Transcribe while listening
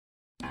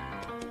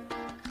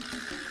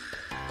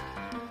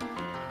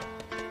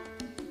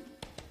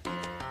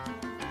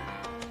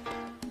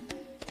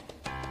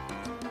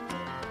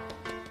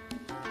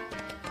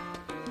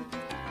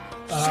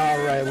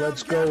All right,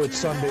 let's go with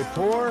Sunday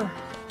Pour.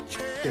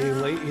 Day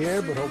late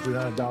here, but hopefully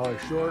not $1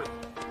 short.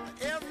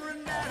 Get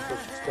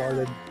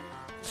started,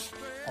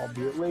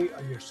 albeit late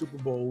on your Super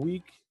Bowl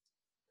week.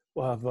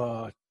 We'll have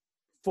a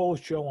full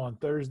show on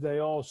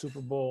Thursday, all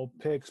Super Bowl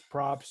picks,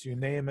 props, you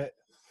name it.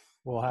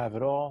 We'll have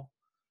it all.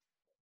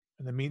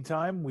 In the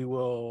meantime, we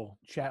will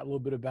chat a little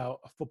bit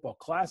about a football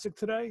classic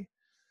today.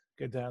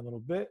 Get down a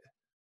little bit.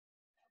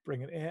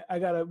 Bring it in.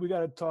 We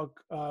gotta talk,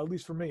 at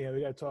least for me,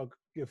 we gotta talk,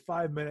 give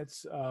 5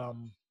 minutes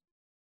to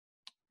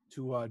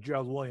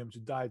Gerald Williams,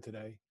 who died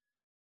today.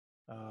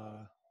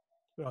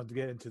 We don't have to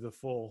get into the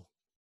full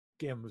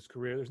game of his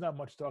career. There's not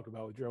much to talk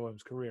about with Gerald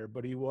Williams' career,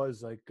 but he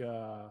was like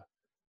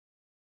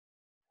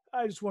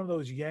just one of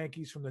those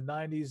Yankees from the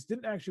 90s.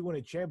 Didn't actually win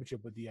a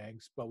championship with the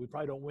Yanks, but we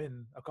probably don't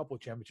win a couple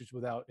of championships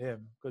without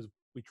him because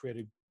we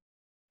traded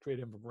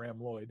him for Graham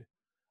Lloyd,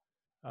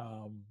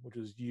 which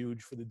was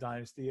huge for the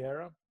dynasty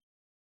era.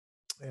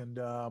 And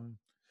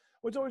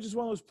was always just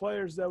one of those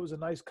players that was a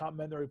nice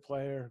complimentary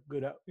player,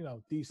 good,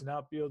 decent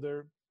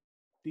outfielder,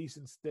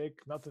 decent stick,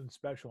 nothing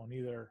special in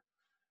either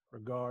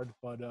regard,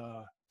 but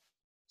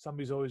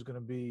somebody's always going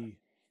to be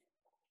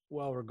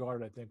well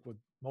regarded, I think, with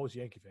most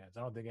Yankee fans. I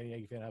don't think any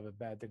Yankee fan have a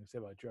bad thing to say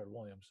about Gerald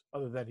Williams,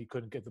 other than he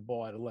couldn't get the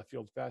ball out of left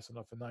field fast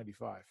enough in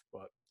 '95.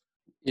 But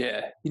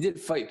yeah, he did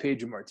fight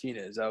Pedro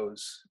Martinez. That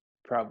was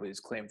probably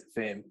his claim to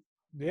fame.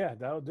 Yeah,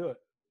 that'll do it.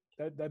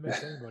 That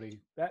makes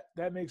anybody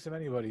that makes him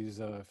anybody's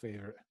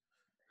favorite.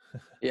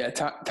 Yeah,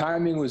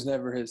 timing was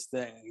never his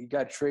thing. He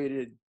got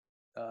traded,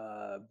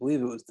 I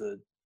believe it was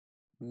the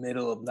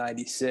middle of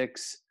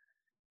 '96,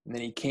 and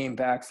then he came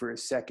back for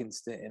his second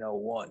stint in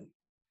 '01.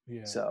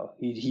 Yeah. So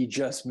he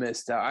just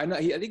missed out. I know.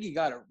 I think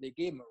they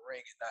gave him a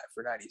ring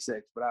for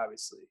 '96, but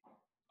obviously,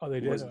 they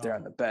did? He wasn't there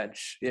on the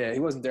bench. Yeah, he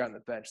wasn't there on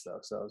the bench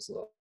though, so it was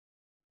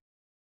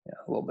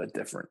a little bit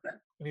different.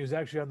 And he was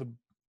actually on the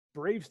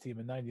Braves team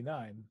in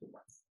 '99.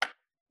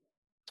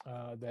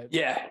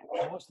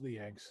 Lost to the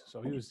Yanks.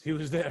 So he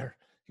was there.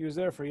 He was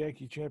there for a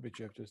Yankee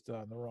championship, just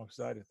on the wrong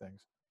side of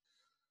things.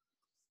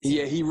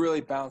 Yeah, he really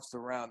bounced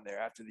around there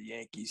after the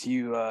Yankees.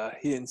 He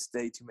didn't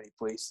stay too many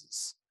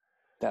places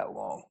that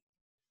long.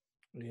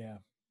 Yeah.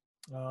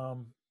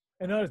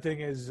 Another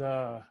thing is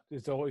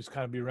it's always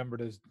kind of be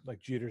remembered as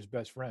like Jeter's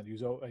best friend. He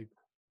was like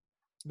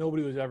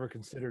nobody was ever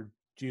considered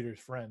Jeter's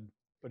friend,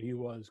 but he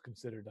was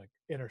considered like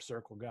inner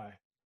circle guy.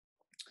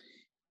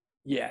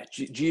 Yeah,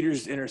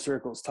 Jeter's inner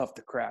circle is tough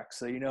to crack.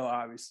 So,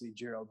 obviously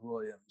Gerald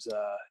Williams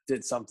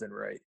did something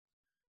right.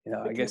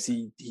 I guess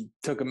he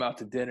took him out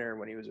to dinner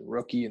when he was a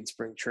rookie in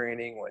spring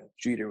training when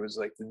Jeter was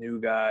like the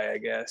new guy, I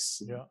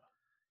guess. Yeah.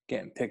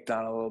 Getting picked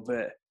on a little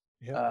bit.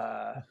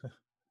 Yeah.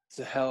 It's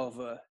a hell of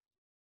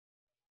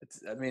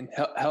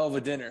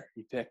a dinner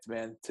he picked,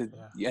 man,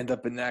 you end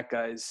up in that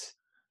guy's,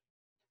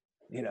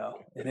 in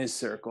his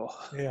circle.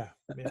 Yeah.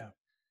 Yeah.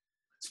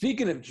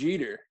 Speaking of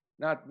Jeter,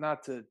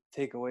 not to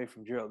take away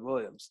from Gerald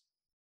Williams,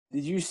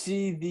 did you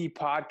see the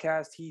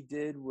podcast he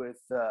did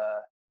with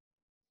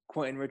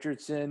Quentin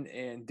Richardson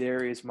and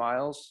Darius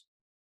Miles?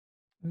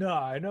 No,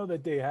 I know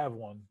that they have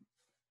one,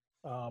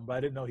 but I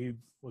didn't know he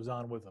was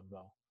on with them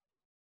though.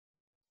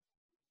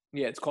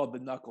 Yeah, it's called the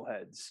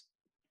Knuckleheads.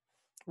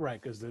 Right,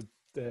 because the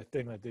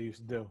thing that they used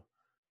to do.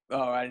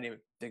 Oh, I didn't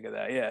even think of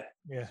that. Yeah.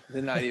 Yeah.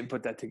 Did not even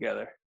put that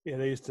together. Yeah,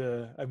 they used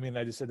to. I mean,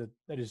 I just said that.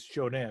 I just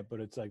showed it,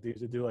 but it's like they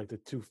used to do like the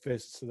two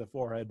fists to the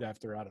forehead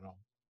after, I don't know,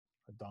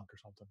 a dunk or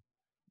something.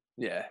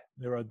 Yeah.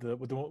 They were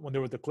when they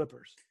were with the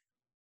Clippers.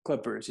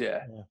 Clippers,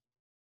 yeah.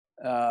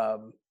 I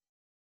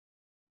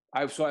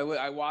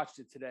watched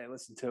it today.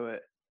 Listened to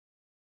it.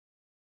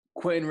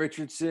 Quentin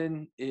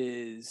Richardson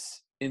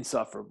is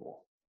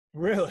insufferable.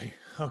 Really?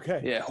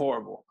 Okay. Yeah,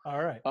 horrible.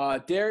 All right.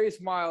 Darius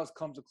Miles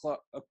comes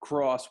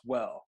across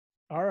well.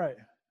 All right.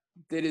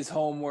 Did his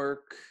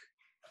homework.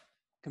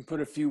 Can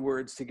put a few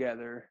words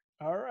together.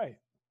 All right.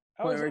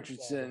 Quentin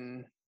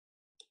Richardson.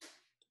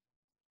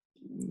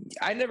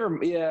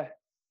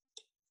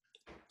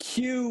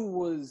 Q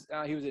was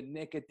he was a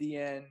Nick at the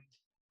end.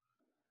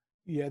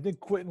 Yeah, I think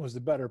Quentin was the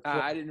better player.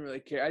 I didn't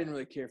really care. I didn't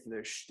really care for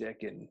their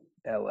shtick in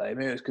LA.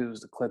 Maybe it was because it was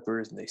the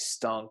Clippers and they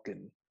stunk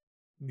and.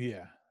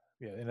 Yeah,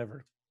 they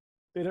were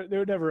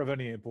never of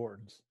any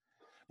importance.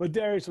 But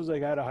Darius was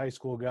like, I had a high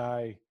school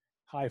guy,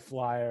 high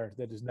flyer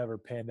that just never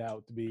panned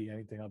out to be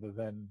anything other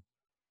than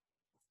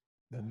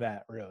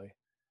that, really.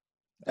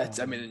 That's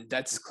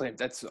his claim.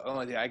 That's the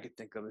only thing I could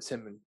think of is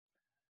him and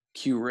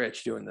Q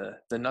Rich doing the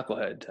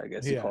knucklehead, I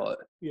guess you call it.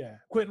 Yeah.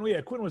 Quentin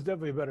was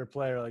definitely a better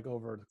player like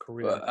over the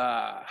career.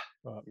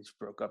 He just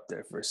broke up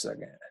there for a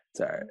second.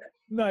 It's all right.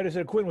 No, I just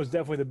said Quentin was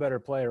definitely the better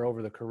player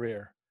over the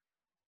career.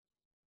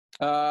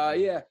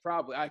 Yeah,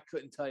 probably. I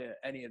couldn't tell you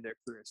any of their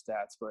career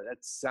stats, but that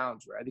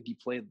sounds right. I think he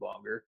played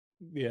longer.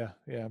 Yeah,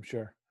 I'm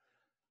sure.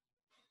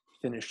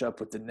 Finished up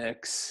with the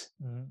Knicks.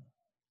 Mm-hmm.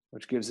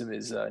 Which gives him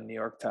his New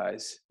York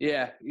ties.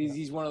 Yeah,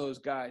 he's one of those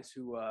guys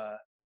who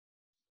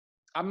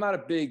I'm not a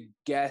big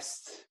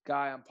guest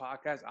guy on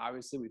podcasts.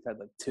 Obviously, we've had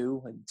like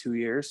 2 in 2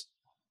 years.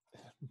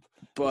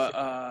 But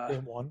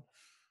one.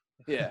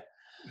 Yeah.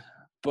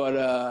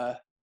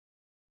 But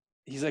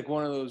he's like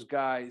one of those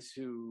guys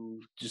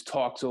who just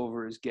talks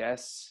over his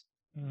guests.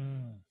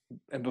 Mm.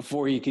 And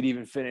before he could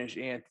even finish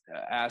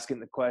asking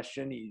the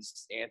question,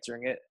 he's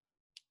answering it.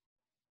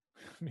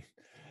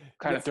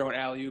 Kind of throwing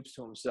alley-oops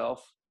to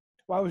himself.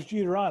 Why was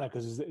Jeter on it?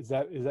 Because is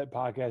that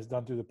podcast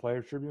done through the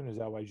Players Tribune? Is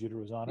that why Jeter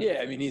was on it?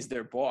 Yeah, I mean, he's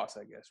their boss,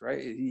 I guess, right?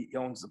 He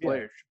owns the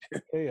Players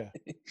Tribune.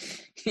 Yeah.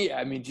 Yeah,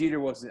 I mean, Jeter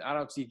wasn't – I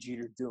don't see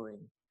Jeter doing,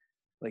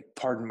 like,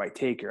 pardon my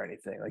take or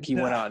anything. Like, he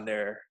went on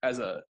there because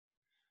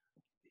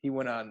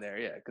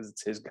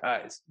it's his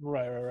guys.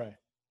 Right.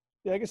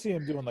 Yeah, I can see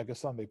him doing like a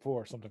Sunday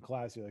pour, something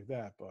classy like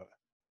that, but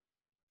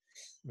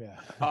yeah.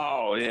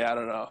 Oh, yeah, I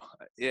don't know.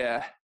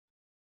 Yeah.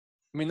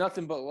 I mean,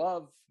 nothing but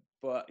love,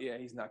 but, yeah,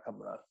 he's not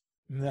coming up.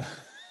 No,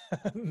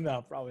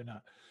 no, probably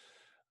not.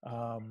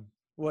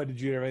 What did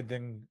you hear?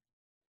 Anything?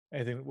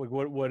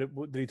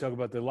 What did he talk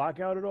about the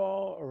lockout at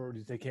all, or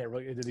did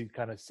he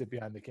kind of sit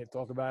behind? They can't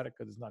talk about it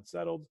because it's not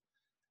settled.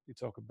 You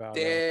talk about.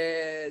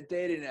 They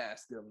didn't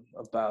ask him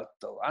about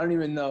I don't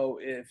even know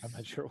if I'm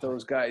not sure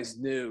those guys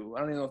knew. I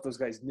don't even know if those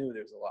guys knew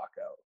there was a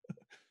lockout.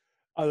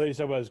 Oh, they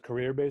talk about his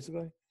career,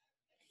 basically.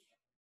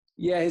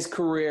 Yeah, his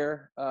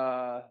career,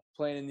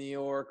 playing in New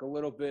York. A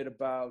little bit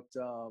about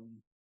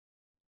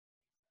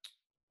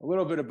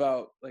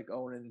like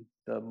owning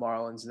the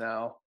Marlins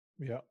now.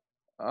 Yeah.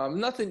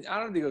 Nothing. I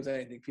don't think it was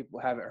anything people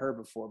haven't heard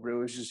before, but it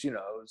was just I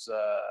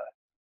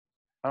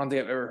don't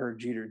think I've ever heard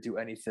Jeter do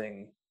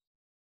anything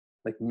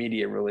like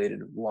media related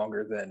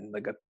longer than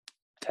like a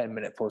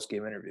 10-minute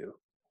post-game interview.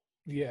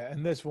 Yeah,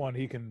 and this one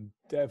he can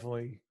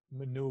definitely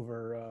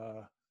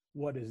maneuver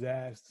what is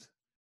asked,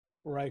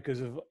 right? Because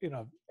if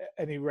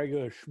any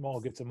regular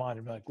schmo gets a mind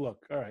and be like,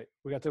 look, all right,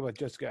 we got to talk about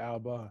Jessica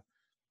Alba,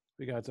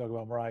 we got to talk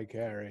about Mariah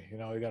Carey,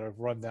 we got to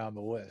run down the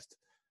list.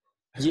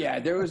 Yeah,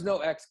 there was no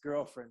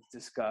ex-girlfriends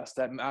discussed.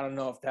 I don't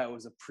know if that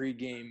was a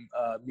pregame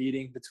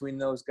meeting between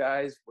those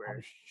guys.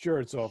 I'm sure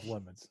it's off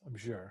limits. I'm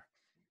sure.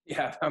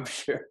 Yeah, I'm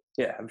sure.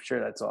 Yeah, I'm sure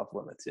that's off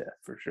limits. Yeah,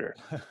 for sure.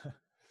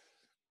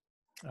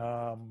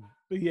 But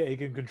yeah, he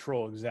can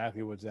control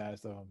exactly what's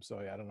asked of him. So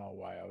yeah, I don't know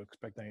why I would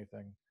expect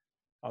anything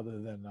other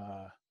than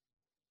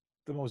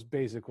the most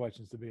basic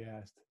questions to be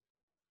asked.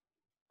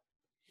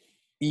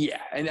 Yeah,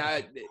 and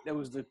it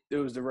was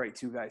the right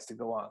two guys to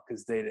go on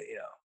because they're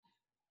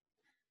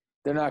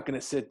not going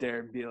to sit there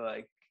and be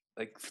like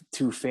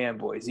two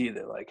fanboys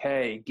either. Like,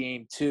 hey,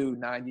 game 2,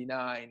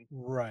 99,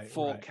 right,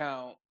 full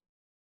count.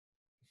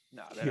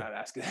 No, they're not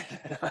asking.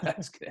 They're not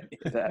asking any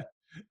of that.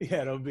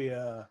 Yeah, it'd be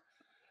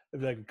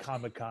like a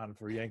Comic-Con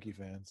for Yankee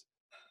fans.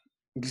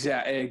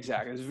 Exactly.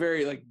 It was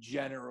very like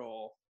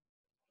general.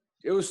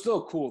 It was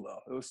still cool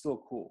though. It was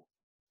still cool.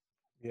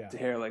 Yeah. To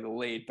hear like a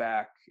laid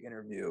back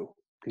interview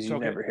because you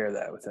never hear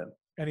that with him.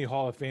 Any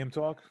Hall of Fame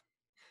talk?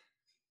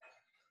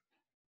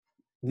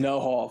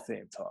 No Hall of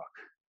Fame talk.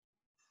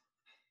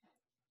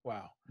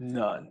 Wow.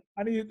 None.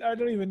 I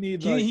don't even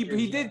need.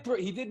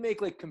 He did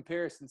make like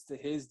comparisons to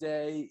his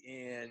day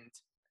and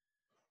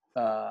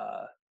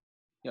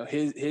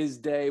his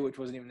day, which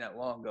wasn't even that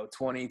long ago,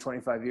 20,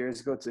 25 years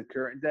ago to the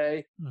current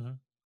day. Mm-hmm.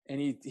 And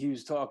he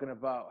was talking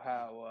about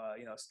how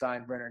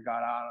Steinbrenner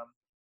got on him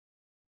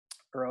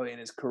early in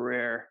his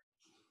career.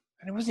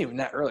 And it wasn't even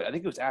that early. I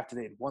think it was after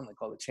they had won like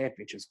all the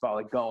championships, about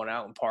like going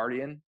out and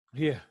partying.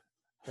 Yeah.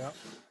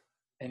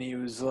 And he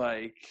was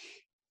like,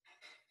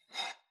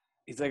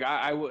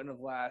 I wouldn't have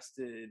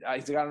lasted.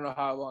 He's like, I don't know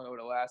how long I would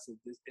have lasted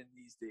in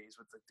these days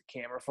with like the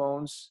camera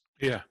phones.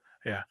 Yeah.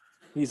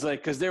 He's like,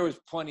 because there was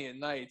plenty of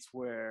nights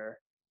where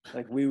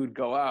like we would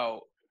go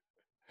out.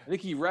 I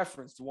think he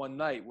referenced one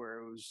night where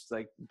it was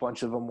like a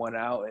bunch of them went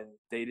out and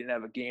they didn't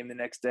have a game the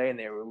next day and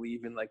they were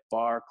leaving like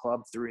bar,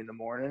 club 3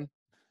 a.m.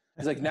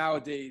 He's like,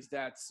 nowadays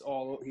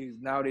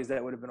nowadays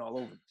that would have been all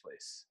over the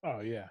place.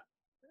 Oh yeah.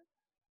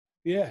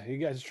 Yeah,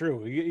 it's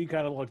true. He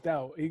kind of looked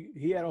out.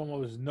 He had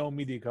almost no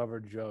media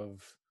coverage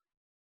of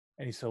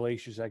any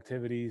salacious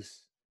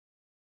activities.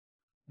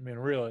 I mean,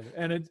 really.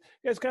 And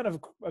it's kind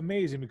of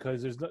amazing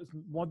because there's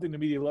one thing the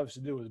media loves to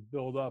do is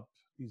build up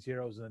these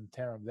heroes and then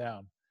tear them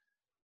down.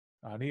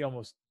 And he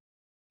almost,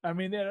 a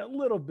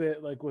little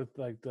bit like with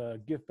like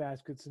the gift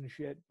baskets and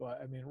shit, but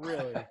I mean,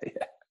 really,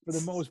 for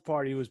the most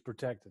part, he was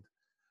protected.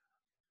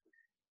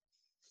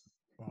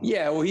 Wow.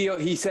 Yeah, well,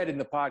 he said in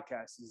the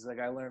podcast, he's like,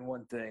 I learned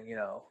one thing,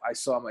 I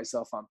saw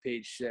myself on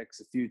page 6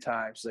 a few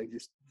times, like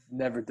just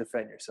never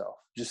defend yourself,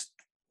 just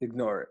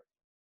ignore it.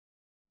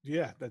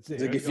 Yeah, that's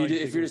it. Like if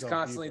you're just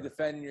constantly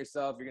defending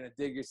yourself, you're gonna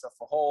dig yourself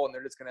a hole, and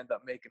they're just gonna end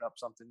up making up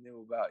something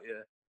new about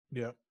you.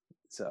 Yeah.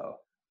 So.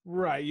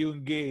 Right, you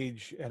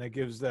engage, and it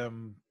gives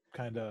them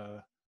kind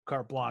of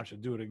carte blanche to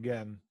do it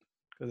again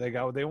because they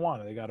got what they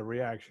wanted. They got a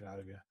reaction out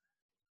of you.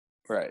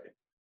 Right.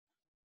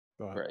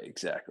 But, right.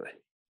 Exactly.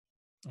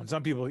 And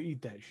some people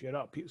eat that shit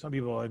up. Some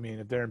people,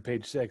 if they're in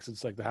page 6,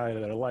 it's like the highlight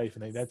of their life,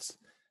 and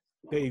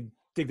they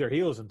dig their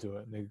heels into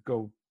it, and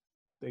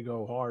they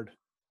go hard,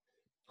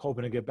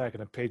 hoping to get back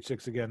into page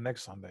 6 again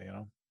next Sunday.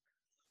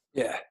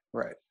 Yeah.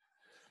 Right.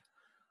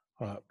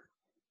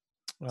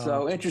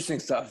 So interesting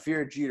stuff. If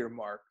you're a Jeter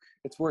mark,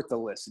 It's worth the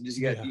listen. Just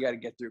you got to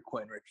get through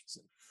Quentin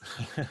Richardson.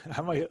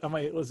 I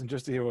might listen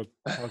just to hear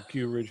how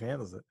Q Ridge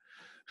handles it.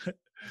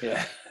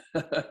 Yeah.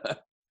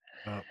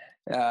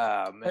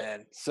 Oh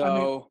Man.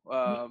 So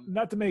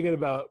not to make it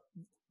about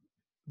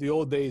the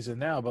old days and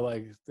now, but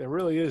like there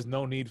really is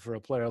no need for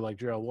a player like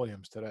Gerald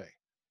Williams today.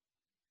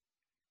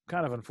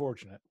 Kind of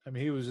unfortunate. I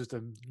mean, he was just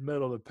a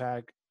middle of the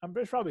pack.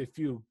 There's probably a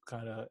few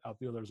kind of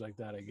outfielders like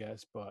that, I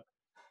guess. But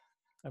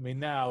I mean,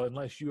 now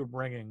unless you're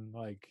bringing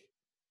like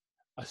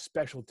a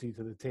specialty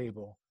to the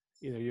table,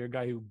 either you're a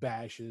guy who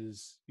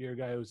bashes, you're a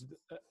guy who's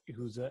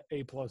an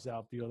A+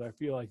 outfielder. I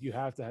feel like you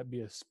have to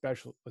be a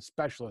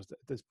specialist at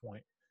this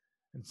point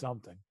in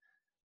something.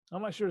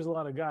 I'm not sure there's a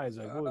lot of guys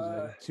like what was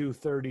it, a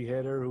 230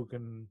 hitter who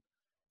can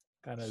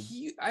kind of.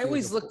 I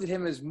always looked at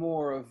him as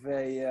more of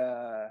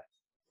a.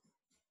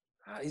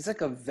 He's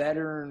like a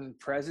veteran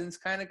presence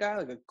kind of guy,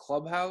 like a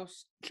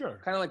clubhouse. Sure.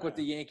 Kind of like what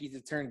the Yankees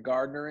have turned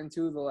Gardner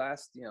into the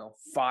last,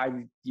 5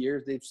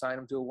 years. They've signed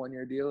him to a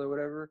 1-year deal or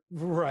whatever.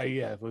 Right.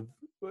 Yeah. But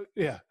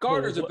yeah.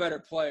 Gardner's a better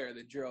player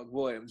than Gerald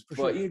Williams, but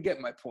sure. You get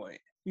my point.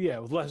 Yeah,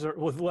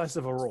 with less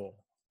of a role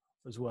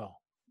as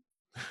well.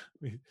 I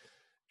mean,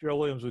 Gerald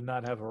Williams would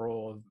not have a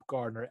role of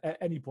Gardner at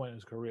any point in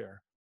his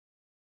career.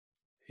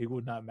 He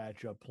would not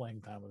match up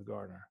playing time with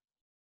Gardner.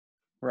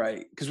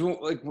 Right, because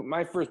like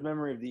my first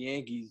memory of the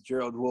Yankees,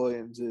 Gerald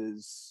Williams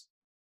is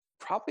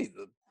probably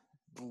the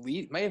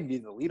lead, might even be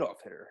the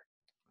leadoff hitter.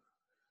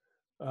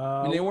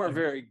 I mean, they weren't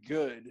very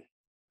good.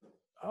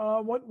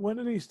 When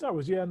did he start?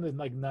 Was he on the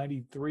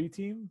 93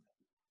 team?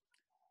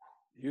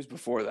 He was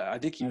before that. I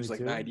think he 92? Was like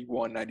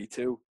 91,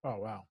 92.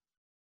 Oh,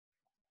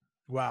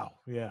 wow.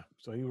 Yeah.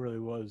 So he really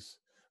was.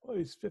 Well,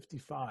 he's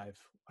 55.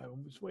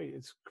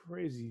 It's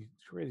crazy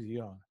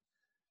young.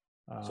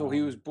 So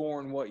he was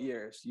born what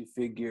year? So you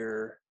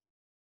figure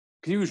 –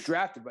 because he was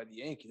drafted by the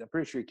Yankees. I'm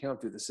pretty sure he came up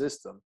through the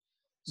system.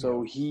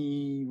 So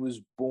he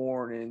was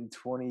born in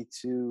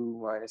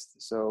 22 minus –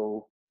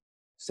 so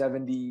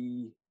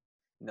 70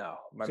 – no,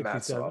 my 67?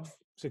 Math's off.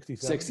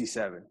 67?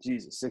 67.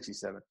 Jesus,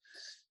 67.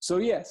 So,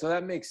 yeah, so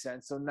that makes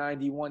sense. So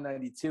 91,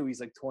 92,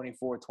 he's like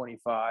 24,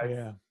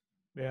 25.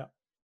 Yeah.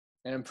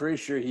 And I'm pretty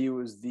sure he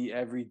was the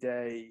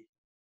everyday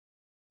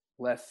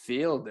left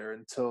fielder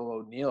until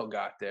O'Neill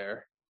got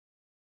there.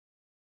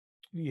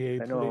 Yeah,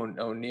 I know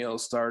O'Neill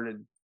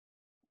started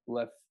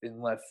left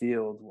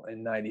field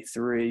in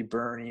 93,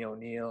 Bernie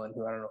O'Neill, and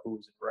I don't know who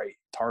was in right,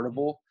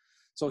 Tartable.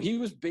 So he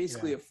was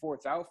basically a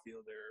fourth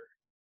outfielder.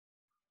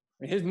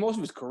 I mean, most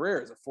of his career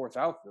is a fourth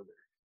outfielder,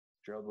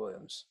 Gerald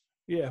Williams.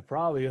 Yeah,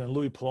 probably. And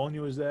Louis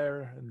Polonio was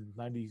there in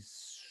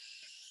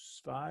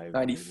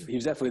 95. He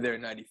was definitely there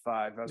in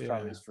 95. That was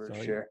probably his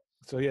first year.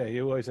 So yeah, he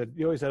always had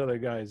other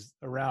guys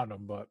around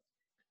him, but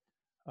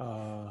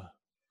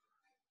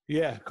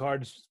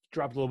Cards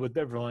dropped a little bit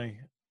differently.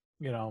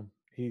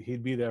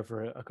 He'd be there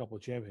for a couple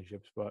of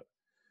championships, but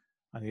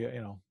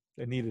they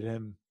needed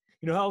him.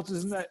 You know who else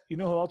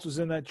was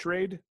in that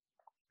trade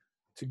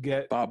to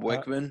get Bob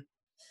Wickman?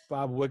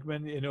 Bob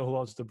Wickman. You know who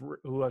else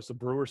the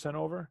Brewers sent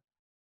over?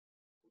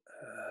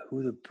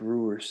 Who the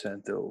Brewers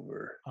sent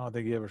over? I don't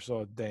think he ever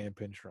saw a day in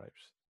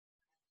pinstripes.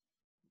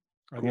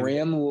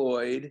 Graham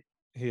Lloyd.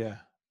 Yeah.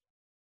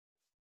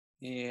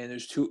 And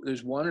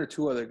there's one or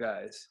two other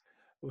guys.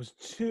 It was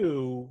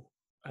two.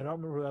 I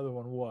don't remember who the other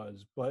one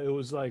was, but it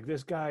was like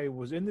this guy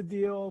was in the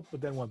deal,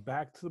 but then went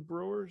back to the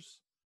Brewers.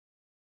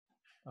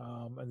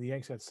 And the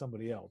Yanks had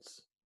somebody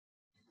else.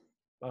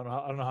 I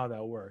don't know how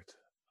that worked.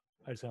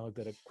 I just kind of looked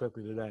at it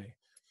quickly today.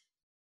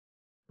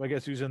 But I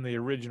guess he was in the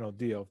original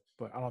deal,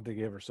 but I don't think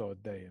he ever saw a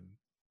day in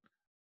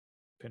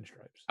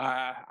pinstripes.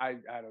 I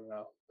don't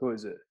know. Who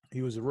is it?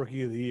 He was a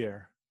Rookie of the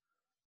Year.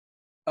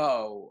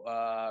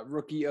 Oh,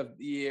 Rookie of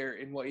the Year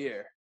in what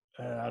year?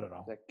 I don't know.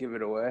 Does that give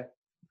it away?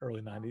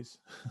 Early 90s.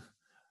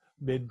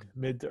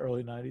 mid to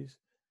early 90s.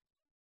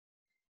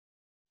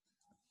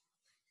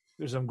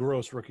 There's some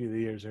gross Rookie of the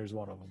Years. There's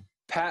one of them.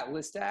 Pat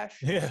Listash?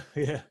 Yeah.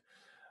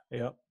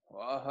 Yep.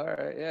 Well, all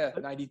right, yeah.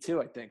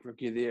 92, I think,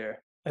 Rookie of the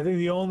Year. I think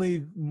the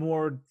only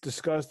more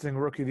disgusting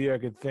Rookie of the Year I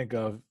could think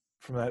of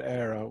from that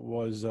era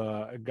was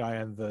a guy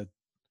on the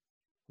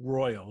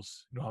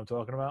Royals. You know what I'm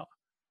talking about?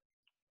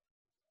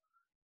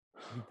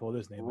 You pull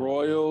this name.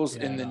 Royals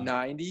in the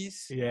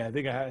 90s? Yeah, I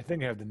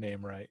think I have the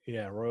name right.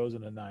 Yeah, Royals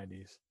in the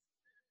 90s.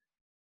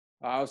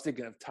 I was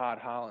thinking of Todd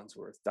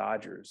Hollinsworth,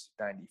 Dodgers,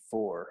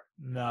 94.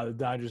 No, the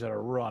Dodgers had a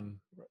run,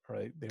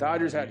 right?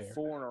 Dodgers had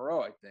 4 in a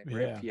row, I think,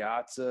 right? Yeah.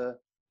 Piazza.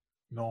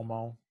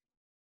 Nomo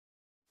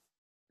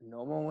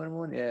won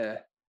one? Yeah.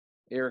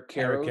 Eric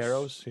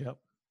Karros, yep.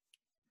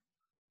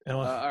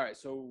 All right,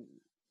 so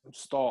I'm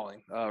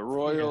stalling.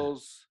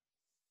 Royals.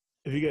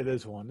 If you get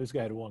this one, this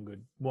guy had one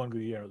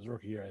good year. It was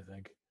rookie year, I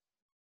think.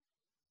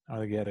 I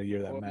don't think he had a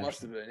year that matched. It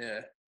must have been, yeah.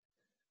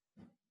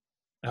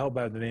 I hope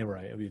I have the name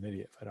right. I'll be an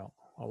idiot if I don't.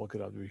 I'll look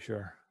it up to be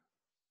sure.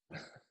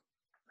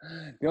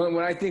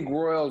 When I think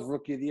Royals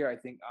Rookie of the Year, I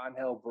think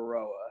Angel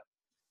Baroa.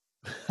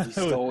 He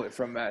stole it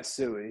from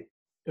Matsui.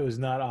 It was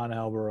not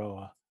Angel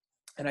Baroa.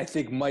 And I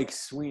think Mike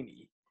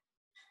Sweeney.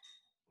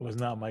 It was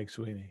not Mike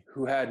Sweeney.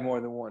 Who had more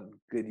than one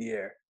good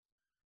year.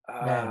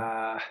 Man,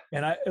 Uh,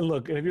 and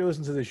look, and if you're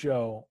listening to the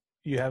show,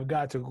 you have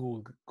got to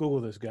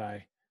Google this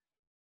guy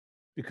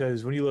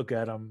because when you look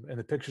at him and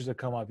the pictures that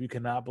come up, you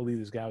cannot believe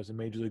this guy was a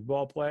major league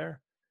ball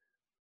player,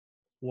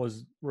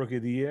 was rookie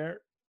of the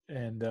year,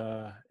 and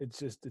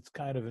it's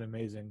kind of an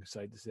amazing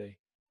sight to see.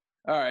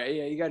 all right,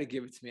 yeah, you got to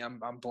give it to me. I'm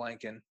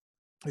blanking.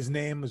 His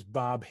name is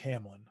Bob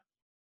Hamlin.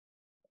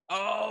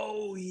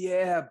 Oh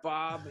yeah,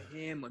 Bob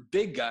Hamlin,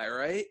 big guy,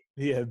 right?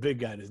 Yeah, big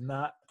guy does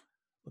not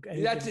look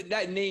anything. That's it.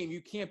 That name.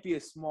 You can't be a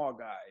small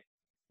guy.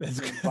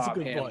 That's named a Bob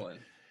good Hamlin. point.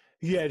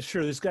 Yeah,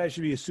 sure. This guy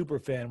should be a super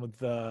fan with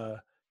Saturday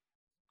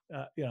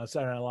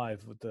Night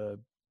Live with the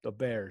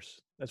Bears.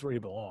 That's where he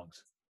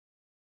belongs.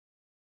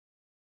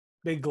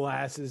 Big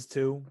glasses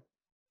too.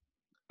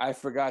 I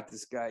forgot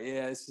this guy.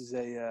 Yeah, this is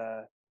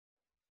a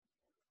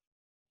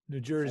New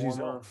Jersey's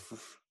former.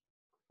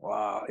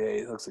 Wow, yeah,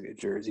 he looks like a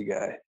Jersey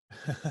guy.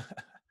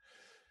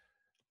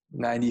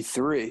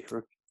 93,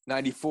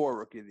 94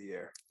 rookie of the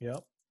year.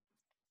 Yep.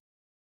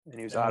 And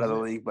he was out of the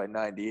league by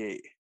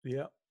 98.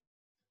 Yep.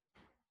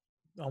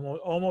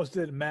 Almost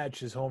didn't match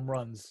his home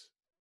runs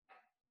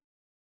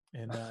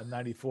in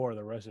 94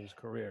 the rest of his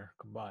career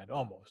combined.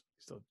 Almost.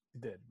 Still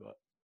did, but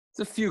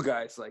it's a few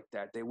guys like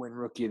that. They win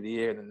rookie of the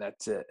year, then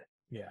that's it.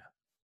 Yeah.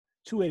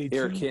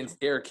 282.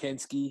 Eric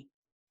Hinsky.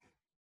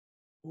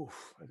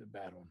 Oof, that's a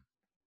bad one.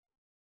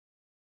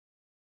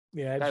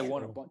 Yeah, I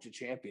won a bunch of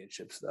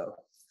championships though.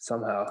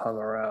 Somehow hung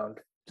around.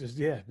 Just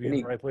be in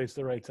the right place at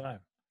the right time.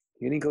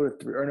 He didn't go to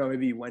three, or no,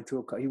 maybe he went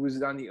to he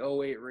was on the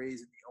 08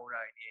 Rays and the 09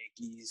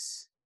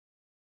 Yankees.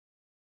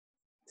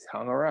 He's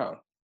hung around.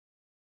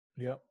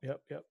 Yep.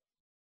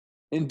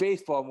 In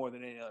baseball, more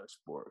than any other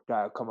sport,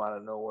 guy will come out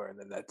of nowhere and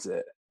then that's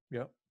it.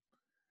 Yep.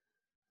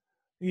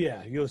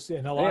 Yeah, you'll see.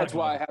 And that's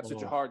why I have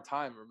such a hard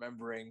time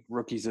remembering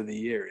rookies of the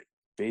year in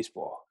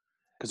baseball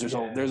because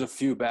there's a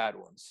few bad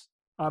ones.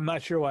 I'm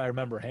not sure why I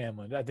remember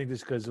Hamlin. I think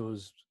just because I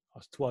was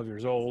 12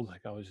 years old.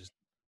 Like I was just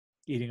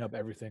eating up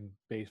everything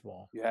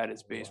baseball. You had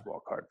his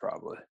baseball card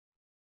probably.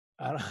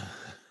 I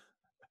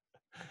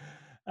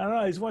don't know.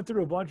 I just went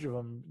through a bunch of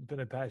them in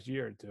the past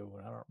year or two,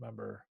 and I don't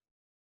remember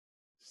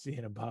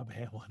seeing a Bob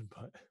Hamlin,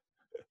 but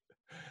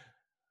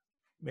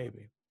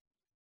maybe.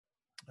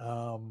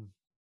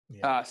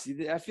 Yeah.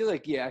 See, I feel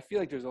like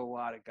there's a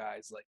lot of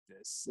guys like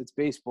this. It's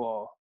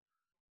baseball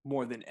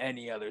more than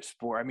any other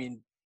sport. I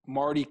mean,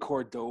 Marty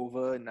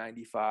Cordova in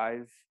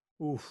 95.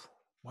 Oof.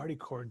 Marty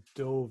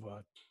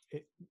Cordova.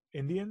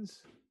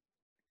 Indians?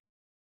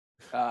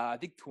 I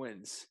think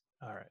Twins.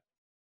 All right.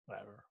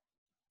 Whatever.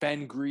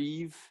 Ben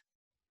Grieve.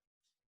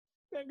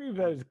 Ben Grieve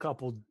had a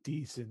couple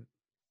decent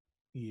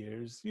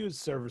years. He was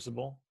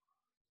serviceable.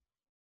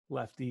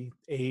 Lefty.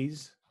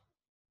 A's.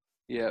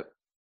 Yep.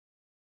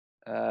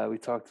 We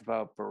talked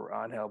about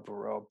Angel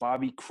Barreau.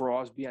 Bobby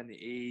Crosby on the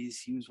A's.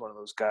 He was one of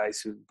those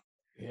guys who.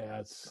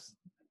 Yeah,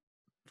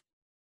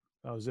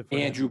 that was it for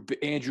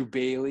Andrew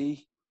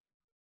Bailey.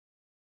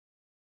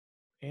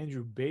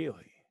 Andrew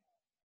Bailey.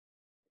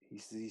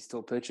 He's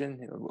still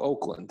pitching?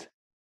 Oakland.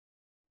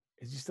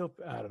 Is he still?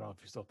 I don't know if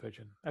he's still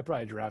pitching. I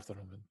probably drafted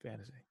him in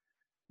fantasy.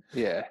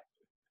 Yeah.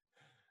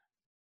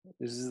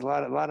 There's a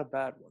lot of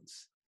bad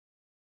ones.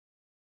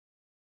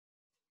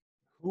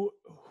 Who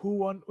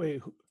won? Wait,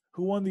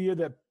 who won the year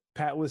that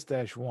Pat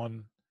Listash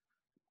won?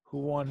 Who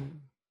won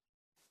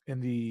in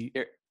the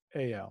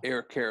AL?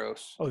 Eric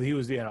Karros. Oh, he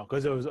was the NL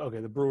because it was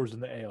the Brewers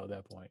in the AL at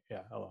that point.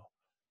 Yeah, hello.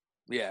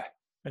 Yeah.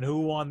 And who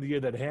won the year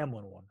that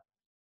Hamlin won?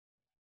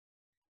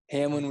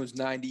 Hamlin was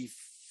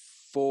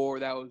 94.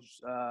 That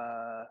was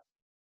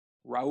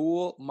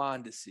Raul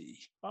Mondesi.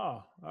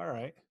 Oh, all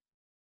right.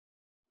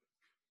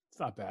 It's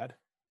not bad.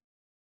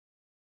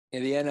 Yeah,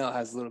 the NL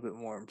has a little bit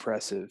more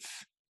impressive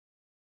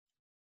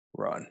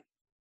run.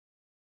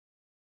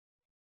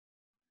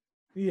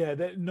 Yeah,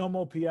 that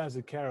Nomo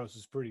Piazza Karros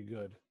is pretty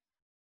good.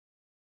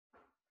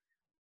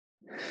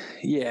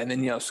 Yeah, and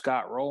then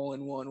Scott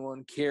Rowland won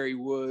one. Kerry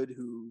Wood,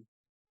 who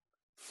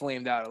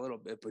flamed out a little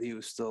bit, but he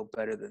was still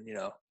better than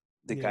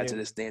the guy to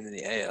this day in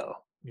the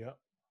AL. Yeah.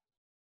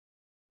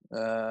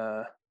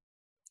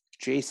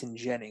 Jason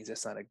Jennings,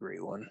 that's not a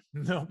great one.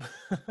 Nope.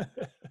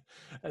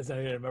 That's not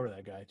even remember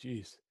that guy.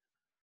 Jeez.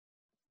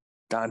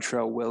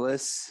 Dontrelle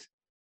Willis.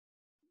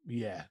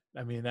 Yeah,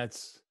 I mean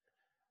that's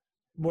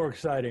more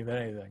exciting than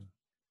anything.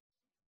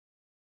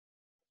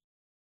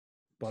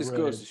 But just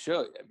really, goes to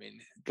show you. I mean,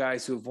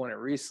 guys who have won it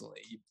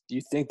recently, you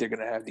think they're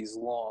going to have these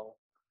long,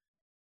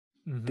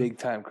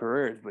 big-time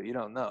careers, but you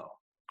don't know.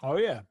 Oh,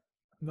 yeah.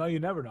 No, you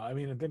never know. I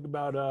mean, and think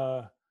about,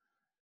 I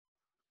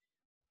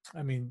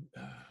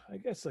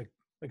guess like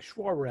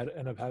Schwarber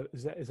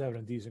is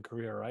having a decent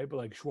career, right? But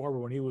like Schwarber,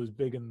 when he was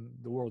big in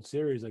the World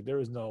Series, like there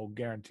was no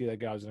guarantee that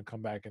guy was going to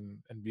come back and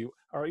be,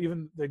 or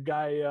even the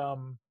guy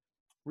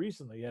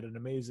recently had an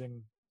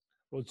amazing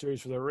World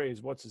Series for the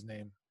Rays. What's his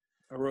name?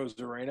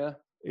 Arozarena.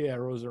 Yeah,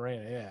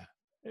 Rosarena.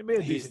 Yeah,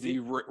 he's the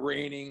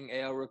reigning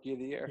AL Rookie of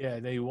the Year. Yeah,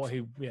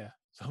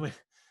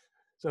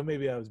 So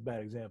maybe that was a bad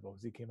example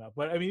because he came out.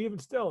 But I mean, even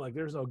still, like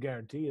there's no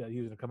guarantee that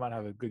he was going to come out and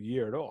have a good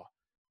year at all.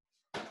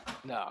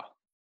 No.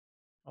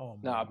 Oh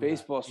my Nah, God.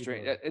 baseball People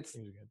straight. are, It's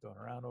things are getting thrown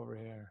around over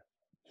here.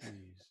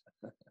 Jeez.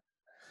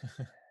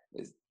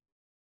 it's,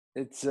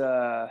 it's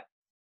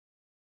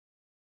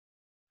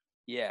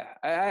yeah.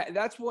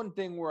 That's one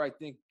thing where I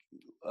think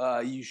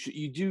you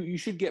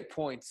should get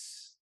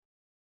points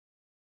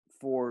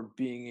for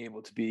being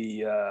able to be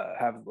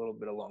have a little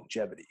bit of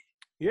longevity.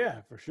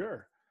 Yeah, for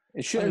sure.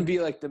 It shouldn't be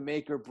like the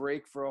make or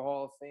break for a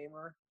Hall of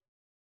Famer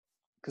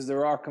because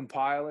there are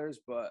compilers,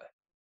 but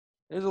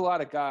there's a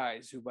lot of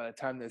guys who by the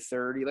time they're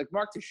 30, like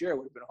Mark Teixeira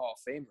would have been a Hall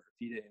of Famer if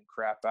he didn't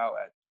crap out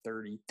at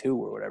 32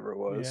 or whatever it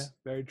was.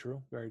 Yeah, very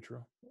true. Very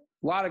true.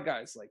 A lot of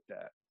guys like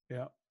that.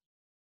 Yeah.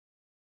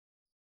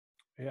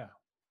 Yeah.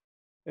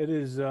 It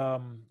is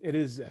a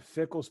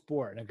fickle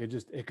sport, and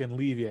it can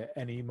leave you at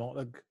any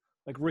moment.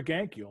 Like Rick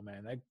Ankiel,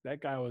 man.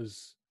 That guy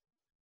was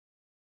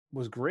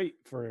great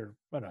for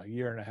a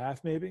year and a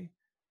half maybe.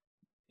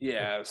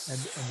 Yes.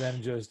 And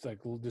then just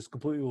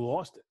completely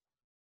lost it.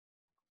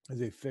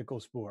 It's a fickle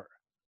sport.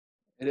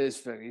 It is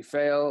fickle. You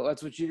fail.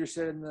 That's what Jeter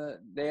said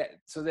they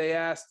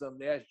asked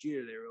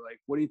Jeter, they were like,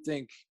 what do you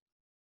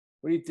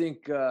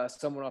think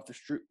someone off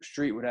the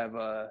street would have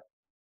a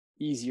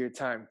easier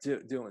time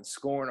doing,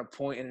 scoring a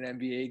point in an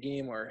NBA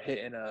game or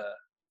hitting a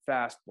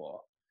fastball?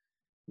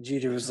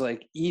 Jeter was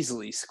like,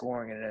 easily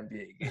scoring in an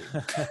NBA game.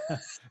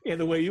 Yeah,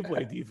 the way you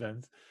play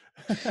defense.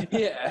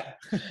 Yeah.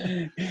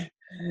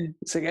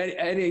 It's like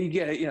any you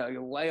get a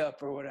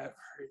layup or whatever.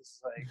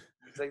 It's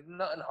like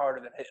nothing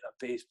harder than hitting a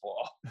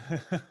baseball.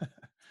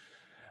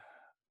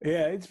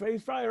 Yeah, he's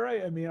probably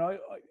right. I mean, I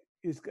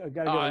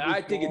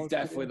think it's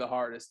definitely the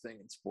hardest thing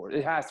in sport.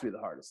 It has to be the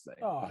hardest thing.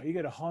 Oh, you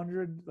get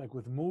 100 like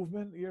with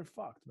movement, you're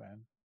fucked, man.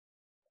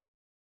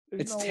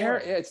 It's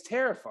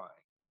terrifying.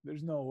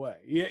 There's no way.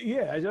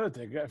 Yeah. That's the other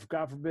thing. If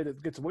God forbid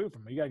it gets away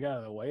from me, you gotta get out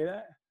of the way of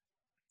that.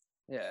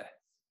 Yeah.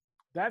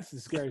 That's the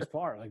scariest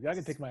part. Like I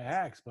can take my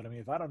hacks, but I mean,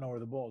 if I don't know where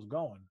the ball's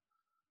going,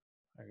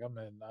 like I'm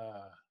in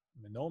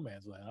no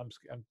man's land.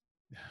 I'm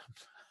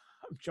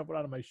jumping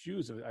out of my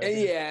shoes.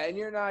 And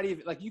you're not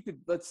even like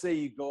let's say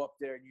you go up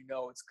there and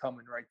it's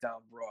coming right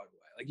down Broadway.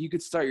 Like you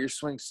could start your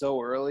swing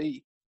so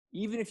early,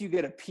 even if you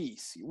get a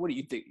piece. What do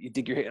you think? You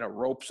think you're hitting a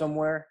rope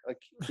somewhere?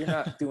 Like you're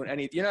not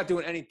doing you're not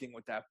doing anything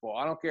with that ball.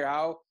 I don't care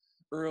how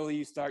early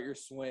you start your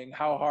swing,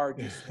 how hard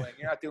you swing.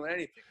 You're not doing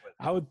anything with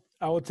it.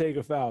 I would take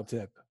a foul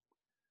tip.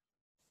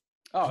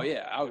 Oh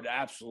yeah, I would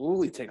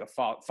absolutely take a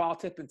foul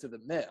tip into the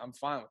mitt. I'm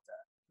fine with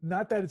that.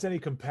 Not that it's any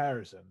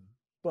comparison,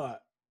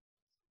 but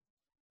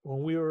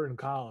when we were in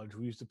college,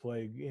 we used to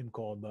play a game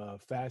called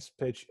fast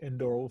pitch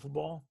indoor wiffle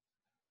ball,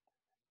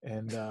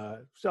 and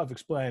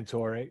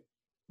self-explanatory.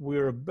 We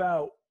were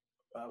I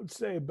would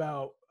say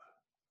about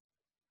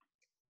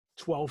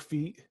 12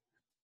 feet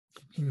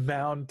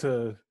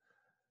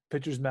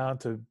pitcher's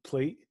mound to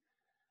plate.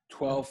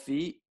 12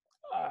 feet?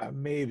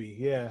 Maybe,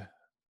 yeah.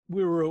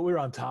 We were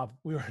on top.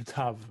 We were on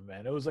top of it,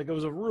 man. It was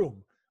a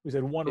room. We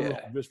said one room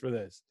just for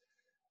this,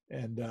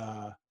 and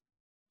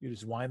you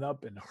just wind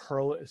up and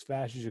hurl it as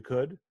fast as you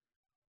could.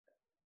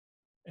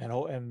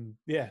 And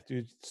yeah,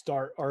 dude,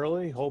 start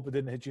early. Hope it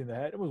didn't hit you in the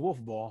head. It was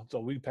wiffle ball,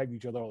 so we pegged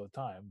each other all the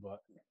time.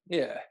 But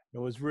yeah, it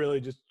was really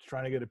just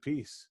trying to get a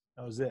piece.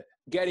 That was it.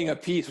 Getting a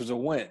piece was a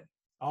win.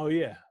 Oh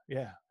yeah.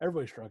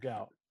 Everybody struck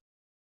out.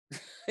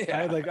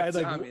 Yeah,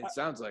 it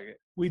sounds like it.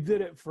 We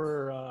did it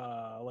for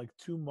like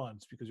 2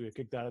 months because we got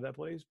kicked out of that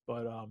place,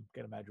 but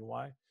can't imagine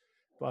why.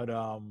 But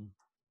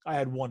I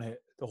had one hit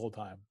the whole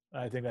time.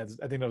 I think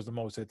that was the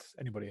most hits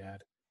anybody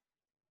had.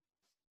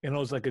 And it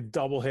was like a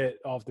double hit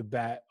off the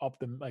bat,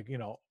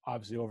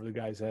 obviously over the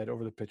guy's head,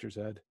 over the pitcher's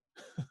head.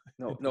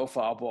 No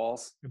foul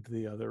balls. Into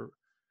the other.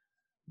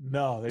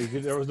 No,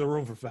 there was no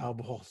room for foul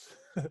balls.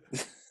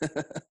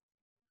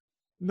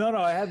 No,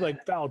 I had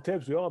like foul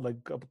tips. We all had like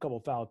a couple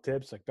of foul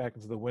tips, like back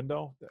into the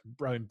window.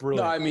 I mean,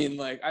 brilliant. No,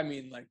 I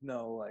mean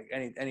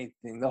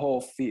anything. The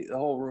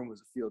whole room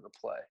was a field of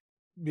play.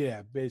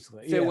 Yeah,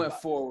 basically. If it went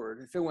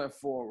forward,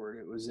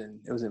 it was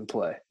in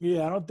play.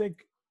 Yeah,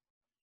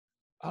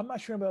 I'm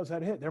not sure anybody else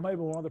had a hit. There might have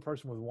been one other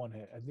person with one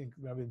hit. I think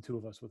there might have been two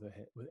of us with a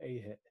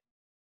hit.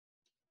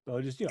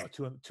 But just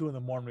 2 in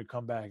the morning, we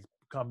come back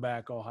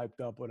all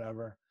hyped up,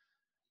 whatever.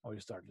 We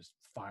start just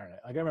firing it.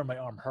 Like I remember my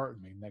arm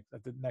hurting me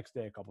the next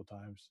day a couple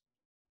times.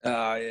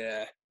 Oh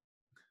yeah.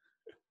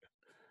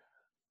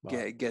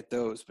 Get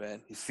those,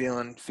 man.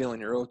 You're feeling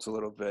your oats a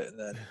little bit, and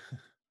then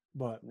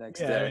but next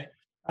day.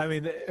 I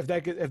mean, if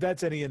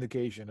that's any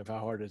indication of how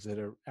hard it is to hit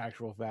an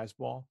actual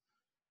fastball,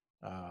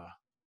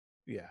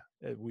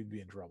 we'd be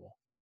in trouble.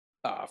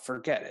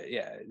 Forget it.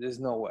 Yeah, there's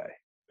no way.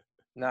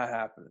 Not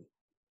happening.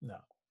 No.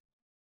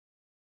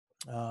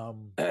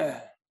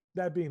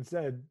 That being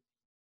said,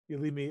 you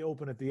leave me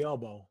open at the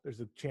elbow, there's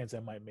a chance I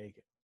might make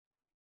it.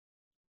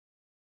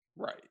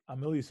 Right.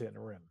 I'm at least hitting the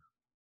rim.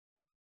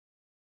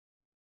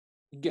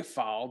 You get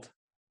fouled.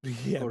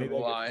 Yeah, go to the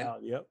line.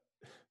 Yep.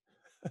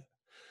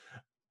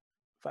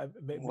 A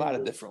lot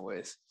of different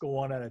ways. Go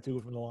 1 out of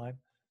 2 from the line.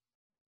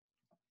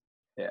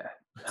 Yeah.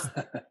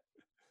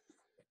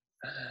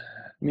 I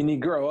mean, you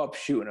grow up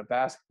shooting a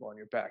basketball in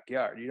your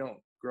backyard. You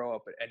don't grow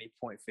up at any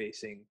point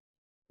facing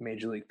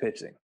Major League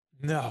pitching.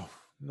 No,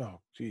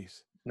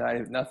 jeez.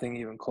 Nothing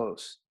even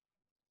close.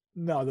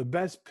 No, the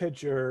best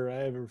pitcher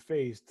I ever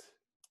faced,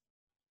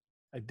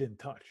 I didn't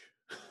touch.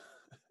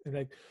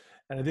 and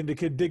I think the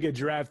kid did get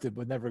drafted,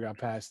 but never got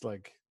past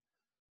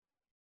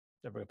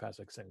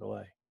single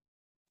A.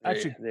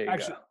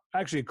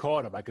 Actually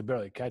caught him. I could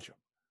barely catch him.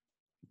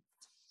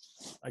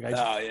 Like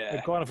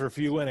I caught him for a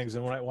few innings,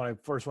 and when I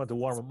first went to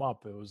warm him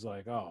up, it was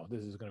like, oh,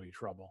 this is going to be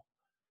trouble.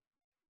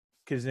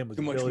 Kid's name was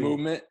too much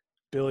movement.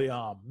 Billy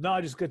No,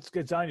 it just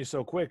gets on you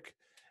so quick,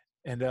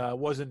 and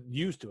wasn't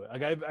used to it.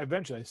 Like I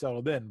eventually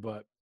settled in,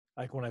 but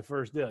like when I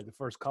first did, like the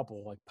first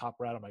couple like pop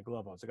right out of my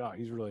glove, I was like, oh,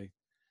 he's really.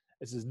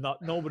 This is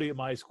not nobody at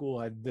my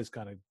school had this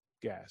kind of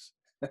gas.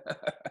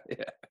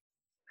 Yeah.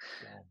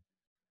 So,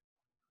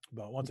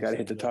 but once you got to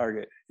hit the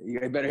target. You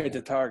better hit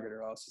the target,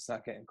 or else it's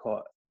not getting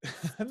caught.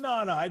 No,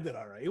 I did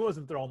all right. He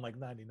wasn't throwing like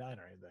 99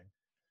 or anything.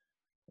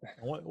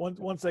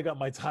 Once I got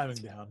my timing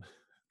down,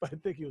 but I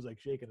think he was like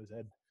shaking his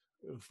head.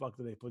 What the fuck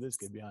did they put this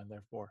kid behind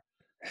there for?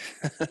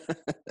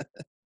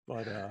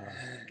 But that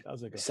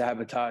was like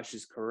sabotage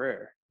his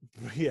career.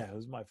 Yeah, it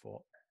was my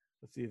fault.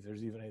 Let's see if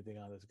there's even anything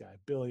on this guy.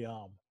 Billy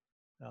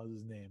That was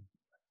his name.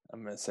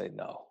 I'm gonna say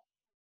no.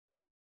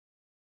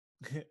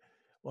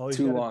 Well,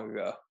 too long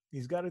ago.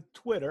 He's got a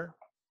Twitter,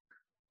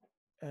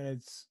 and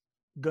it's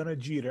Gunna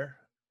Jeter.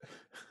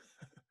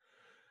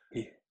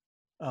 Yeah.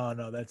 Oh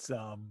no, that's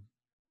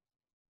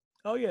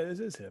Oh yeah, this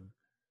is him.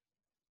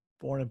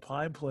 Born in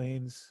Pine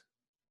Plains,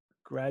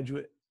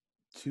 graduate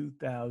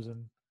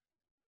 2000.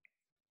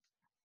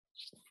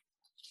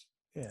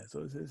 Yeah,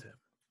 so this is him.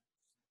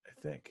 I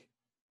think.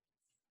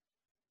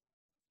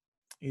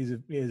 He's a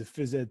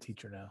phys ed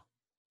teacher now.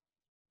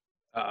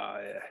 Oh,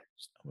 yeah.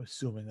 I'm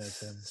assuming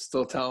that's him.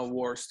 Still telling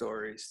war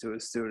stories to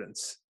his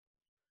students.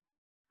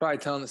 Probably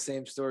telling the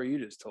same story you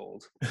just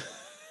told.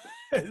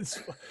 This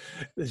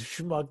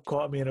schmuck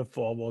caught me in a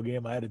fall ball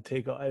game. I had to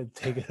take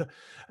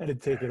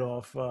it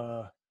off.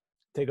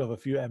 Take off a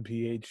few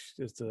MPH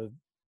just to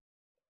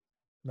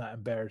not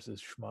embarrass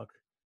this schmuck.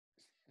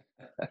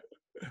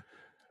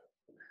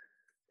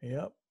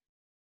 Yep.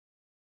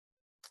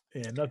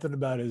 Yeah, nothing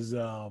about his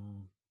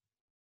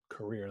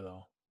career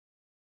though.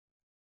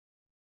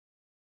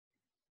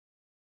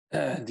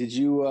 Did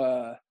you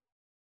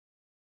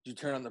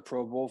turn on the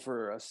Pro Bowl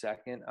for a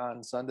second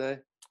on Sunday?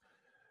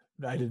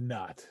 I did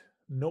not.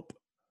 Nope.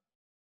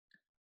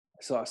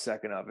 I saw a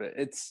second of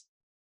it.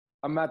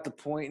 I'm at the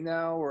point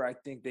now where I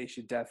think they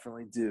should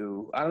definitely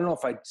do. I don't know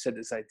if I said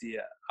this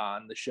idea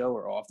on the show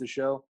or off the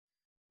show.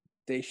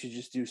 They should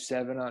just do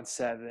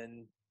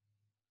 7-on-7.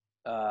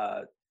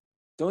 I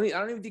don't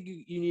even think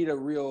you need a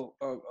real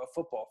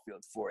football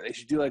field for it. They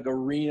should do like an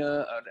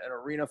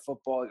arena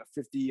football, like a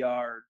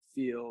 50-yard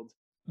field,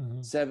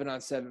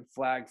 7-on-7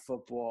 flag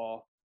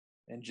football,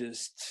 and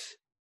just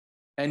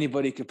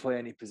anybody could play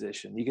any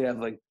position. You could have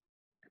like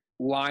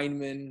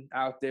linemen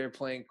out there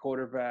playing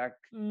quarterback.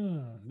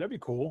 That'd be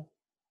cool.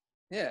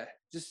 Yeah,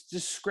 just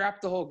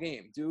scrap the whole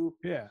game.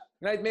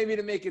 Maybe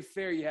to make it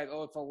fair, you have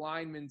if a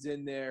lineman's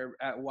in there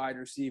at wide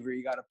receiver,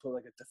 you got to put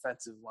like a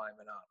defensive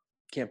lineman on.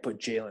 Can't put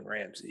Jalen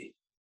Ramsey.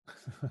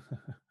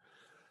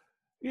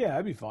 Yeah,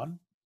 that'd be fun.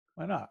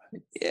 Why not?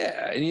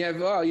 Yeah, and you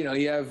have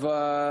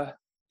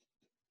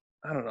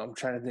I don't know. I'm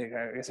trying to think.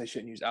 I guess I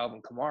shouldn't use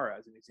Alvin Kamara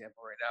as an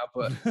example right now,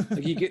 but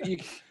like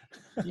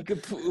you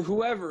could put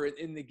whoever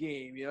in the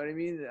game. You know what I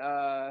mean?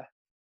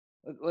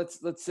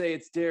 Let's say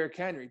it's Derrick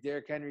Henry.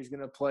 Derrick Henry's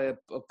going to play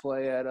a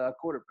play at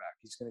quarterback.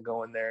 He's going to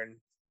go in there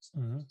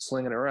and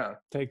sling it around.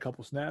 Take a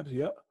couple snaps.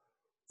 Yep.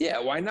 Yeah,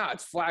 why not?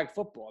 It's flag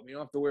football. I mean, you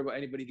don't have to worry about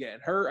anybody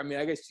getting hurt. I mean,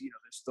 I guess there's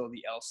still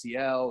the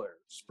LCL or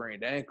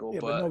sprained ankle,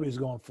 but nobody's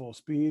going full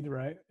speed,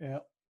 right? Yeah.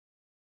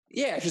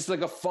 Yeah, it's just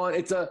like a fun.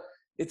 It's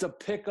a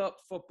pickup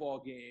football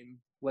game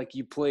like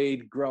you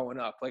played growing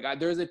up. Like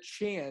there's a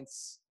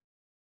chance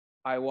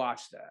I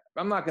watch that.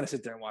 I'm not going to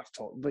sit there and watch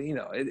total, but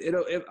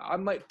I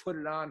might put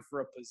it on for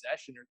a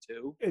possession or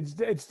two. It's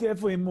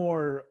definitely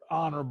more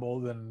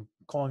honorable than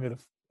calling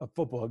it a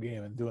football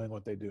game and doing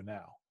what they do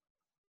now.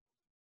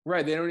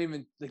 Right. They don't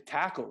even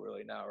tackle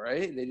really now,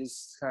 right? They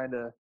just kind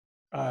of.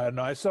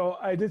 No, so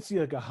I did see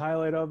like a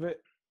highlight of it.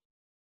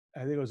 I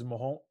think it was a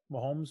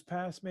Mahomes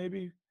pass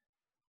maybe.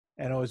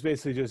 And it was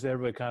basically just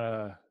everybody kind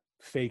of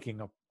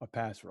faking a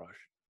pass rush.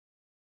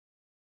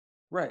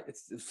 Right.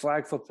 It's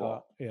flag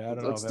football. Yeah, I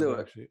don't know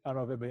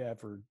if anybody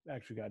ever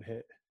actually got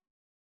hit.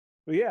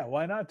 But yeah,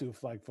 why not do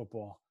flag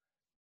football?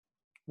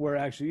 Where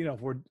actually,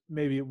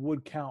 maybe it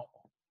would count.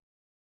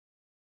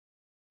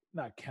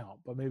 Not count,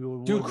 but maybe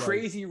we do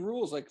crazy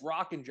rules like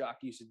Rock and Jock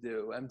used to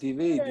do.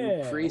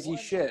 MTV do crazy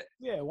shit.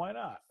 Yeah, why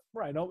not?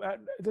 Right. No,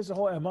 this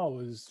whole MO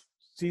is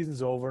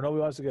season's over.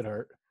 Nobody wants to get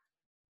hurt.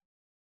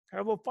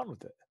 Have a little fun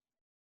with it.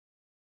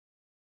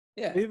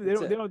 Yeah, they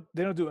don't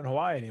do it in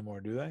Hawaii anymore,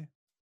 do they?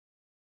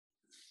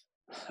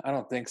 I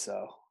don't think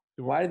so.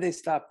 Why did they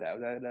stop that?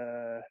 Was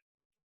that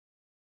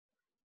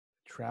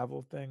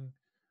travel thing?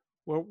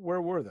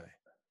 Where were they?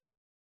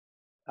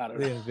 I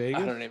don't know. In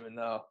Vegas? I don't even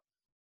know.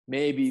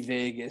 Maybe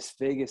Vegas.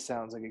 Vegas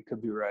sounds like it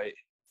could be right.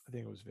 I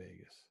think it was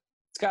Vegas.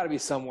 It's got to be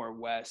somewhere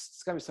west.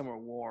 It's got to be somewhere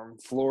warm.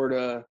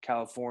 Florida,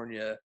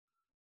 California,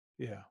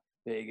 Yeah.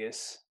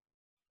 Vegas,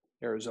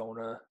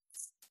 Arizona.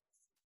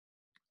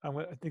 I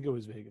think it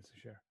was Vegas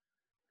this year.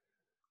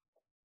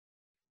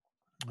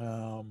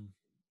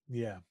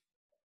 Yeah.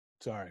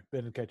 Sorry,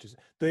 didn't catch this.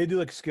 Do they do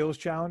like skills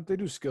challenge? They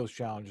do skills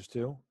challenges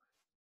too,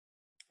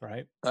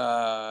 right?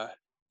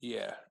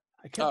 Yeah.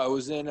 I can't. Oh, it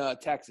was in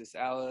Texas.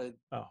 Oh,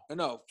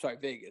 No, sorry,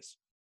 Vegas.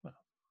 Oh.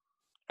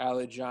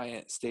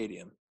 Allegiant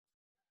Stadium.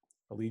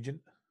 Allegiant.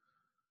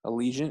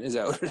 Allegiant, is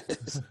that what it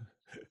is?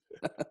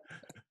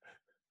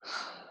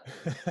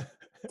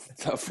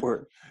 Tough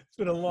word. It's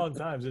been a long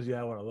time since you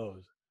had one of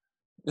those.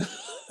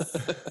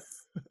 That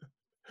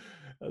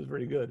was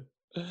pretty good.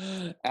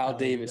 Al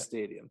Davis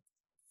Stadium.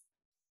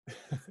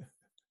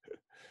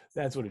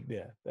 That's what it.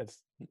 Yeah,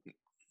 that's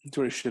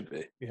what it should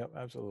be. Yep,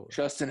 absolutely.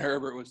 Justin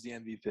Herbert was the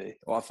MVP,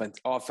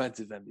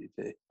 offensive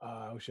MVP.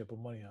 I wish I put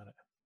money on it.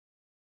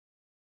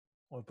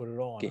 I want to put it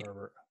all on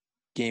Herbert.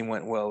 Game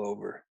went well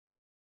over.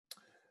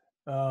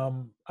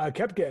 I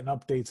kept getting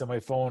updates on my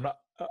phone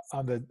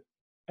on the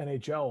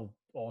NHL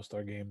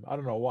All-Star game. I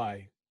don't know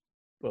why,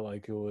 but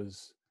like it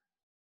was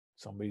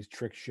somebody's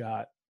trick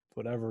shot,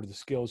 whatever. The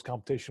skills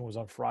competition was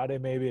on Friday,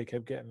 maybe. I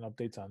kept getting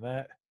updates on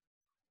that.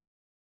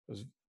 It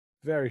was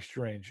very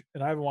strange.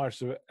 And I haven't watched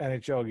the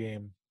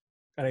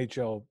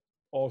NHL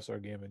All-Star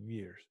game in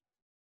years.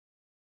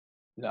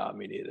 No,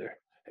 me neither.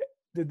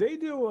 Did they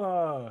do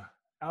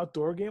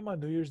outdoor game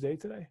on New Year's Day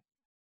today?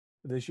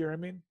 This year, I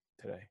mean,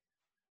 today.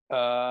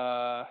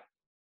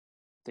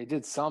 They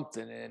did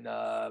something in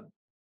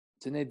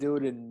didn't they do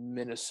it in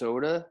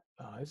Minnesota?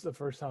 It's the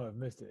first time I've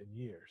missed it in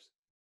years.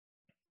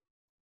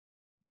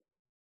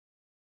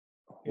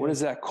 What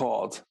is that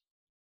called?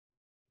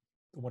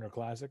 The Winter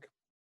Classic?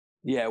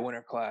 Yeah,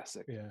 Winter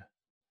Classic. Yeah.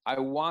 I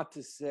want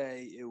to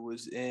say it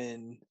was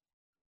in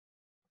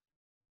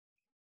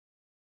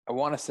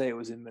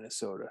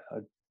Minnesota.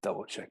 I'll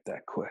double check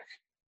that quick.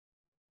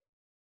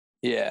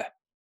 Yeah.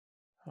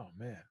 Oh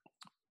man.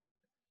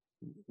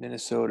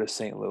 Minnesota,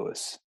 St.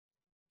 Louis.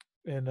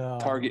 And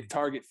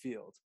Target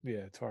Field.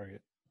 Yeah,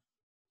 Target.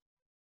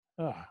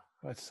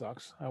 That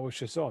sucks. I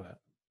wish I saw that.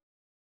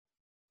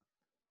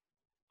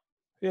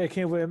 Yeah, I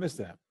can't believe I missed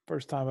that.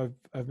 First time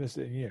I've missed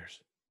it in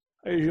years.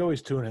 I usually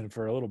always tune in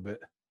for a little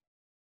bit.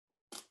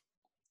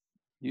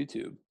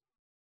 YouTube.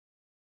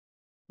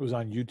 It was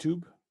on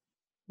YouTube?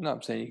 No,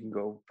 I'm saying you can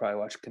go probably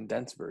watch a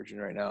condensed version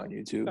right now on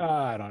YouTube.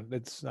 I don't.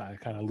 It's not.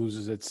 It kind of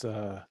loses its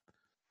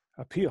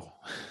appeal.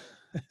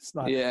 It's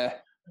not. Yeah.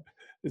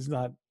 It's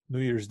not New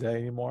Year's Day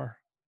anymore.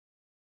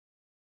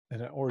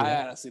 I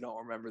honestly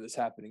don't remember this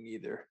happening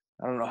either.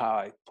 I don't know how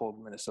I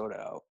pulled Minnesota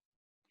out.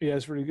 Yeah,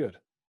 it's pretty good.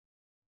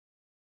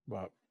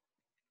 But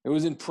it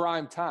was in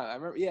prime time. I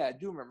remember. Yeah, I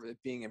do remember it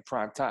being in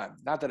prime time.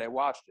 Not that I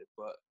watched it,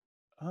 but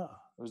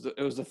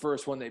it was the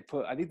first one they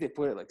put. I think they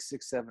put it like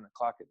 6, 7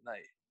 o'clock at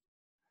night.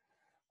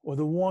 Well,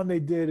 the one they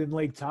did in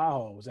Lake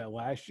Tahoe, was that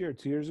last year,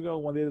 2 years ago?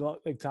 When they did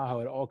Lake Tahoe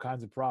had all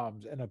kinds of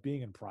problems, ended up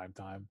being in prime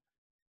time.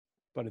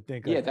 But I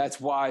think that's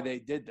why they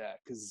did that,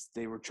 because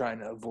they were trying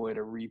to avoid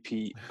a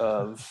repeat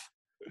of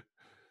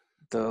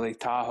the Lake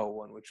Tahoe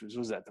one, which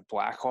was that the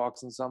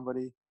Blackhawks and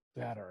somebody?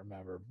 That I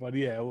remember. But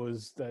yeah, it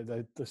was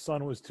the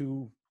sun was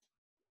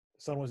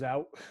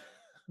out.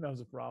 That was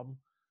a problem.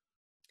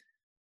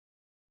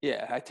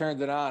 Yeah, I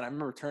turned it on. I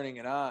remember turning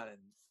it on and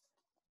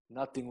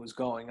nothing was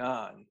going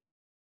on.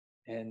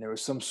 And there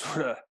was some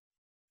sort of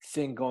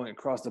thing going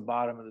across the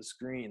bottom of the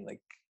screen,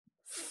 like,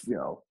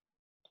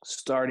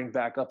 starting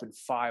back up in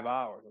 5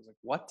 hours. I was like,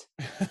 what?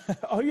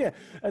 Oh, yeah,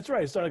 that's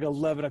right. It started like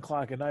 11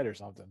 o'clock at night or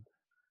something.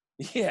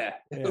 Yeah,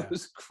 it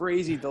was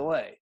crazy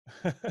delay.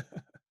 Like,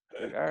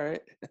 all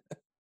right.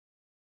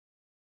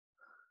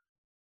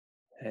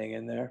 Hang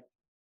in there.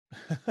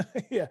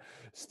 Yeah,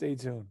 stay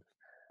tuned.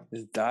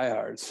 It's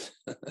diehards.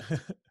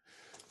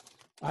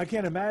 I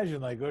can't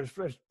imagine, like, there's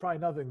probably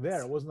nothing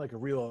there. It wasn't like a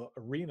real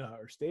arena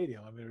or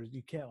stadium. I mean,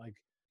 you can't, like,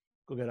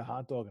 go get a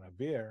hot dog and a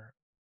beer.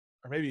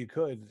 Or maybe you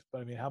could,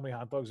 but I mean, how many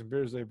hot dogs and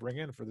beers do they bring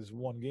in for this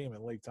one game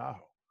at Lake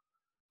Tahoe?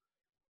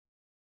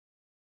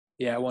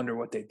 Yeah, I wonder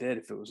what they did,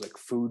 if it was like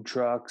food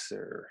trucks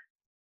or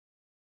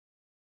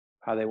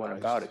how they went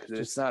about it, because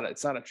it's not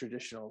a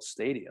traditional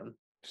stadium.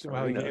 Just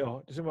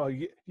about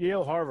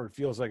Yale Harvard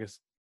feels like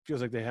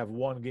they have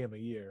one game a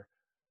year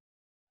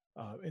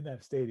in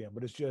that stadium,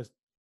 but it's just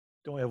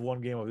they only have one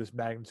game of this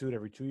magnitude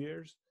every 2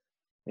 years.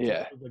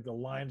 Yeah, like the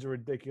lines are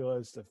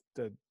ridiculous,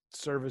 the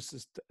service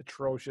is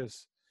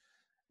atrocious,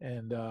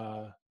 and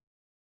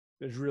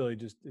there's really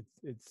just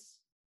it's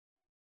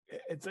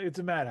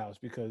a madhouse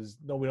because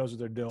nobody knows what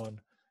they're doing,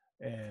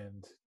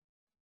 and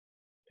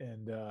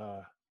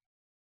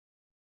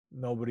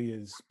nobody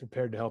is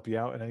prepared to help you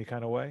out in any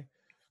kind of way.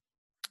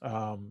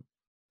 I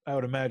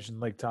would imagine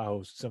Lake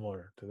Tahoe's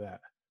similar to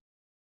that.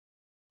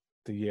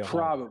 To Yale,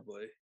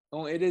 probably.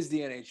 Well, it is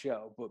the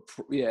NHL, but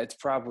yeah, it's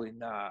probably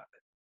not.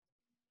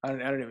 I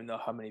don't even know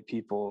how many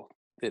people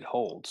it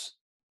holds.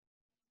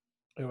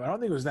 I don't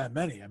think it was that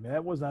many. I mean,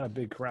 that was not a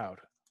big crowd.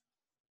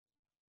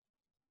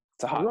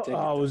 It's a hot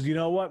ticket. You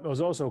know what? It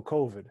was also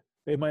COVID.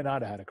 They might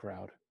not have had a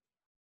crowd.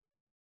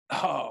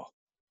 Oh,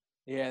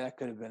 yeah, that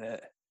could have been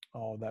it.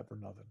 All that for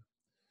nothing.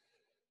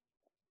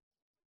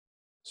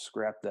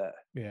 Scrap that.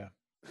 Yeah.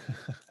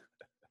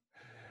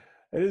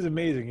 It is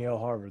amazing, Yale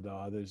Harvard,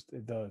 though. There's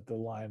the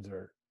lines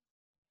are.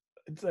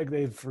 It's like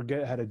they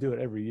forget how to do it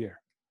every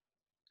year.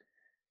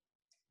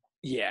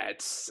 Yeah,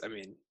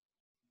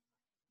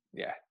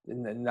 yeah,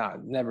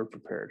 never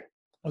prepared.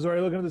 I was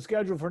already looking at the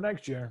schedule for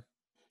next year.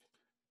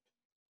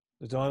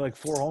 There's only like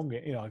 4 home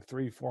games, like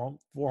 4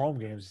 home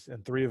games,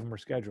 and 3 of them are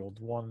scheduled.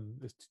 1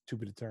 is to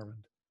be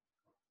determined.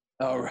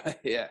 Oh, right,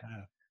 yeah.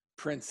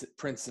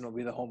 Princeton will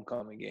be the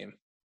homecoming game.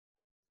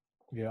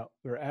 Yeah,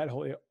 they're at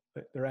Holy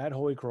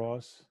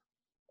Cross.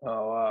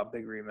 Oh,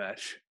 big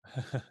rematch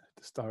to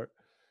start.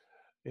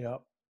 Yeah.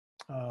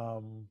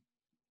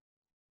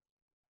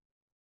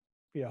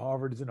 Yeah,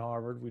 Harvard is in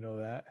Harvard. We know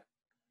that.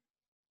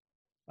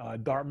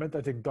 Dartmouth,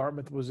 I think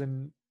Dartmouth was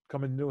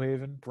coming to New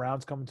Haven.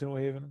 Brown's coming to New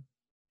Haven.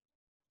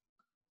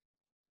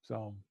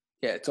 So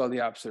yeah, it's all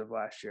the opposite of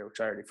last year, which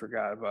I already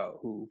forgot about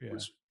who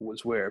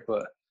was where,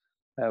 but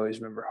I always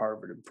remember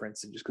Harvard and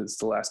Princeton just because it's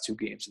the last 2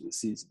 games of the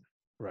season.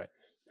 Right.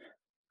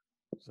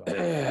 So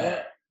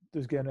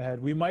just getting ahead.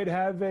 We might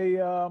have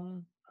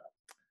remind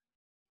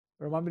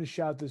me to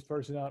shout this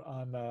person out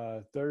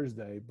on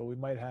Thursday, but we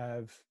might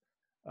have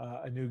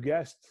a new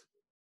guest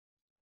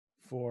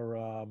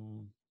for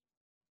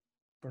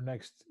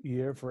next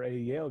year for a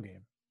Yale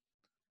game.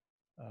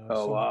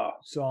 Wow!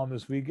 Saw him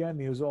this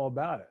weekend. He was all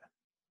about it.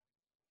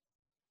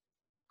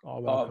 All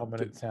about coming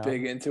to town.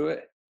 Big into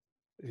it.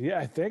 Yeah,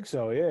 I think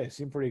so. Yeah, he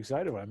seemed pretty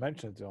excited when I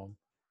mentioned it to him.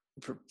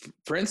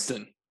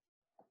 Princeton,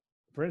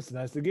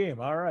 that's the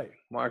game. All right.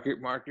 Mark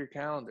your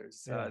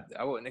calendars. Yeah.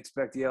 I wouldn't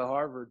expect Yale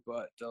Harvard,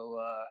 but they'll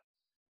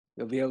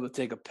be able to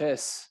take a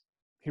piss.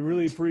 He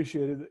really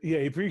appreciated. Yeah,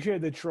 he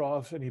appreciated the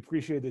trough, and he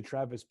appreciated the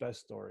Travis Best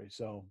story.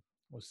 So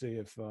we'll see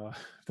if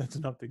that's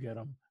enough to get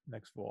him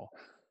next fall.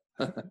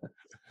 Yeah.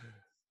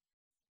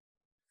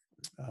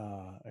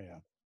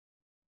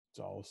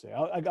 So we'll see.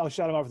 I'll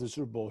shout him out for the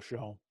Super Bowl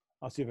show.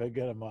 I'll see if I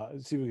get him.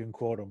 See if we can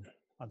quote him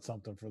on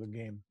something for the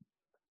game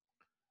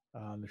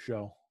on the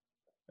show.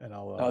 And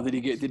I'll. Did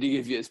he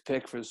give you his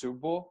pick for the Super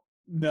Bowl?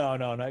 No,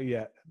 not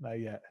yet. But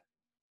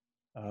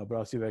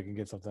I'll see if I can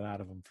get something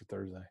out of him for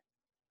Thursday.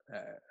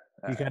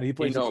 He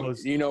plays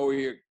close. You know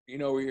where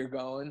you're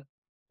going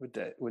with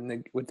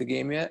the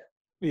game yet?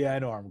 Yeah, I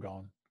know where I'm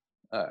going.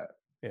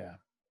 Yeah.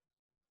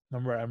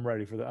 I'm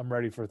ready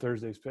for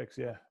Thursday's picks.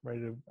 Yeah,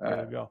 ready to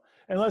go.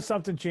 Unless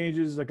something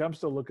changes, like I'm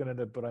still looking at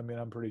it, but I mean,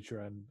 I'm pretty sure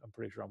I'm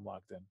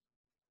locked in.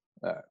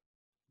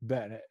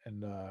 Betting it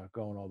and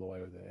going all the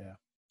way with it. Yeah.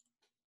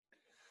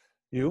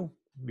 You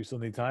still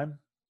need time?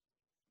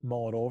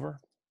 Mull it over.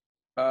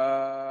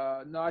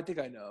 No, I think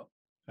I know.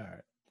 All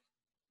right.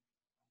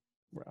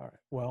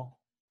 Well,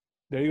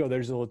 there you go.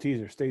 There's a little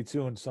teaser. Stay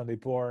tuned. Sunday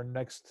pour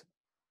next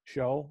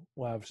show.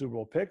 We'll have Super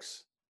Bowl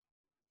picks.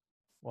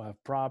 We'll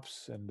have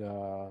props and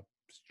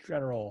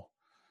general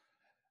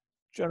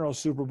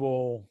Super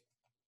Bowl.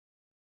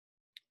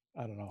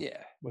 I don't know.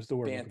 Yeah. What's the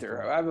word?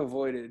 Banter. I've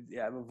avoided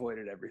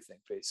everything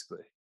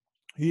basically.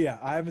 Yeah,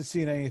 I haven't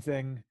seen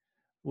anything,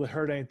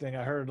 heard anything.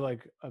 I heard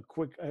like a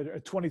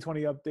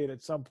 2020 update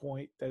at some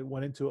point that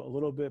went into it a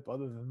little bit, but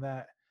other than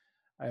that,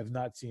 I have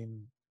not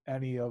seen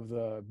any of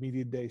the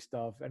media day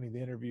stuff, any of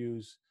the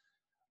interviews.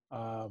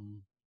 No,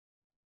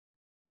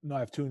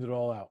 I've tuned it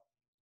all out.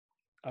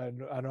 I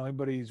don't know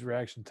anybody's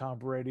reaction, Tom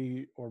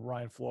Brady or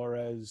Ryan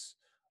Flores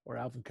or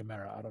Alvin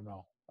Kamara. I don't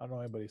know. I don't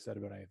know anybody said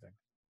about anything.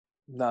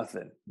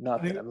 Nothing.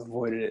 I've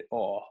avoided it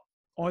all.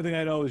 Only thing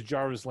I know is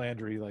Jarvis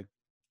Landry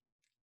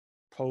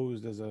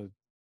posed as a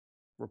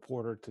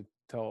reporter to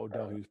tell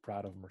Odell he was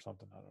proud of him or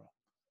something. I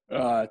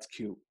don't know. It's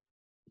cute.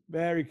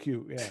 Very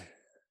cute. Yeah.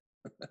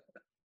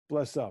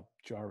 Bless up,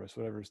 Jarvis,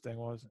 whatever his thing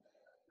was.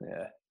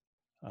 Yeah.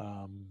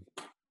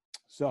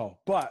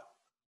 But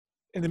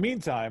in the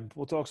meantime,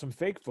 we'll talk some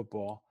fake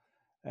football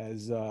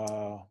as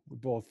we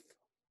both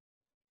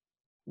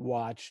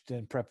watched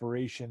in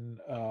preparation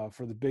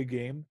for the big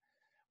game.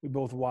 We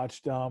both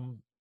watched, I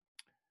don't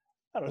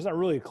know, it's not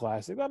really a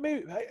classic. But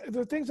maybe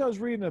the things I was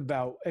reading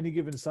about Any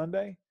Given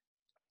Sunday,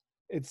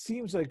 it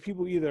seems like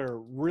people either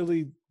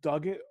really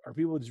dug it or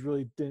people just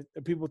really didn't.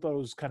 People thought it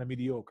was kind of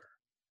mediocre.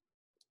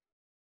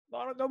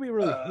 Nobody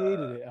really hated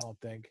it, I don't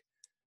think.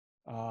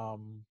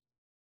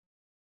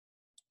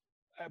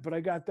 But I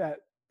got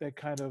that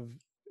kind of,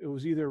 it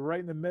was either right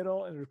in the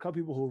middle, and there were a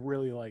couple people who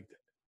really liked it.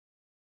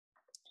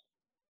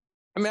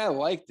 I mean, I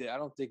liked it. I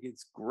don't think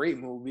it's a great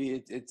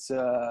movie. It's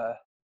a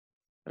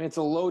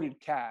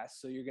loaded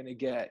cast, so you're going to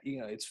get,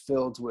 it's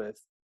filled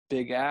with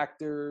big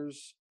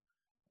actors,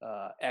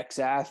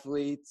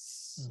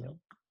 ex-athletes,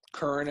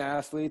 current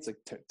athletes, like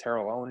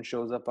Terrell Owens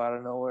shows up out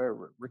of nowhere.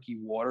 Ricky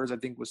Waters, I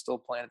think, was still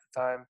playing at the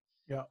time.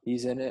 Yeah.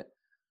 He's in it.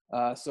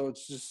 So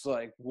it's just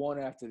like one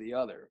after the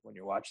other when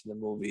you're watching the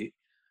movie.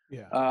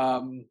 Yeah. I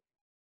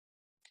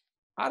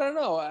don't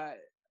know.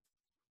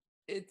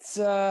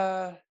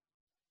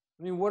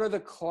 What are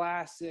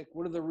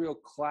the real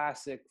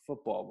classic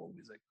football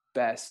movies? Like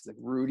Best, like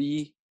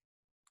Rudy.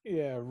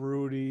 Yeah,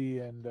 Rudy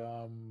and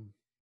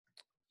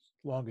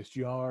Longest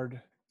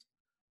Yard.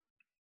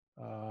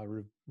 All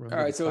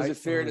Remember right. So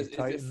Remember the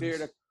Titans?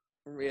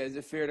 is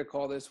it fair to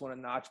call this one a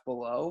notch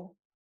below?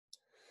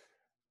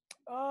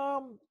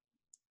 Um,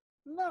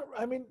 Not,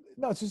 I mean,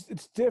 no, it's just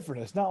it's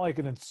different. It's not like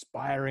an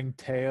inspiring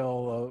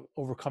tale of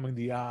overcoming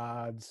the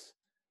odds.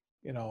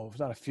 It's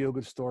not a feel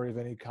good story of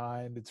any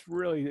kind. It's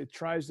really it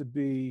tries to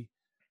be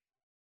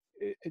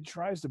it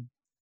tries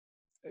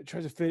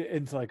to fit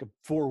into like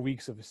 4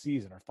 weeks of a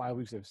season or 5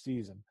 weeks of a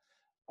season.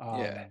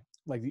 Yeah.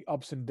 Like the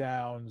ups and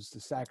downs,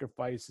 the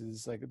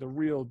sacrifices, like the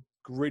real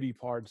gritty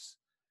parts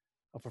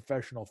of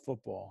professional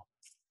football.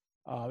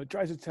 It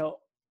tries to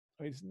tell.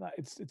 I mean, it's not.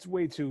 It's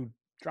way too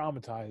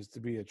dramatized to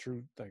be a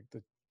true like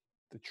the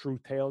true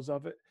tales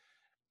of it,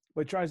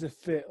 but it tries to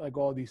fit like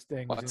all these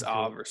things What's into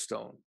Oliver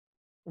Stone?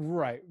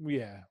 right.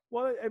 Yeah.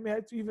 Well, I mean,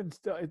 it's even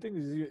still. I think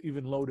it's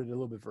even loaded a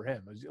little bit for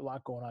him. There's a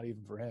lot going on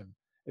even for him.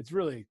 It's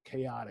really a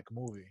chaotic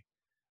movie,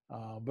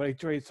 but he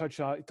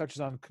touches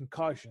on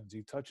concussions.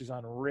 He touches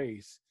on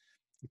race.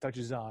 He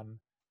touches on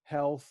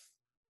health.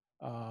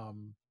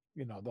 Um,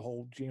 the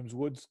whole James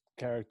Woods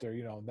character.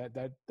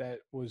 That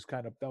was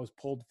that was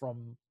pulled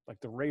from like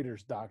the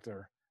Raiders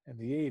doctor in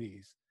the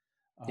 '80s.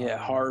 Yeah, Um,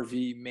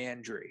 Harvey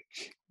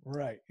Mandrake.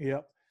 right.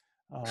 Yep.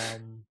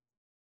 Um,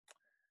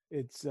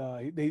 it's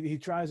he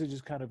tries to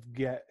just kind of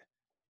get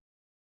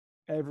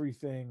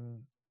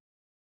everything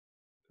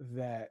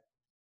that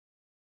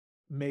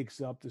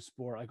makes up the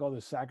sport, like all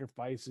the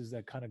sacrifices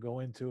that kind of go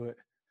into it,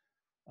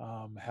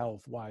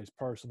 health wise,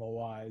 personal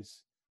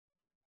wise.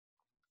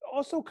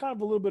 Also, kind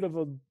of a little bit of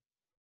a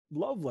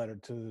love letter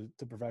to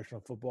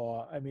professional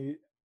football. I mean,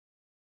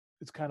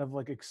 it's kind of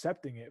like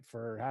accepting it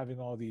for having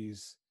all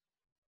these.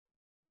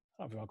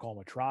 I don't know if you want to call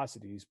them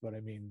atrocities, but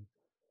I mean,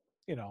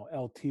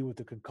 LT with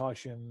the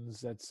concussions.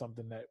 That's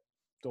something that's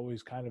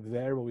always kind of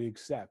there, but we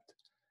accept.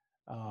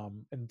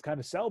 And kind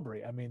of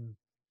celebrate. I mean,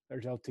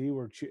 there's LT.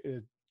 We're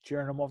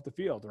cheering him off the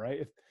field,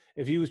 right?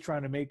 If he was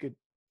trying to make it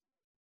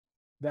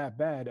that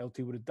bad, LT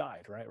would have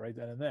died, right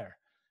then and there.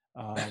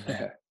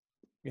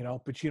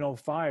 Pacino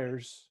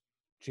fires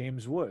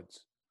James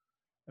Woods.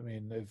 I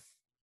mean,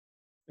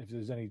 if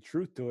there's any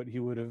truth to it, he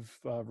would have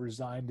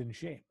resigned in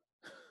shame.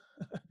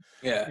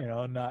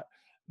 Yeah.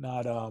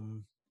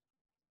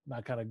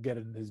 Not kind of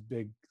getting his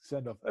big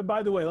send off. And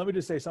by the way, let me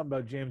just say something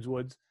about James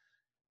Woods.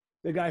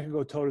 The guy can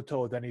go toe to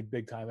toe with any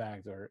big time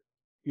actor.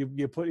 You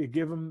give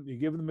him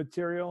the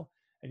material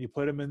and you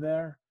put him in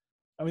there.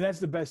 I mean, that's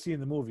the best scene in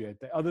the movie. I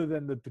think, other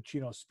than the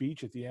Pacino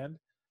speech at the end,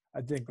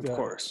 I think Of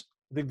course.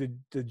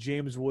 the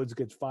James Woods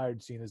gets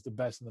fired scene is the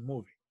best in the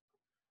movie.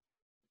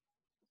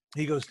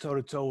 He goes toe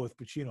to toe with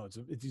Pacino.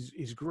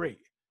 He's great.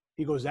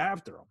 He goes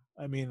after him.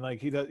 I mean, like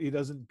he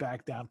doesn't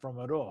back down from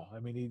him at all. I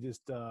mean, he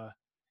just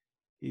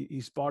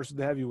he spars with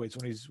the heavyweights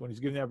when he's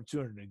given the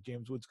opportunity.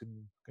 James Woods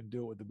can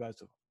do it with the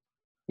best of them.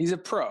 He's a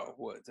pro,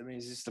 Woods. I mean,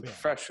 he's just a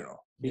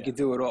professional. He can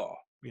do it all.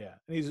 Yeah,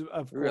 and he's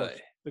of course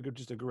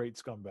just a great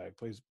scumbag.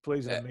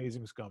 Plays an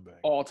amazing scumbag.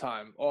 All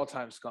time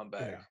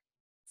scumbag. Yeah.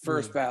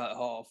 First ballot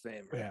Hall of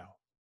Famer. Yeah,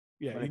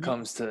 yeah. When it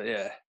comes to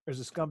there's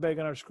a scumbag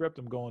in our script.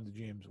 I'm going to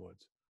James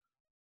Woods.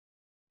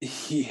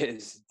 He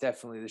is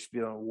definitely. There should be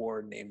an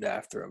award named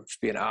after him. It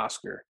should be an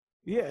Oscar.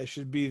 Yeah, it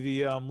should be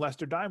the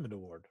Lester Diamond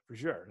Award for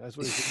sure. That's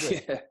what it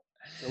should be.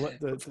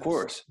 Yeah, of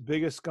course. The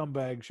biggest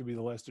scumbag should be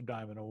the Lester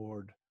Diamond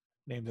Award,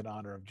 named in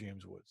honor of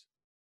James Woods.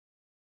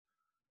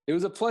 It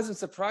was a pleasant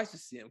surprise to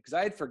see him because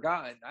I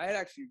had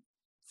actually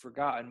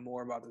forgotten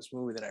more about this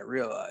movie than I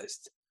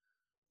realized.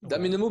 Okay. I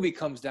mean, the movie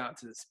comes down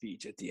to the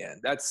speech at the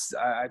end.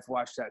 I've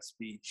watched that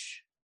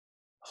speech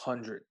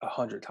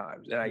 100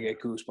 times, and I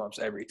get goosebumps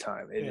every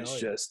time.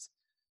 It's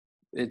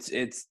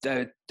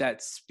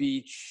that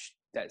speech,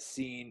 that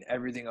scene,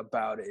 everything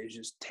about it is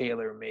just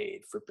tailor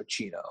made for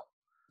Pacino.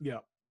 Yeah.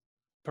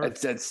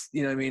 That's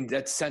you know what I mean?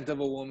 That's Scent of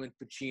a Woman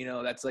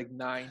Pacino. That's like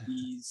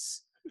 90s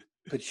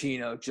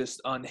Pacino, just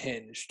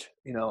unhinged,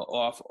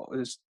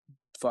 just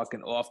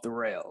fucking off the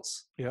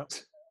rails. Yeah.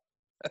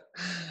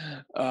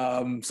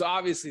 So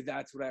obviously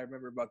that's what I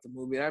remember about the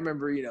movie. And I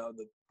remember,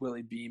 the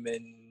Willie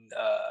Beeman,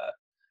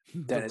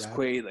 Dennis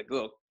Quaid, like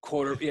little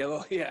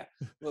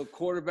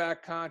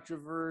quarterback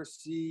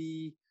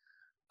controversy.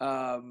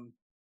 But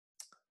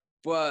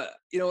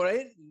what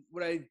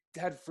I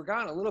had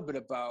forgotten a little bit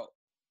about,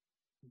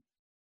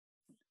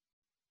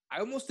 I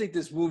almost think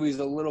this movie is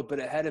a little bit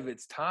ahead of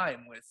its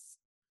time with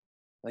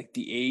like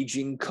the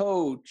aging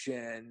coach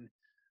and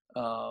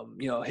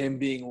him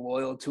being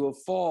loyal to a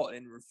fault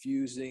and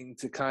refusing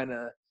to kind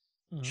of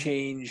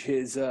change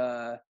his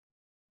kind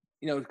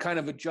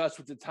of adjust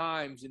with the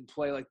times and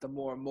play like the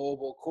more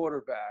mobile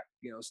quarterback,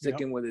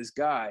 sticking with his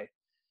guy.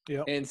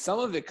 Yep. And some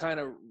of it kind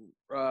of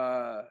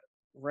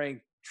rang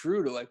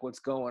true to like what's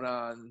going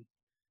on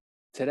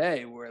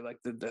today, where like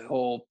the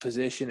whole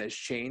position has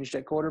changed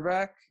at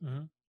quarterback.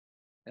 Mm-hmm.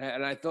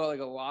 And I thought like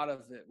a lot of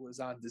it was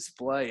on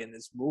display in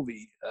this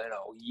movie,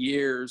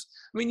 years.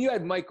 I mean, you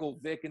had Michael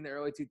Vick in the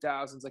early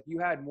 2000s. Like you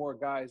had more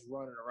guys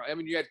running around. I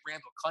mean, you had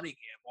Randall Cunningham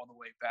all the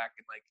way back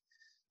in like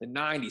the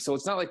 90s. So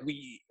it's not like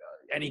we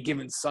any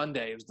given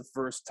Sunday. It was the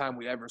first time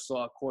we ever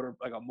saw a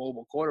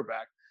mobile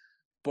quarterback.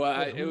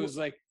 But it was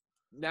like,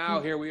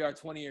 now here we are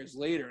 20 years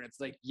later, and it's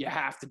like you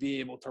have to be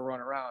able to run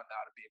around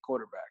now to be a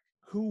quarterback.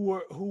 Who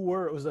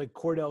were it was like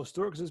Cordell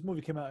Stewart, because this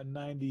movie came out in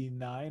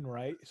 '99,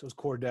 right? So it was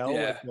Cordell.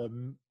 Yeah.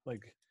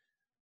 Like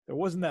there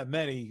wasn't that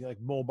many like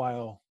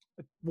mobile.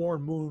 Like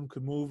Warren Moon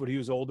could move, but he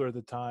was older at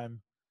the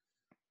time.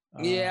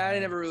 Yeah, I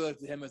never really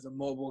looked at him as a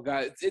mobile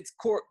guy. It's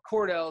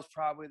Cordell's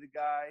probably the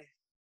guy.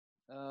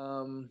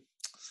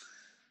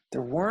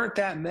 There weren't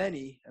that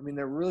many. I mean,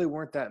 there really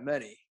weren't that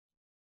many.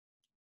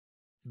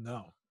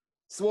 No.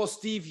 So, well,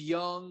 Steve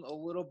Young a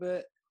little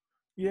bit.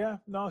 Yeah,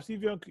 no,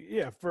 Steve Young.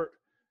 Yeah, for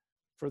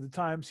the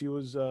times he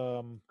was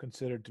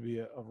considered to be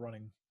a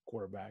running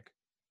quarterback.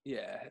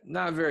 Yeah,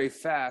 not very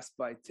fast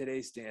by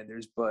today's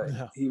standards, but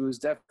he was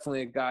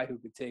definitely a guy who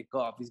could take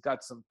off. He's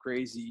got some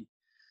crazy.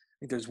 I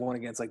think there's one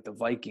against like the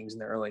Vikings in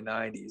the early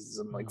 '90s,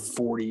 some like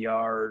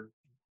 40-yard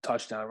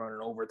touchdown run in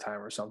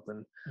overtime or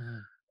something.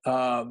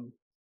 Mm-hmm.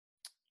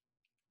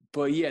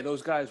 But yeah,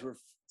 those guys were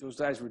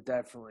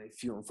definitely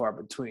few and far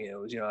between. It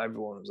was,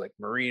 everyone was like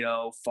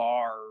Marino,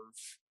 Favre,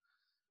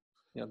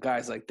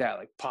 guys like that,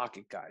 like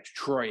pocket guys,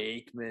 Troy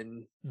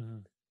Aikman. Mm-hmm.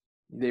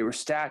 They were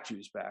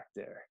statues back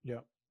there. Yeah,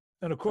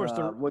 and of course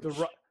the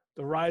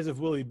rise of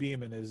Willie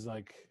Beeman is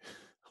like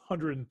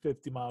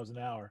 150 miles an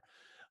hour.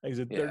 Like he's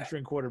a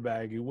third-string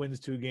quarterback. He wins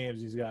 2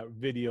 games. He's got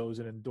videos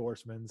and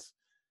endorsements.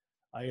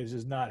 It's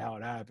just not how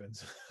it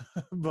happens.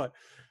 but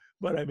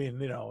I mean,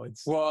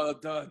 it's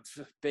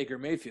Baker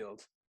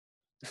Mayfield.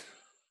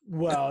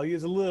 Well, he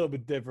was a little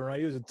bit different, right?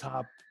 He was a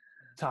top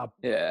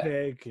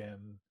pick,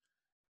 and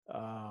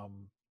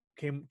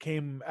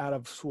came out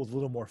of school with a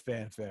little more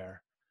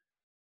fanfare.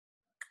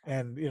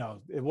 And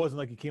it wasn't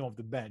like he came off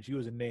the bench. He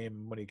was a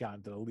name when he got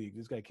into the league.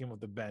 This guy came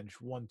off the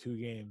bench, won 2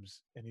 games,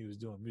 and he was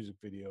doing music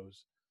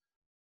videos.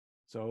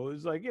 So it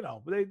was like,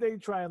 they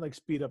try and like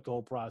speed up the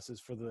whole process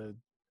for the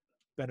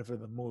benefit of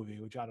the movie,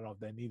 which I don't know if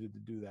they needed to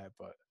do that,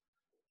 but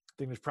I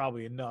think there's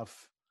probably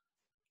enough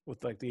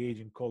with like the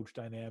agent coach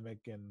dynamic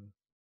and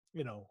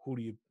who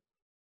do you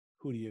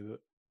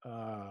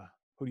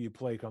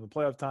play come the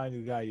playoff time?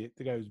 The guy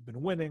who's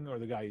been winning or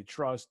the guy you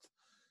trust.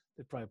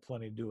 There's probably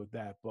plenty to do with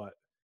that, but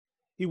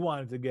he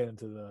wanted to get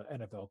into the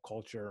NFL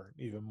culture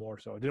even more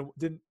so. It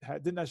didn't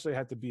necessarily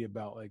have to be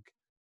about like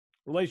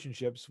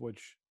relationships,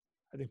 which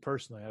I think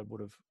personally I would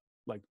have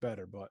liked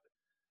better, but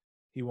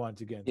he wanted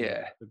to get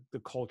into the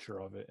culture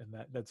of it, and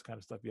that's the kind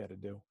of stuff you had to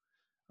do.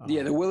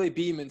 The Willie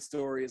Beeman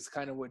story is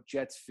kind of what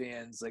Jets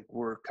fans like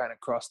were kind of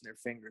crossing their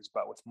fingers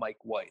about with Mike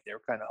White. They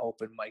were kind of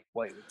hoping Mike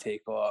White would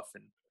take off,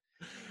 and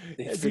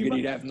they figured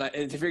he'd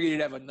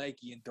have a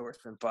Nike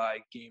endorsement by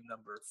game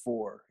number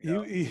 4.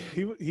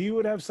 He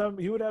would have some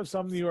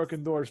New York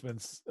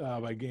endorsements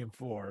by game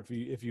 4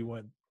 if you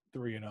went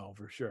 3-0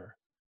 for sure,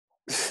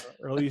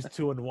 or at least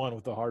 2-1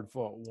 with a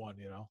hard-fought one.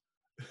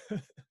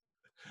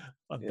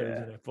 On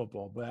Thursday Night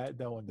Football, but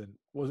that one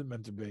wasn't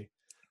meant to be.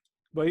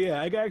 But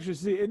yeah, I can actually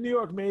see in New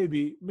York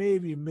maybe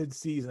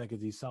mid-season I could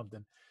see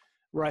something,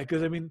 right?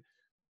 Because I mean,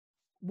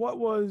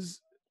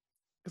 it's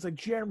like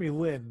Jeremy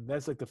Lin.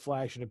 That's like the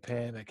flash in the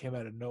pan that came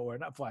out of nowhere.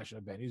 Not flash in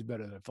the pan. He's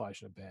better than a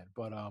flash in the pan,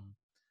 but a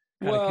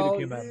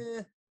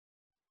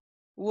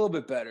little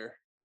bit better.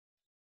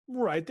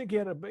 Right, I think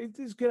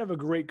he's gonna have a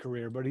great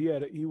career, but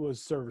he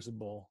was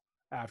serviceable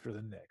after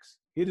the Knicks.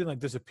 He didn't like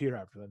disappear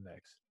after the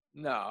Knicks.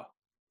 No,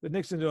 the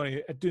Knicks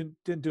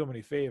didn't do him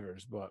any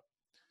favors, but.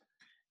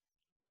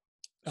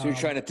 So you're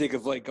trying to think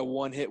of like a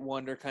one-hit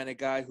wonder kind of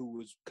guy who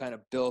was kind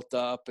of built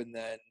up and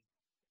then.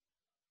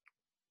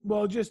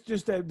 Well, just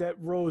that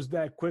rose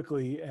that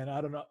quickly, and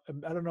I don't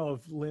know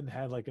if Lynn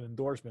had like an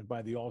endorsement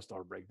by the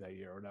All-Star break that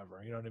year or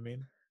whatever. You know what I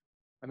mean?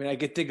 I mean, I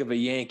could think of a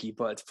Yankee,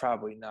 but it's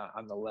probably not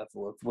on the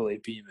level of Willie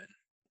Beeman.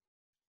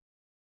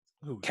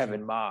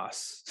 Kevin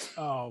Moss.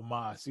 Oh,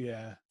 Moss,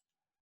 yeah.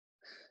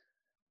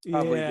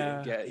 Probably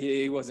didn't get.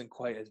 He wasn't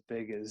quite as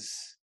big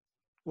as.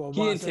 Well,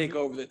 he didn't take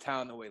over the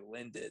town the way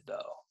Lynn did, though.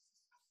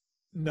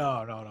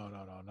 No,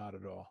 not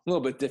at all. A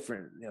little bit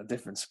different,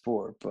 different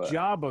sport, but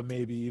Jabba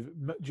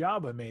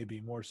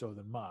maybe more so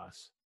than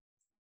Moss,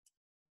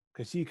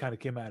 because he kind of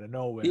came out of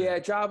nowhere. Yeah,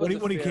 Jabba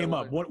when he came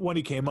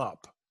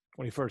up,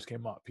 when he first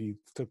came up, he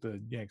took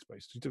the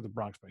He took the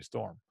Bronx by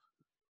storm.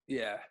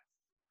 Yeah.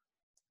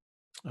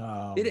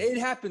 It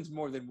happens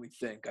more than we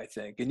think, I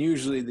think, and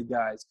usually the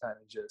guys kind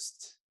of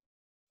just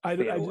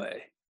fade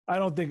away. I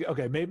don't think.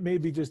 Okay,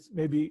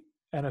 maybe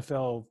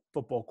NFL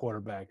football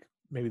quarterback.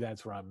 Maybe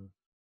that's where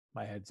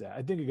my head's at.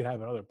 I think it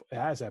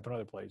has happened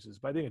other places,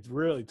 but I think it's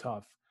really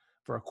tough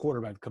for a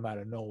quarterback to come out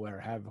of nowhere,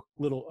 have a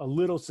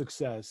little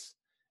success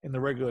in the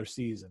regular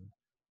season.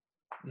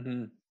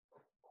 Mm-hmm.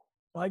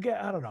 Well, I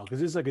don't know,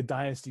 because it's like a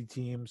dynasty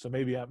team. So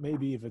maybe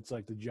if it's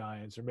like the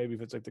Giants, or maybe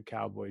if it's like the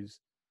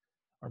Cowboys,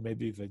 or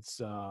maybe if it's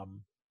the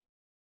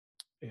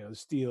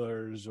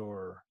Steelers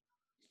or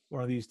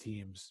one of these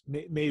teams,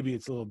 maybe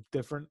it's a little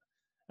different.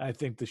 I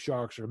think the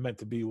Sharks are meant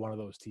to be one of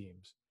those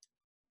teams.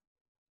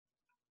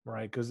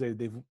 Right, because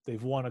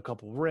they've won a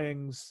couple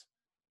rings.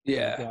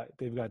 Yeah.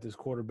 They've got this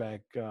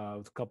quarterback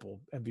with a couple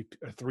MVP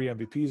or 3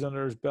 MVPs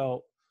under his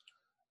belt.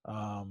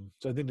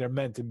 So I think they're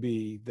meant to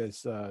be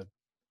this I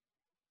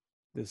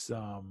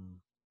don't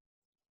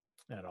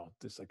know,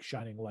 this like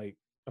shining light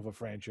of a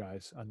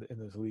franchise in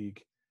this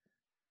league.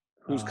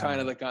 Who's kind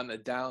of like on the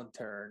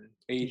downturn,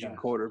 Asian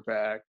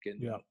quarterback,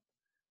 and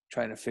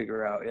trying to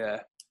figure out.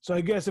 Yeah. So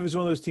I guess if it's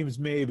one of those teams,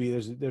 maybe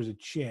there's a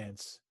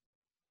chance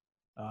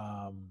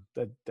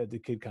that the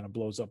kid kind of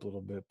blows up a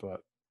little bit, but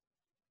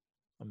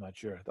I'm not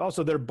sure.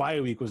 Also, their bye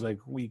week was like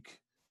week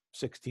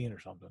 16 or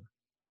something.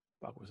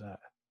 Fuck was that?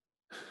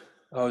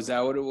 Oh, is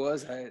that what it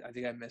was? I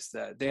think I missed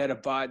that. They had a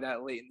bye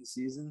that late in the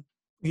season.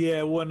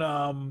 Yeah, when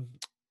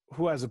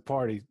who has a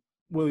party?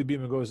 Willie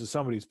Beeman goes to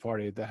somebody's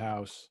party at the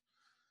house.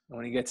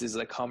 When he gets his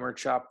like Hummer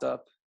chopped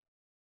up.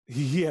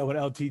 Yeah, when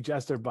LT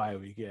just their bye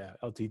week. Yeah,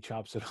 LT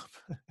chops it up.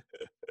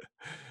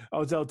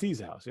 Oh, it's LT's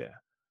house. Yeah.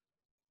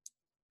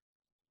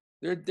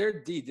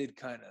 Their D did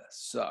kind of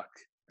suck.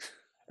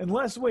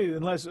 Unless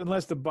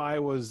the bye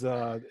was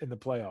in the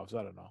playoffs.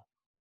 I don't know.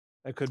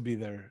 That could be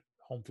their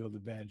home field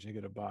advantage. They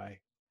get a bye.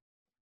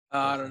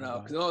 I don't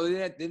know. No,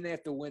 didn't they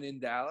have to win in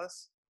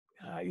Dallas?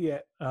 Yeah.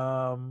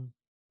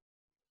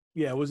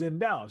 Yeah, it was in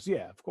Dallas.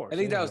 Yeah, of course. I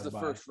think that was the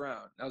first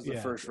round. That was the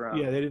first round.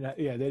 Yeah, they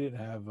didn't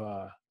have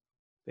a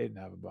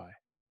bye.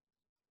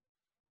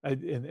 In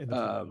the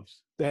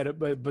playoffs. They had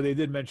but they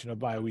did mention a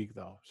bye week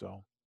though.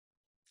 So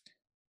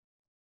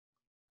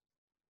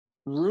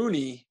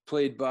Rooney,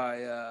 played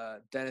by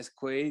Dennis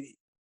Quaid.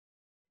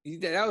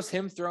 That was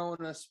him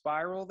throwing a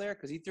spiral there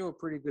because he threw a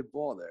pretty good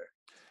ball there.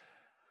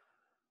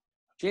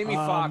 Jamie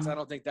Foxx, I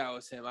don't think that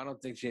was him. I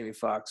don't think Jamie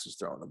Foxx was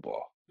throwing the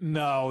ball.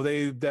 No,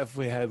 they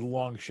definitely had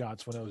long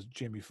shots when it was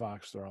Jamie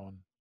Foxx throwing.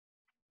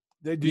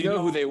 Do you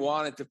know who they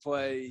wanted to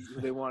play?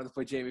 Who they wanted to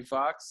play Jamie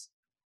Foxx?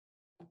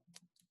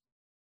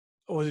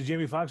 Oh, was it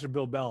Jamie Foxx or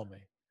Bill Bellamy?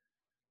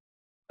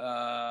 You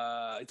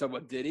talking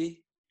about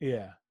Diddy?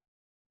 Yeah.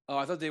 Oh,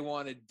 I thought they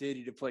wanted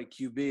Diddy to play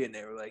QB, and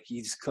they were like,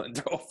 he just couldn't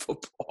throw a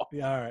football.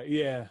 Yeah, all right.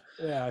 Yeah.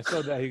 I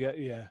saw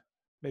that.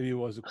 Maybe he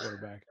was a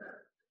quarterback.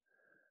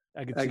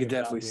 I could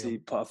definitely see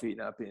Puffy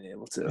not being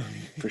able to,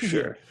 for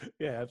sure.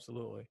 Yeah,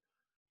 absolutely.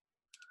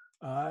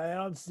 I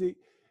don't see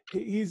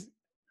he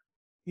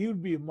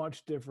would be a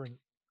much different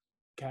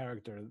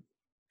character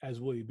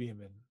as Willie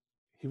Beeman.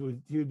 He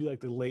would be like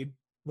the laid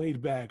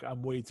back,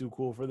 I'm way too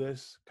cool for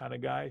this kind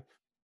of guy.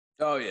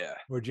 Oh yeah.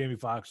 Where Jamie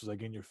Foxx was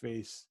like in your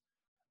face.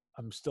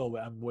 I'm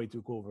way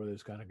too cool for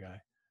this kind of guy.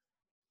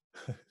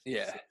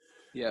 Yeah.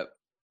 Yep.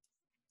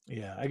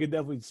 Yeah, I could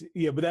definitely see.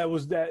 Yeah, but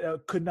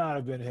that could not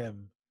have been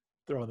him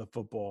throwing the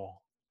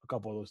football a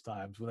couple of those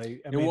times when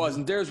it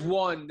wasn't. There's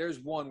one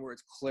where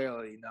it's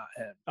clearly not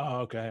him. Oh,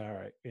 okay, all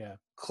right, yeah,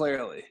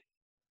 clearly.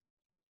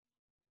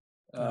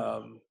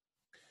 But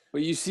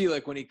you see,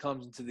 like when he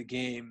comes into the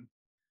game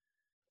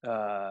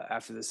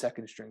after the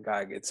second string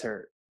guy gets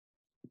hurt,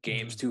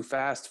 game's too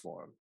fast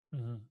for him.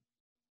 Mm-hmm.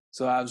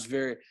 So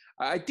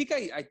I think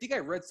I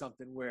read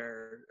something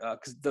where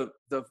because the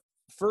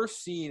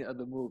first scene of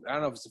the movie, I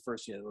don't know if it's the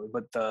first scene of the movie,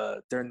 but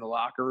they're in the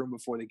locker room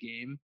before the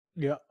game.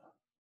 Yeah.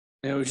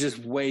 And it was just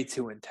way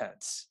too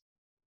intense.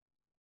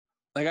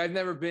 Like I've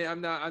never been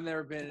in an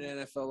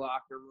NFL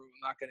locker room.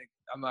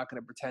 I'm not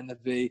gonna pretend to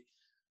be,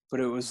 but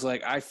it was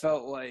like I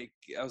felt like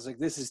I was like,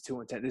 this is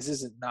too intense. This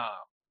isn't Nam.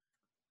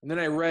 And then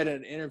I read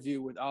an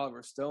interview with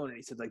Oliver Stone, and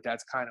he said like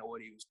that's kind of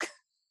what he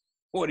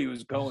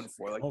was going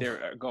for. Like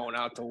they're going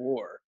out to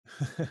war.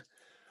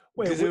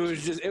 Because it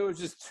was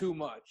just too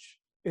much.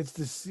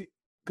 It's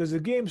because the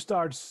game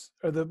starts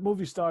or the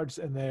movie starts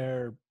and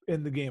they're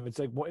in the game. It's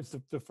like it's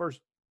the first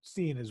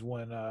scene is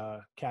when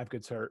Cap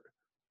gets hurt.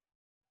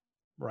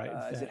 Right.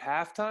 Is it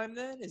halftime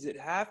then? Is it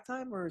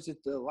halftime or is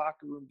it the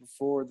locker room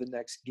before the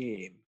next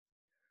game?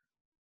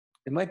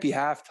 It might be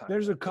halftime.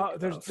 There's a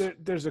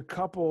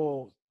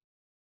couple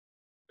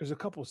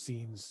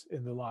scenes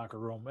in the locker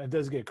room, and it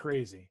does get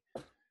crazy.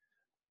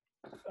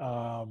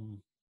 The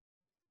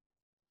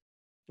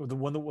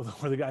one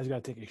where the guy's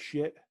got to take a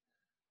shit.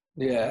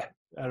 Yeah.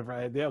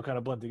 They all kind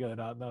of blend together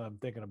now that I'm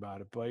thinking about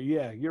it. But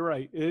yeah, you're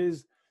right. It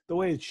is the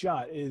way it's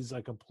shot is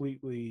like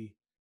completely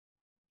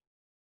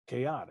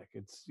chaotic.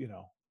 It's,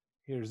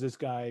 here's this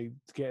guy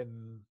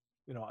getting,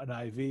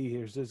 an IV.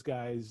 Here's this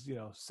guy's,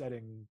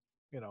 setting,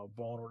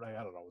 bone.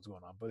 I don't know what's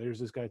going on, but here's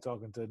this guy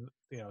talking to,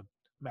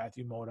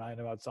 Matthew Modine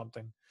about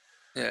something.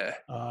 Yeah.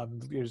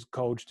 Here's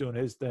coach doing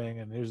his thing,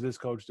 and here's this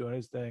coach doing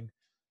his thing.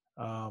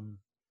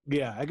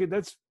 Yeah,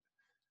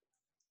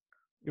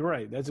 you're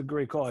right. That's a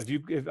great call.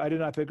 If I did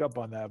not pick up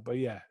on that, but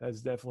yeah, that's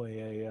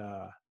definitely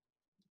a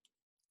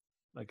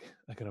like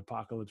an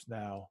Apocalypse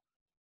Now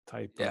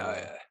type.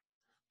 Yeah.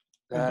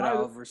 That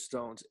Oliver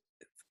Stone's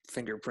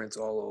fingerprints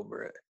all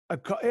over it. A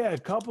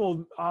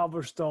couple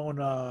Oliver Stone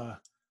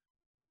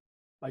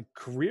like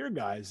career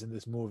guys in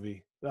this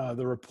movie.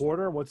 The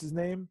reporter, what's his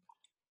name?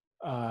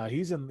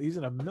 He's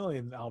in a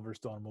million Oliver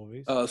Stone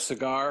movies.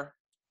 Cigar.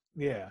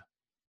 Yeah.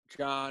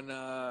 John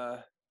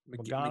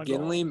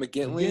McGinley.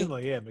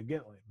 Yeah,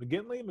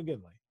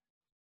 McGinley.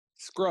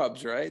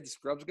 Scrubs, right? The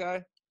Scrubs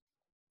guy.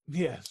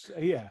 Yes.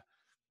 Yeah.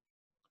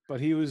 but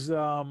he's in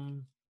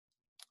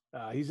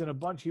a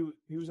bunch.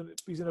 He's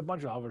in a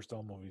bunch of Oliver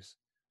Stone movies,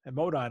 and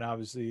Modine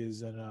obviously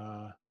is in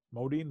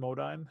Modine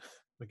McGinley.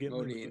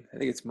 Modine. I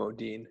think it's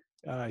Modine.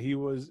 He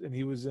was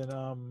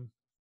in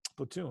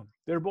Platoon.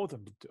 They're both in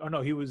Platoon. Oh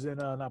no, he was in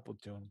not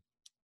Platoon.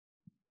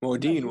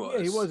 Modine was.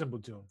 Yeah, he was in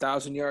Platoon.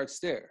 1,000-Yard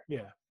Stare.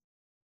 Yeah.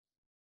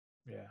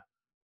 Yeah.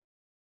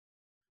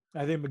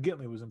 I think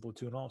McGinley was in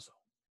Platoon also.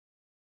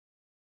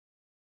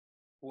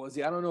 Was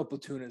he? I don't know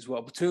Platoon as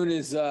well. Platoon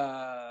is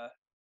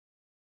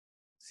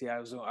see, I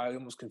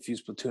almost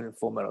confused Platoon and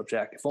Full Metal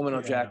Jacket. Full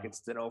Metal Jacket's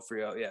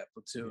D'Onofrio. Yeah,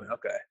 Platoon. Yeah.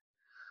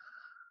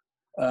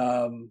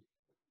 Okay.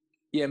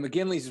 Yeah,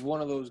 McGinley's is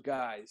one of those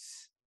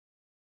guys.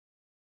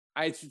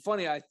 It's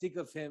funny, I think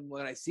of him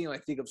when I see him, I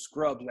think of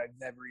Scrubs. I've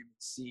never even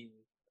seen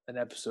an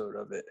episode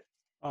of it.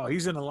 Oh,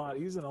 he's in a lot,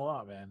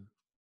 man.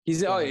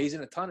 He's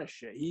in a ton of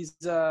shit. He's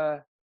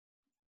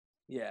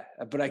yeah,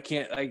 but I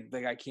can't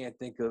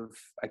think of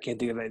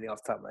anything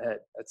off the top of my head.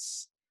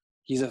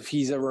 He's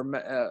a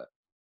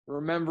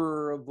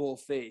rememberable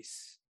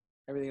face.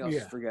 Everything else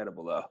is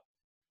forgettable though.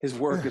 His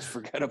work is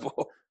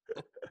forgettable.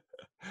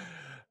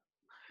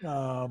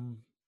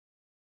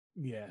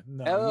 Yeah,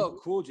 no. LL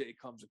Cool J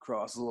comes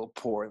across a little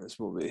poor in this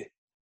movie.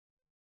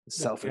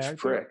 Selfish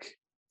prick.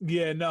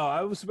 Yeah, no,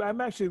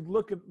 I'm actually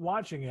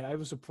watching it. I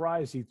was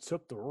surprised he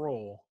took the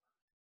role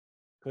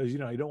because you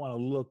don't want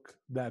to look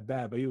that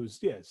bad, but he was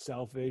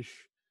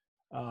selfish.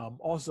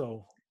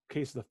 Also,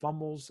 case of the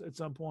fumbles at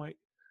some point.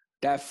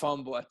 That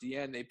fumble at the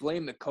end, they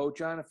blame the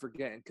coach on it for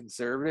getting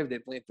conservative. They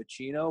blame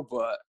Pacino,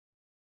 but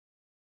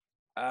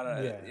I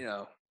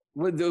don't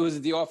was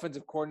it the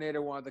offensive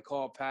coordinator wanted to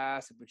call a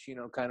pass and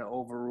Pacino kind of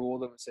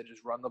overruled him and said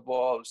just run the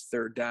ball. It was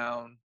third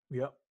down.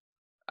 Yep.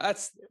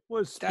 That's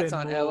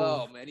on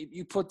LL, man.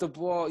 You put the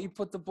ball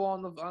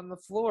on the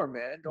floor,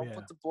 man. Don't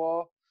put the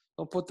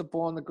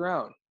ball on the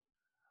ground.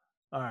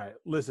 All right,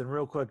 listen,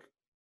 real quick.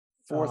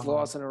 Fourth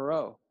loss in a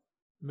row.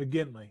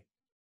 McGinley.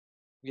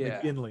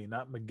 Yeah. McGinley,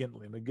 not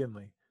McGinley.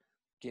 McGinley.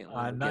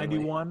 McGinley.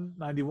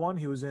 91,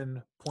 he was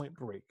in Point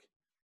Break.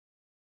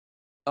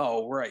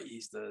 Oh, right.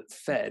 He's the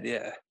Fed,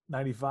 yeah.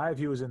 95,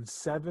 he was in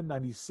 7.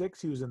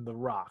 96, he was in The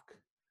Rock.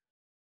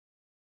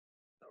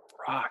 The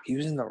Rock. He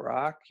was in The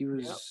Rock? He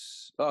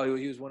was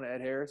he was one of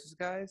Ed Harris's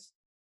guys?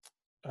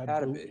 I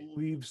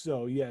believe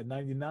so. Yeah,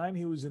 99,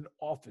 he was in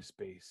Office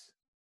Space.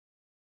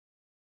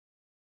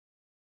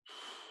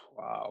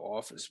 Wow,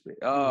 Office Space.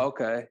 Oh,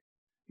 okay.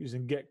 He was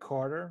in Get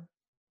Carter,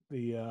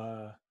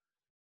 the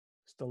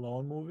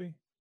Stallone movie.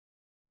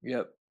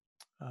 Yep.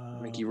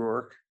 Mickey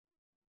Rourke.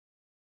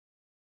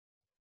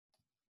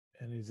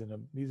 And he's in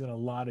a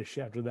lot of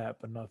shit after that,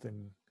 but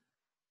nothing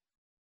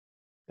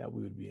that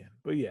we would be in.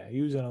 But yeah,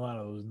 he was in a lot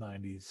of those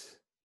 90s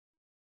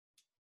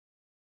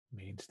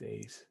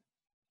mainstays.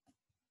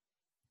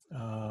 He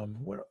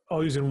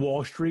was in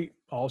Wall Street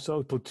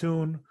also.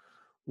 Platoon,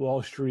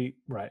 Wall Street.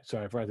 Right.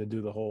 Sorry, I forgot to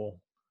do the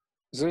whole.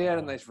 So he had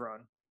a nice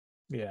run.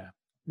 Yeah.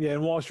 Yeah,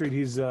 in Wall Street,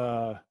 he's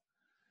a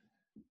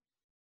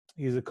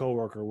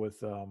coworker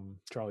with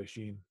Charlie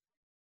Sheen.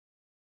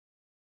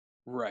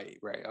 Right.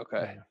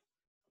 Okay. Yeah.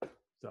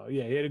 So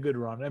yeah, he had a good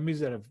run.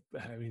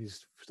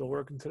 He's still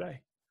working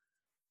today.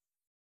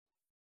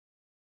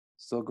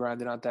 Still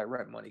grinding out that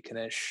rent money,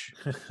 Kanish.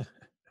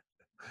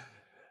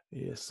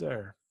 Yes,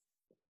 sir.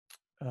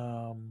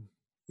 You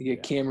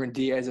get Cameron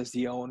Diaz as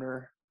the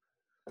owner.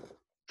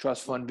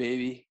 Trust fund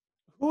baby.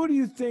 Who do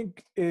you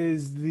think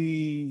is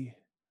the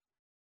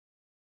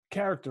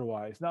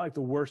character-wise, not like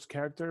the worst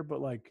character,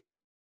 but like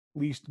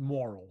least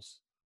morals,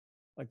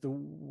 like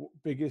the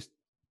biggest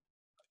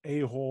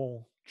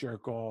a-hole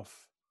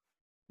jerk-off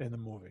in the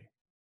movie?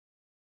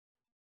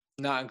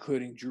 Not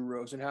including Drew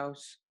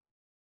Rosenhaus,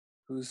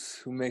 who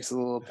makes a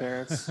little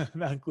appearance.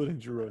 Not including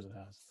Drew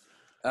Rosenhaus.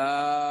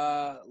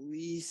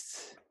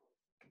 Least.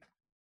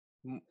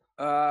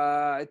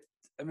 I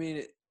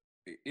mean,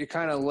 you're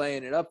kind of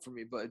laying it up for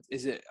me, but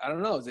is it? I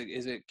don't know.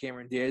 Is it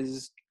Cameron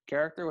Diaz's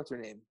character? What's her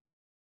name?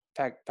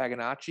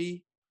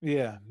 Paganacci?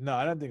 Yeah. No,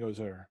 I don't think it was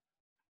her.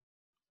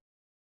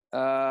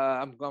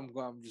 I'm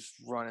just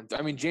running.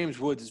 I mean, James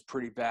Woods is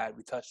pretty bad.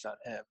 We touched on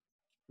him.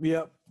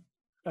 Yep.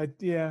 I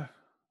don't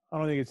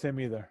think it's him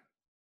either.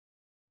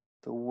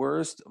 The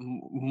worst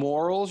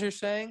morals, you're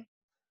saying?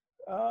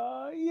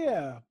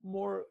 Yeah.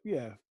 More,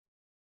 yeah.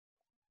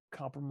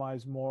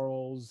 Compromised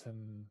morals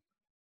and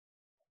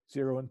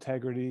zero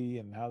integrity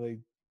and how they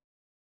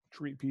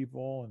treat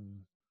people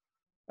and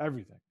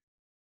everything.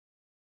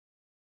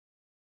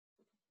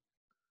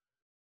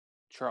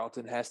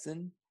 Charlton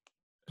Heston?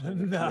 No.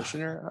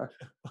 Commissioner?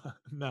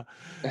 No.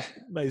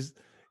 Nice.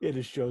 It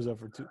just shows up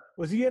for two.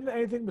 Was he in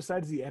anything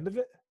besides the end of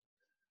it?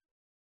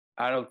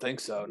 I don't think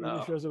so, no. He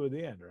just shows up at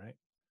the end, right?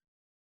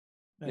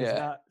 And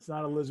yeah. It's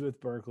not Elizabeth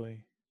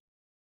Berkley.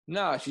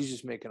 No, she's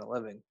just making a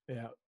living.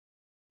 Yeah.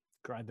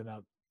 Grinding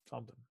out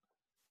something.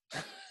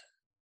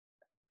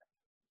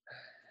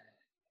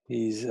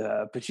 He's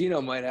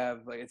Pacino might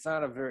have, like, it's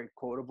not a very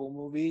quotable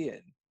movie,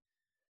 and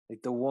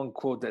like the one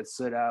quote that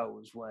stood out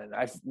was when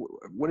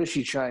what is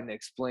she trying to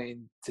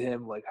explain to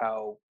him, like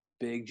how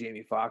big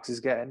Jamie Foxx is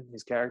getting,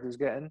 his character's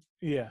getting.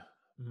 Yeah.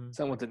 Mm-hmm.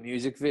 Some with the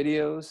music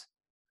videos.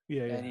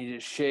 Yeah, And yeah. he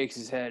just shakes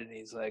his head and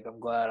he's like, I'm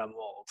glad I'm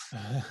old.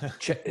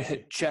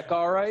 Check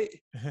all right?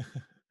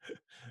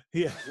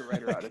 Yeah. He's a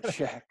writer out of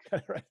check.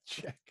 Gotta write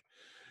check.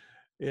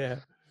 Yeah.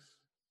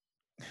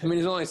 I mean,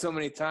 there's only so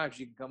many times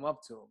you can come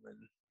up to him and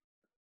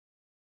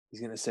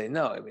he's going to say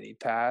no. I mean, he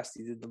passed.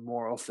 He did the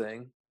moral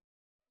thing.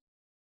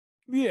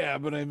 Yeah,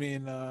 but I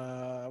mean,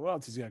 what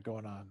else he's got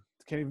going on?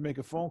 Can't even make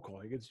a phone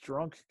call. He gets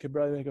drunk, can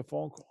barely make a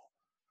phone call.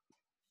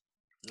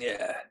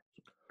 Yeah.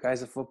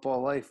 Guy's a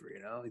football lifer,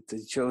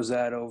 He chose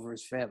that over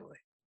his family.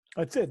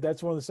 That's it.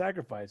 That's one of the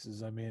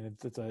sacrifices. I mean,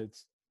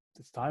 it's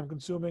time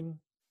consuming.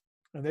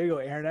 And there you go,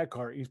 Aaron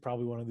Eckhart. He's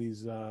probably one of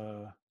these.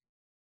 Yeah,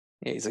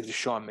 he's like the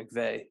Sean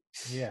McVay.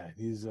 Yeah,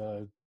 he's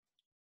a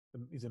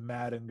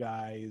Madden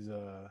guy. He's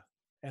a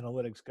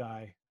analytics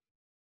guy.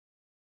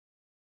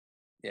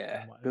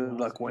 Yeah, good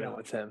luck winning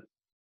with him.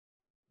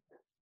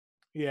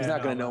 Yeah, he's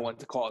not going to know when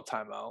to call a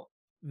timeout.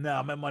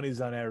 No, my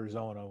money's on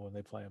Arizona when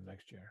they play him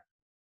next year.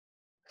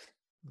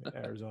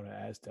 Arizona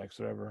Aztecs,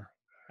 whatever.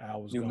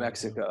 New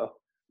Mexico.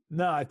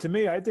 No, to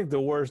me, I think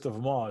the worst of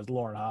them all is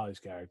Lauren Holly's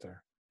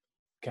character,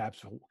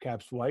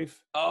 Cap's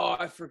wife. Oh,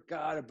 I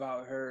forgot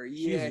about her.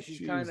 Yeah,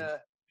 she's kind of.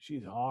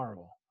 She's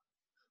horrible.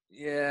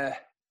 Yeah.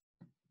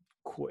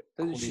 Quit.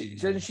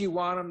 Doesn't she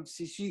want him?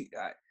 See,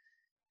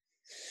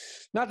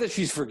 not that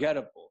she's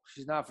forgettable.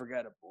 She's not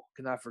forgettable.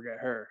 Cannot forget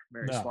her,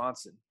 Mary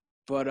Swanson.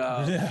 But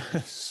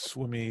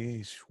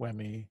swimmy.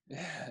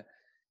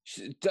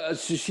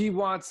 She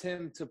wants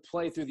him to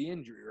play through the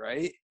injury,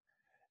 right?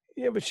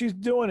 Yeah, but she's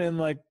doing it in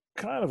like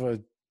kind of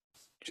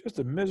just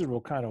a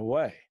miserable kind of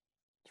way.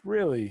 It's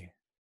really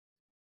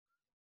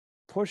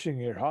pushing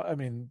it. I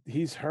mean,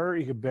 he's hurt.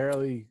 He could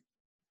barely.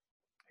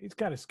 He's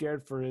kind of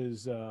scared for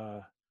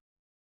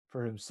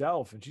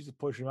himself, and she's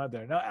pushing him out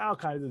there. Now Al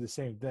kind of did the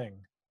same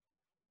thing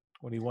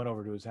when he went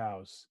over to his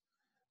house,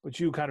 but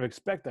you kind of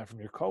expect that from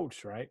your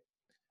coach, right?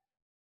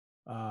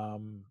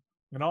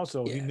 And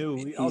also he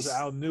knew.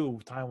 Al knew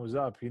time was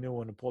up. He knew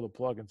when to pull the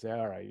plug and say,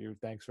 "All right,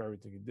 thanks for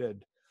everything you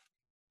did.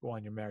 Go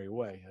on your merry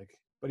way." Like,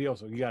 but he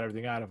got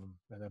everything out of him,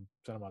 and then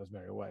sent him on his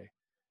merry way.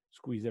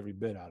 Squeezed every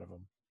bit out of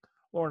him.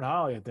 Lauren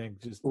Holly, I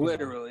think, just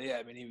literally, yeah.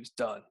 I mean, he was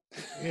done.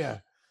 Yeah,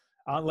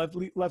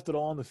 left it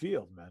all on the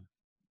field, man.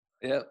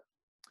 Yep.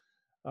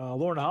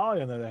 Lauren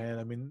Holly, on the other hand,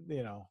 I mean,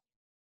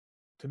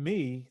 to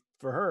me,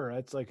 for her,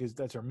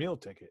 that's her meal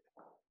ticket,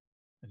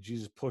 and she's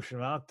just pushing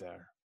him out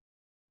there.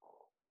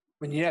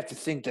 I mean, you have to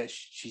think that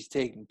she's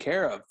taken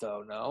care of,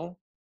 though. No.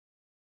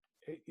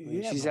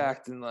 Yeah, she's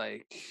acting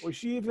like. Was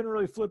she even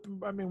really flipping?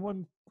 I mean,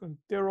 when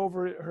they were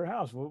over at her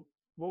house, what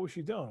was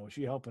she doing? Was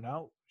she helping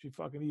out? Did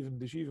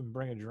she even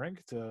bring a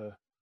drink to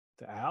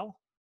Al?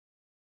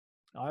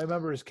 I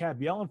remember his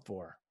cap yelling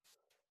for her.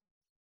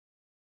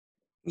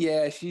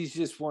 Yeah, she's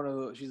just one of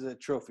those. She's a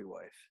trophy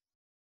wife.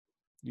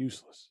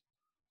 Useless.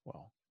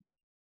 Well,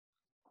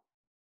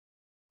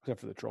 except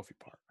for the trophy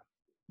part.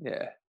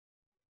 Yeah.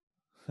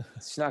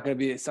 It's not gonna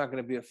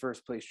be a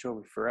first place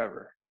trophy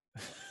forever.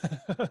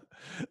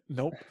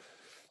 Nope.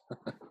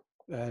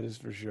 That is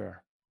for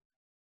sure.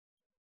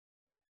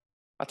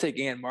 I'll take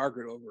Ann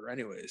Margaret over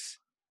anyways.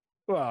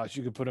 Well,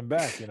 she could put him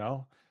back,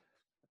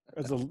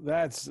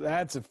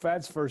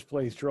 That's first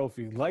place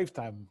trophy,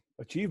 lifetime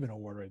achievement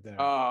award right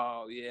there.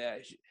 Oh yeah,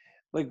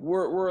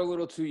 we're a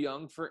little too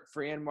young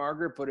for Ann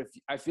Margaret, but if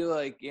I feel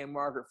like Ann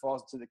Margaret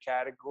falls into the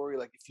category,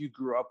 like if you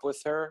grew up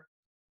with her,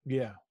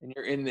 yeah, and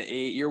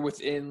you're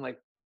within like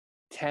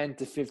 10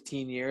 to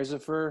 15 years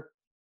of her,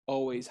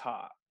 always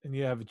hot, and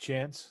you have a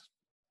chance.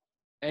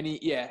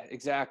 Yeah,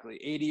 exactly.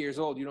 80 years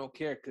old, you don't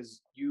care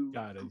because you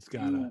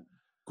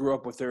grew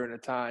up with her in a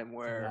time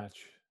where,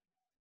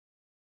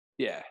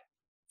 yeah,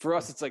 for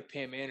us it's like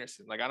Pam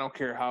Anderson. Like I don't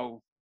care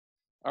how,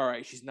 all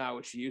right, she's not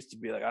what she used to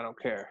be. Like I don't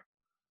care.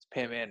 It's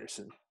Pam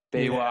Anderson.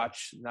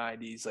 Baywatch,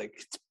 90s, like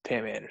it's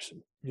Pam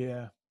Anderson.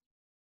 Yeah.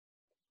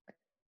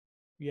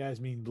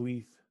 Yasmine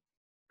Bleeth.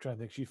 I'm trying to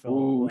think, she fell.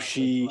 Ooh,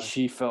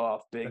 she fell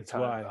off big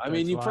time. I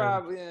mean, you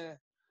probably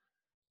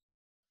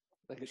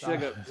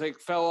like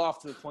fell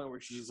off to the point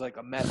where she's like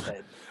a meth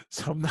head.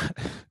 So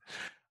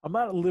I'm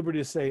not at liberty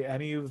to say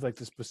any of like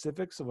the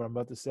specifics of what I'm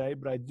about to say,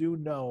 but I do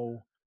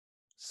know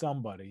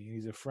somebody.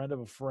 He's a friend of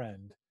a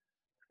friend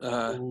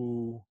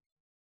who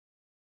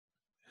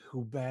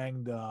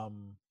banged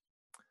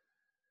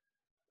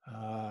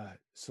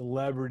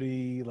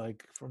celebrity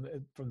like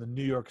from the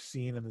New York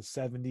scene in the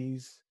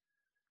 70s.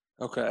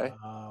 Okay.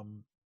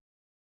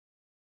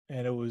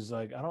 And it was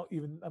like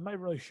I'm not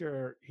really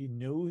sure he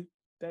knew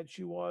that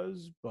she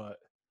was, but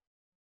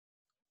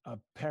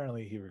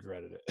apparently he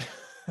regretted it.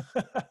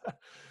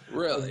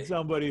 Really? Like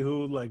somebody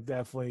who like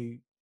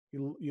definitely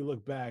you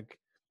look back,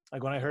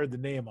 like when I heard the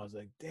name, I was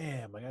like,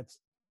 damn, like that's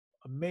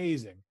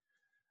amazing.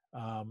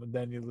 And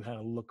then you kind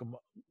of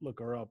look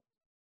her up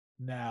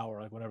now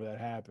or like whenever that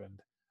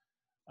happened.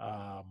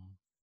 I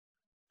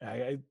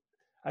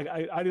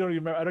don't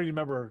even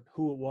remember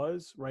who it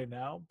was right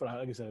now, but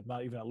like I said, I'm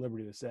not even at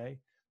liberty to say.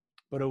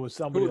 but it was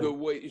somebody.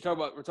 We're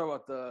talking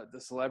about the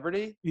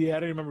celebrity? Yeah, I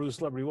don't remember who the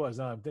celebrity was.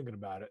 Now I'm thinking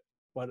about it,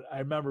 but I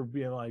remember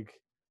being like,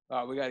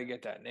 "Oh, we got to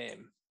get that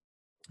name."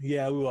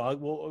 Yeah,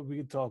 we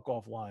can talk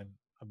offline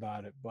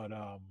about it, but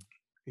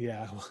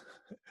yeah,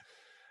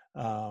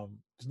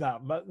 it's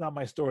not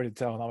my story to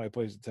tell, not my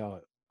place to tell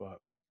it, but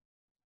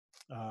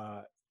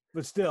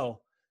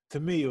still, to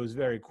me, it was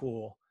very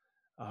cool.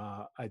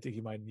 I think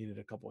he might have needed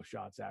a couple of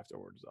shots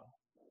afterwards, though.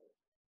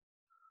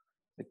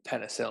 Like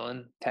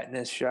penicillin,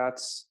 tetanus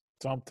shots,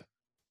 Something.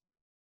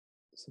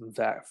 some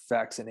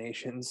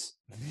vaccinations.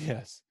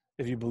 Yes,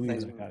 if you believe in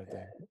that kind of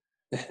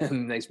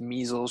thing. Nice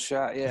measles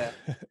shot, yeah.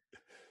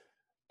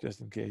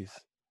 Just in case.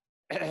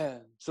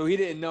 So he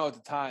didn't know at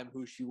the time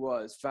who she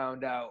was.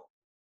 Found out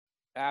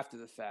after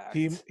the fact.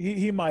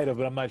 He might have,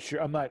 but I'm not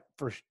sure. I'm not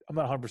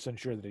 100%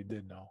 sure that he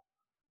did know.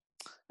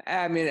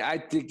 I mean, I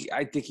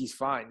think he's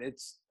fine.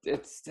 It's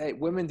hey,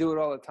 women do it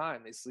all the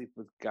time. They sleep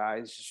with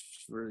guys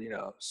just for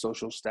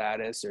social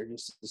status or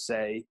just to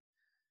say,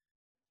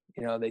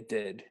 they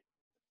did.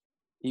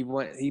 He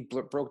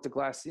broke the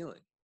glass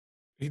ceiling.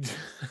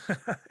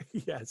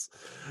 Yes,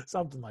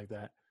 something like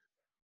that.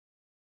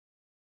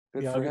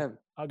 Good for him.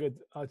 I'll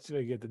see if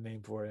I get the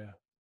name for you,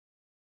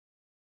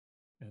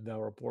 and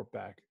I'll report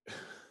back.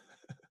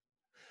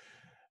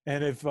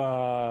 And if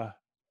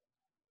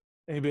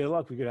anybody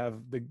luck, we could have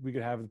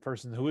the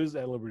person who is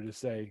at liberty to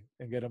say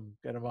and get him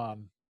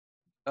on.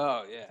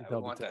 Oh yeah, I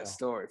want that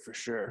story for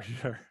sure. For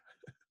sure.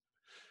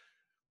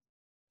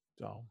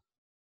 So,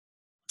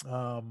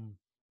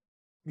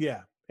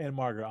 yeah, and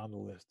Margaret on the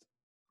list.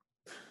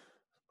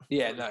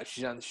 Yeah, no,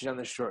 she's on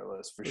the short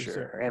list for sure.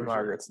 Sure, and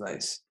Margaret's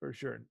nice for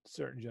sure.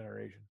 Certain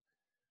generation.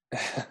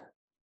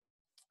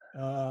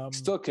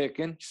 Still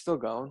kicking, still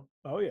going.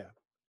 Oh yeah.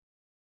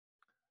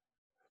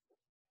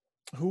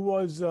 Who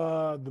was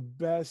the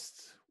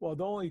best? Well,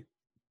 the only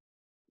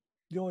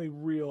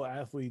real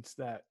athletes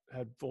that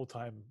had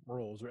full-time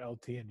roles were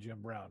LT and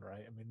Jim Brown,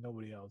 right? I mean,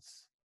 nobody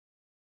else.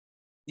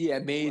 Yeah,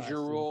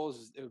 major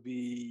roles. It'd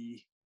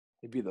be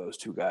those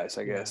two guys,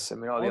 I guess. I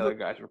mean, all the other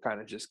guys were kind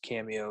of just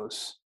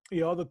cameos.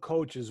 Yeah, all the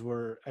coaches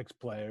were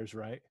ex-players,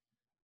 right?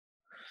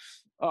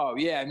 Oh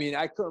yeah, I mean,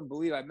 I couldn't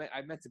believe I meant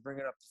to bring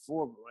it up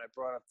before, but when I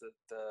brought up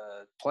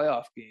the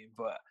playoff game,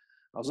 but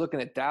I was looking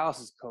at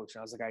Dallas's coach,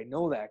 and I was like, I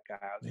know that guy.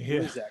 I was like, who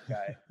is that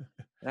guy?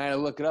 And I had to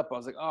look it up. I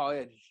was like,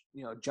 oh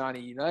yeah, Johnny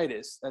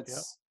Unitas.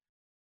 That's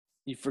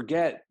you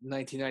forget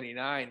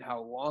 1999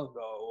 how long ago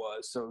it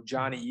was. So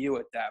Johnny U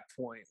at that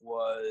point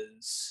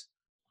was,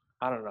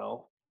 I don't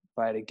know, if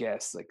I had to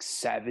guess, like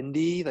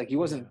 70. Like he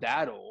wasn't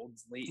that old.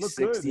 Late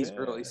 60s,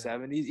 early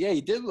 70s. Yeah, he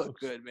did look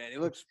good, man. He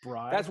looked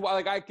spry. That's why,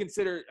 like, I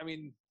consider. I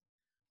mean,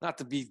 not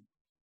to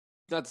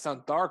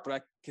sound dark, but I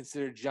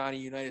consider Johnny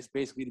Unitas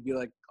basically to be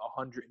like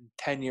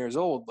 110 years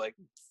old, like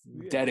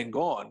dead and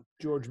gone.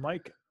 George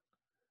Mike.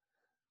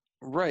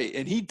 Right.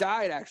 And he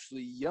died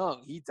actually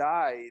young. He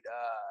died,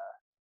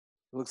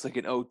 it looks like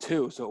in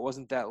 2002, so it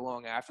wasn't that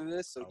long after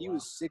this. So he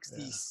was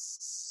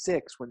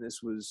 66 when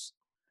this was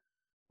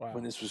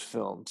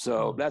filmed.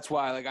 So that's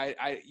why, like,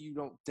 you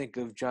don't think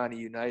of Johnny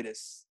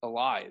Unitas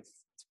alive,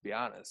 to be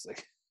honest.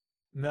 Like,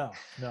 no.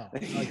 Not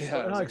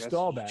like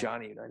Staubach.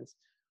 Johnny Unitas.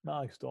 Not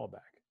like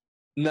Staubach.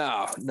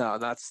 No,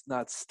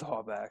 not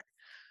Staubach.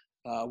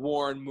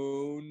 Warren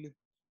Moon.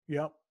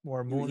 Yep,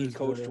 Warren Moon. He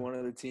coached one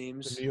of the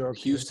teams. The New York,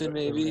 Houston,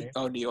 maybe.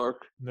 Oh, New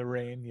York. The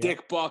Rain. Yep.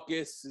 Dick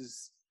Butkus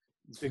is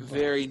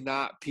very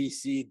not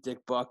PC.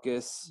 Dick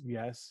Butkus.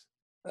 Yes.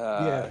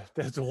 Yeah,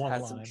 that's the one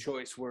had line. Some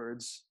choice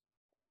words.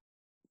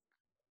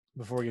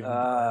 Before getting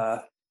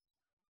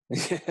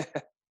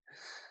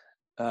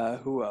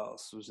who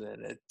else was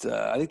in it?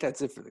 I think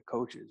that's it for the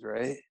coaches,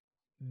 right?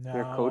 No.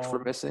 Their coach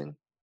we're missing.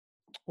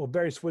 Well,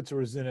 Barry Switzer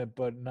was in it,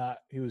 but not.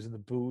 He was in the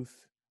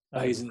booth.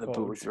 He's in the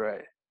booth,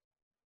 right?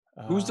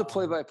 Who's the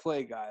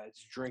play-by-play guy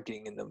that's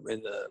drinking in the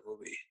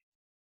movie?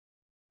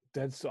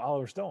 That's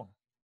Oliver Stone.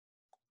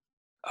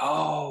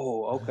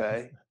 Oh,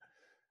 okay.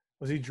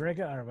 Was he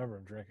drinking? I don't remember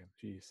him drinking.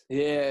 Jeez.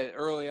 Yeah,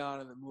 early on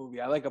in the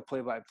movie. I like a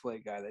play-by-play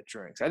guy that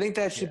drinks. I think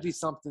that should be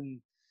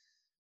something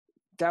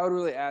that would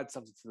really add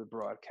something to the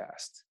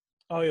broadcast.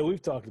 Oh yeah,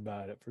 we've talked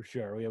about it for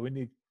sure. Yeah, we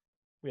need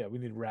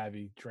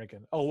Ravi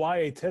drinking. Oh,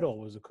 Y.A. Tittle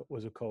was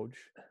a coach.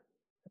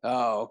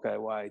 Oh, okay,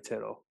 Y.A.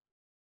 Tittle.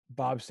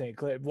 Bob St.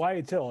 Clair.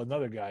 Y.A. Tittle,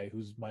 another guy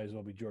who's might as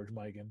well be George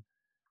Mikan.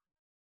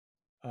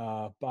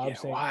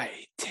 Y.A.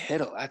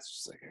 Tittle. That's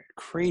just like a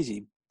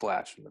crazy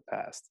blast from the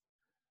past.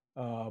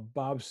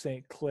 Bob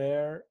St.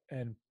 Clair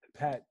and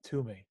Pat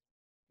Toomey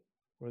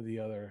were the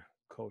other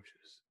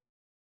coaches.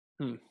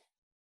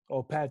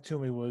 Oh, Pat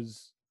Toomey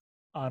was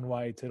on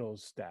Y.A.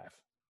 Tittle's staff.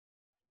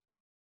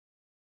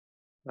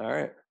 All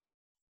right.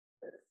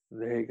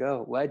 There you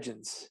go.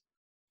 Legends.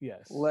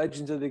 Yes.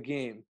 Legends of the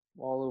game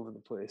all over the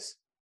place.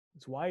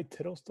 Is Y.A.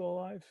 Tittle still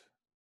alive?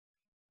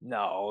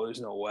 No,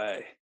 there's no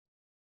way.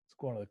 It's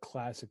one of the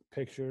classic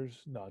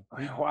pictures. No.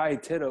 Y.A.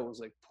 Tittle was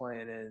like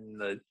playing in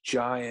the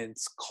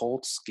Giants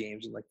Colts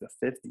games in like the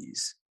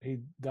 50s. He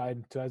died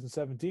in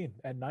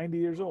 2017 at 90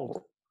 years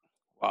old.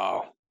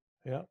 Wow.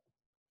 Yeah.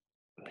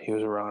 He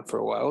was around for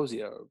a while.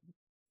 He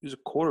was a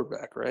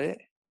quarterback, right?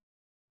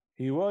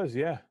 He was,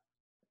 yeah.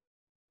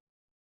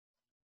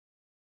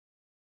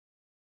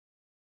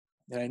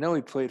 And I know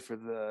he played for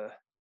the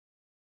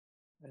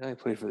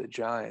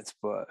Giants,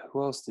 but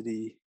who else did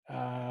he?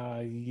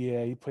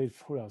 Yeah, he played.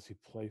 Who else he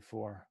played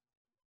for?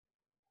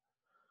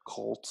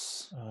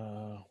 Colts.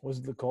 Was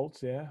it the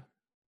Colts? Yeah.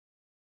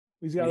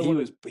 He's I got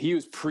mean, he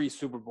was pre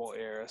Super Bowl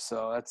era,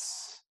 so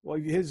that's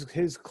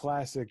his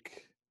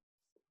classic.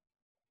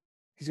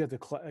 He's got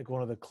like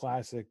one of the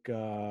classic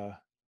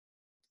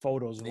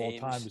photos of all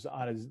time. Is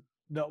on his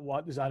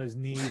is on his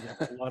knee,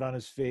 blood on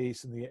his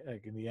face, in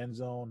the end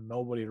zone,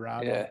 nobody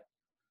around him.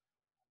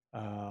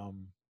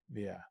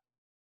 Yeah.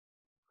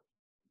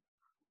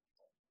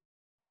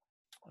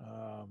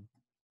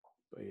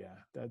 But yeah,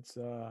 that's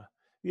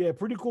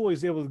pretty cool.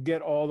 He's able to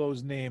get all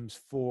those names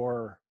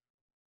for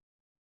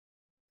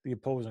the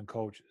opposing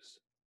coaches.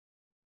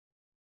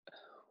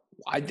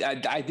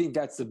 I think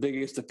that's the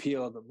biggest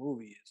appeal of the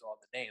movie is all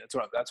the names.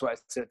 That's why I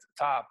said at the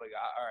top, like,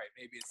 all right,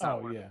 maybe it's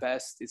not one of the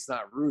best. It's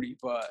not Rudy,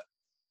 but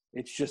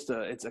it's just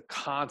it's a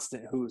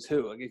constant who's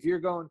who. Like if you're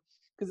going,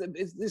 because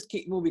this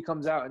movie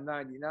comes out in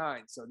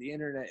 '99, so the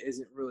internet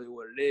isn't really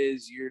what it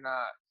is. You've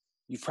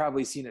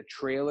probably seen a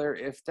trailer,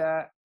 if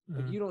that.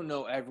 Like you don't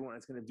know everyone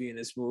that's going to be in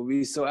this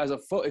movie. So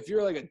if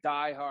you're like a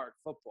diehard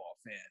football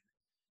fan,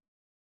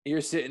 you're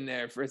sitting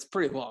there it's a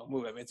pretty long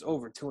movie. I mean, it's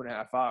over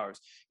 2.5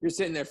 hours. You're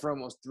sitting there for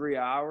almost 3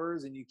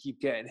 hours, and you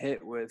keep getting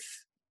hit with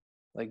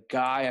like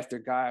guy after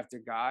guy after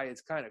guy.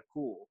 It's kind of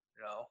cool,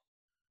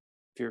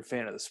 if you're a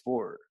fan of the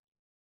sport.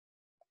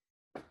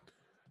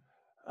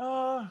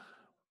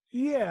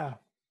 Yeah.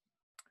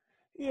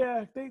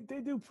 They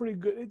do pretty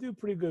good. They do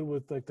pretty good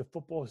with like the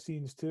football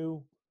scenes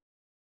too.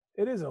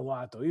 It is a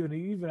lot though.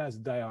 Even as a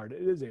diehard,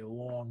 it is a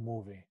long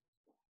movie.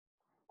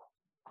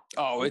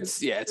 Oh, it's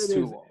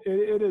too long.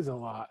 It is a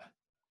lot.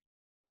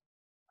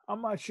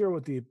 I'm not sure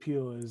what the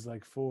appeal is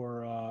like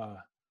for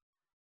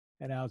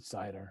an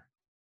outsider.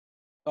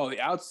 Oh, the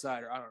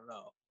outsider, I don't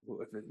know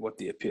what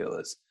the appeal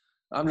is.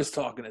 I'm just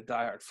talking a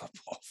diehard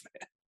football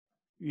fan.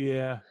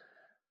 Yeah.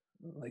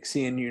 Like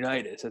seeing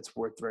Unitas, that's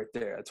worth right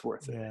there. That's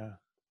worth it. Yeah.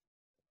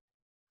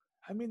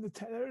 I mean,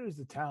 there is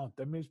the talent.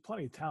 I mean, there's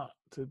plenty of talent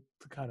to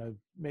kind of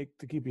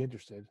keep you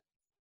interested.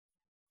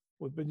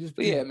 But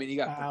yeah, I mean, you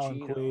got Alan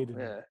Pacino. Quaid.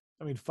 Yeah.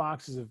 I mean,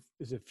 Fox is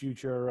a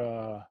future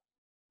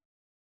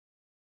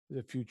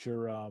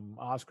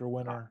Oscar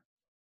winner.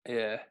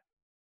 Yeah.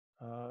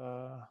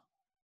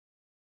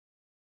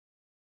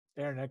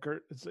 Aaron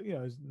Eckhart. It's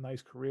his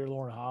nice career.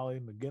 Lauren Holly,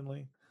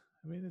 McGinley.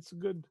 I mean, it's a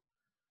good.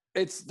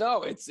 It's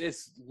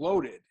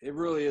loaded. It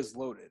really is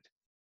loaded.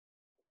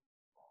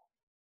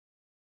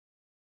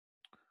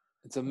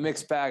 It's a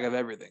mixed bag of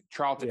everything.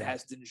 Charlton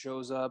Heston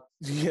shows up.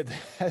 Yeah, the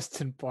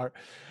Heston part.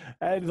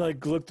 I had to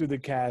like look through the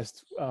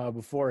cast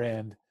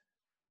beforehand,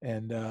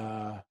 and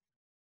was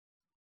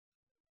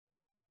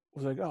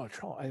like, "Oh,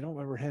 I don't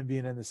remember him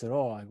being in this at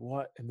all." Like,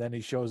 what? And then he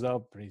shows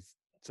up and he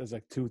says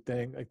like two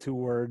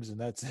words, and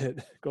that's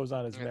it. Goes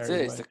on his merry way. That's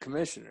it. He's the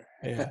commissioner.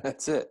 Yeah,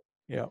 that's it.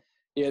 Yeah.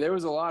 Yeah, there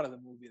was a lot of the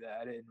movie that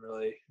I didn't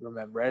really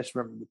remember. I just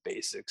remember the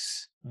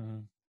basics. Mm-hmm.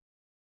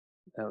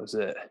 That was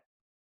it.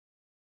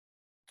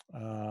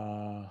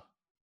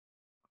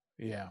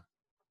 Yeah.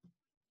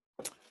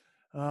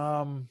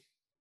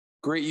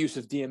 Great use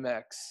of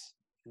DMX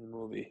in the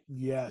movie.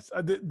 Yes,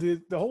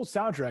 the whole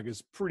soundtrack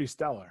is pretty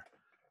stellar.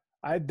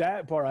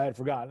 That part I had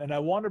forgotten, and I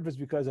wonder if it's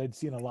because I'd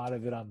seen a lot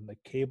of it on the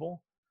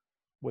cable,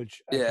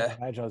 which I can't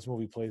imagine how this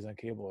movie plays on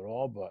cable at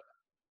all. But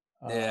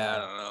I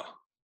don't know.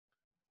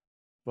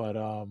 But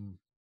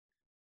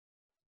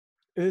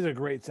it is a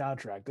great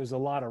soundtrack. There's a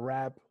lot of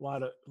rap, a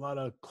lot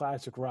of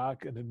classic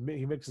rock, and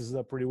he mixes it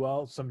up pretty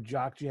well. Some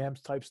jock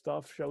jams type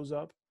stuff shows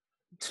up.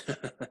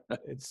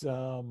 It's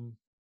a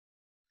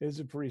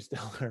pretty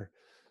stellar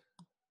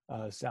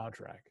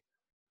soundtrack.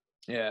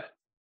 Yeah.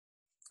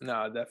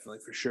 No, definitely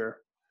for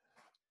sure.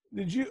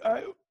 Did you?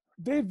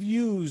 They've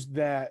used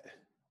that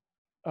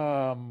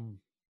Pacino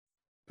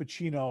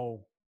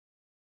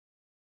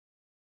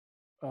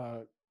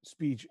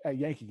speech at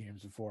Yankee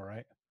games before,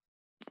 right?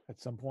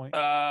 At some point.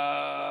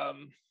 I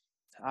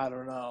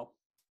don't know.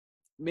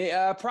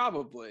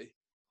 Probably.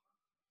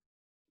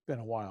 Been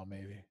a while,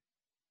 maybe.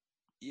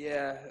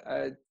 Yeah,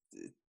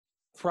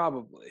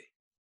 probably.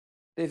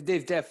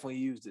 They've definitely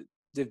used it.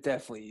 They've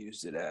definitely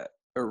used it at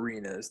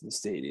arenas and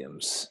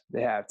stadiums.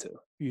 They have to.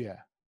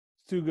 Yeah,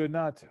 it's too good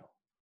not to.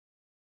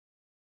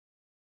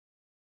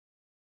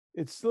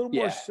 It's a little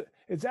more.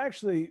 It's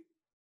actually.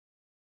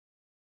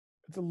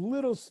 It's a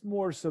little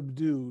more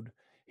subdued.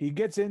 He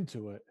gets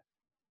into it,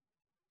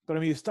 but I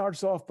mean, he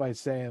starts off by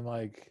saying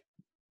like,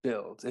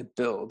 It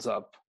builds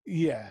up.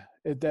 Yeah,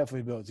 it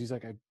definitely builds. He's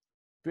like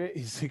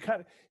he's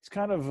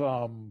kind of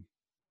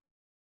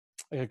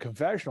like a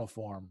confessional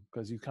form,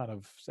 because he's kind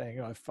of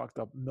saying, I fucked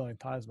up a million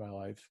times in my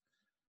life,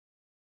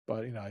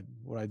 but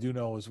what I do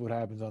know is what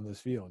happens on this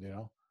field,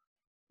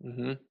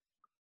 Mm-hmm.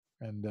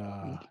 And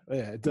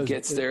it does.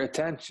 Gets their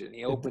attention.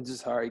 He opens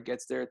his heart. He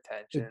gets their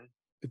attention.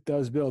 It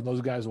does build.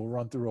 Those guys will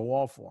run through a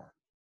wall for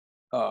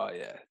him. Oh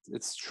yeah,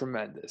 it's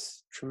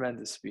tremendous,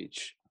 tremendous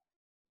speech.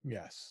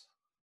 Yes.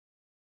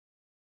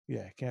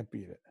 Yeah, can't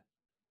beat it.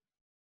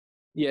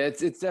 Yeah,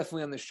 it's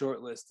definitely on the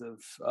short list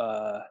of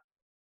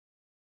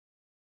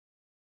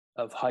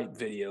hype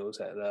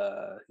videos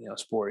at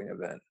sporting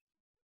event.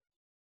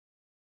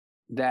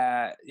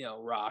 That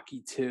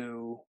Rocky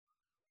 2,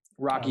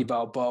 Rocky Um,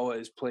 Balboa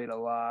is played a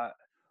lot.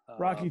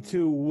 Rocky Um,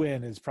 2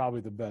 win is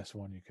probably the best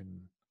one you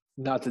can.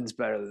 Nothing's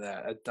better than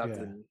that.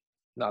 Yeah.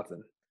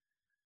 Nothing.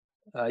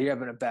 You're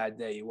having a bad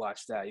day. You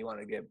watch that. You want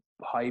to get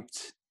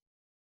hyped.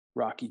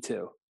 Rocky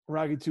 2.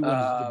 Rocky 2 win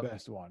is the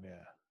best one.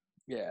 Yeah.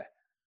 Yeah.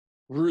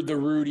 The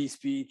Rudy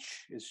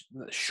speech is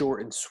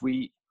short and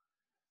sweet.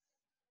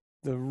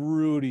 The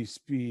Rudy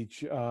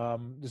speech.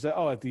 Does that?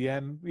 Oh, at the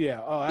end.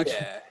 Yeah. Oh, actually,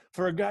 Yeah.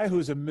 for a guy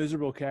who's a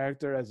miserable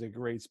character, that's a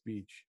great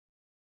speech.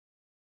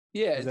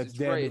 Yeah, Because that's it's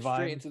Dan right. It's straight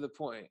Devine. into the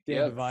point. Dan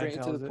Yep, Devine straight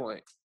into the tells it.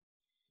 point.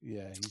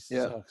 Yeah, he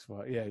Yep. sucks.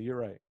 Well, yeah, you're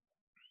right.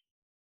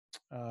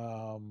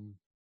 Um,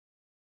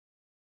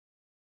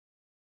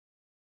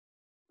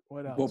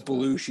 what else?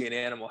 Belushi in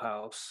Animal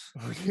House.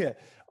 Yeah,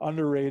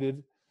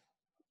 underrated,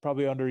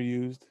 probably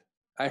underused.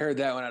 I heard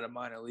that one at a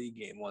minor league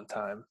game one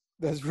time.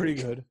 That's pretty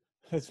good.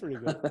 That's pretty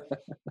good.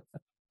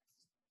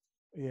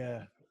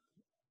 Yeah.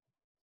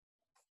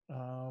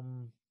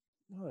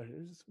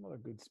 There's some other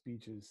good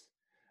speeches.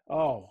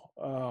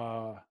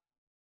 I'm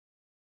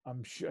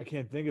sure I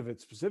can't think of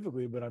it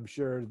specifically, but I'm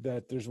sure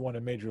that there's one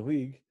in Major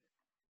League.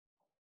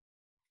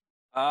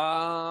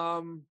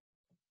 Well,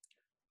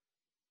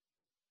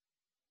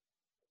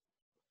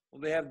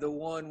 they have the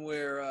one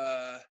where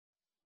I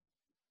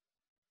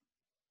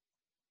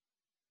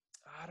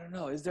don't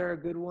know. Is there a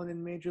good one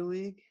in Major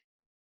League?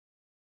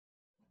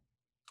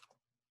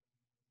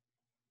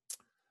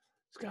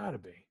 It's got to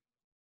be.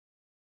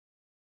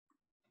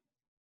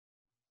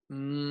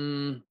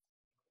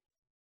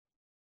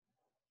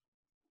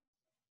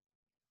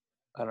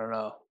 I don't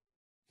know.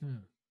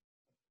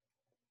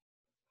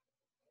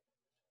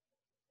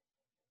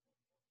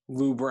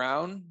 Lou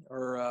Brown,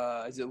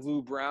 or is it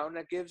Lou Brown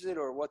that gives it,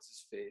 or what's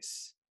his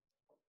face?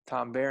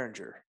 Tom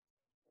Berenger.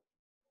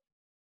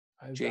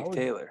 Jake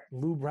Taylor.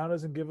 Lou Brown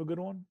doesn't give a good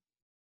one.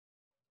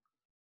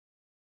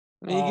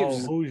 I mean, he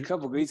gives a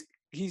couple.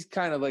 He's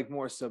kind of like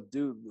more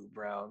subdued, Lou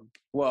Brown.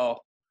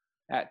 Well,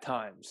 at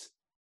times.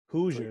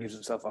 Hoosiers. He gives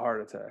himself a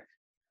heart attack.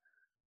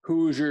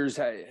 Hoosiers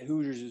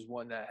is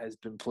one that has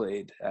been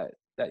played at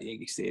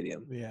Yankee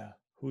Stadium. Yeah,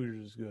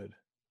 Hoosiers is good.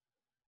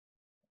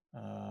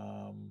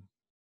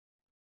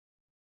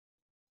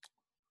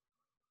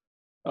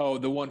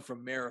 The one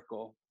from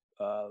Miracle,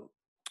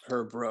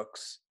 Herb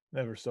Brooks.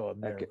 Never saw a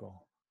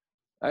Miracle.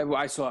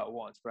 I saw it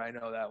once, but I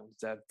know that one.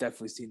 I've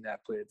definitely seen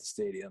that played at the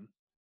stadium.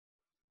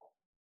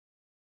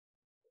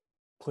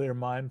 Clear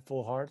Mind,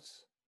 Full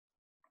Hearts.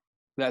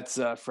 That's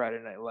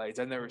Friday Night Lights.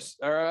 I never.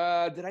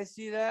 Did I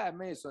see that? I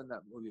may have seen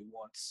that movie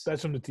once.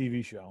 That's from the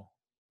TV show.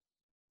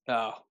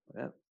 Oh,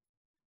 yeah.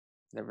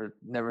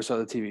 Never saw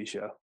the TV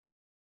show.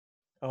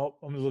 Oh,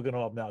 I'm looking it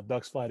up now.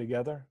 Ducks Fly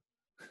Together.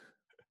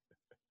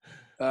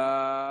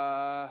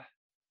 Ducks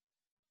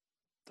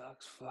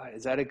Fly.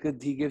 Is that a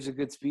good? He gives a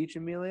good speech,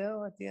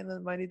 Emilio, at the end of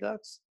the Mighty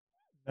Ducks.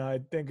 No, I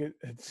think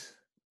it's.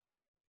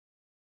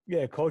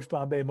 Yeah, Coach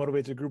Bombay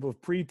motivates a group of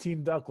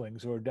preteen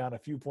ducklings who are down a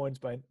few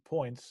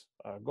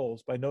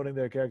goals by noting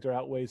their character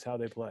outweighs how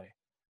they play.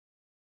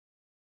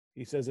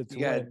 He says it's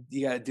you got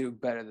to do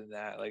better than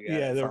that. Like,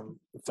 yeah,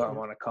 if I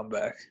want to come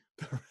back,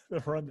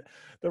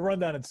 the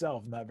rundown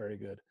itself not very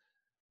good.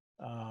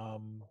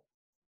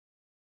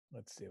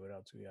 Let's see what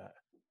else we got.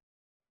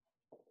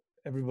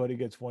 Everybody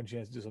gets one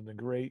chance to do something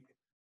great.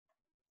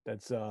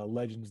 That's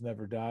Legends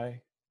Never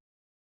Die.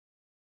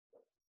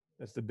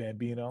 That's the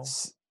Bambino.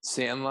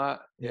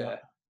 Sandlot. Yeah.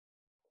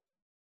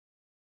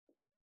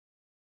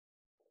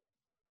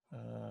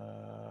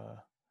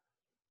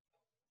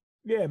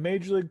 Yeah,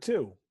 Major League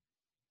 2.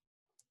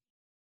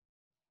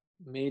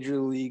 Major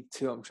League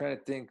 2. I'm trying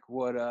to think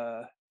what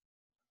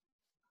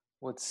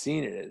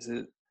scene it is.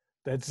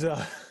 That's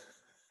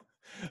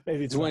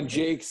maybe it's when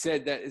Jake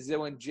said that. Is that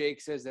when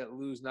Jake says that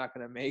Lou's not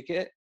going to make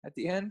it at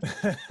the end?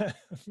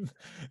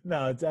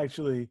 No, it's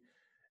actually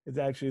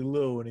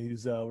Lou, and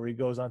he's where he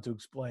goes on to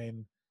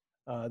explain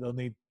they'll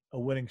need a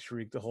winning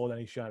streak to hold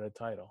any shot at a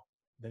title.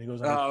 Then he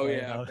goes on.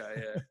 Yeah.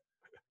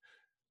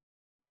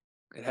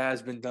 It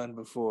has been done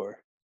before.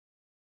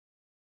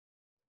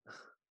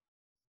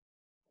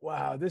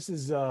 Wow, this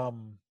is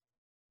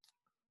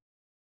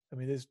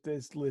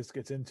this list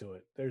gets into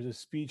it. There's a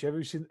speech. Have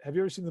you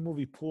ever seen the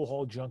movie Pool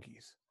Hall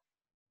Junkies?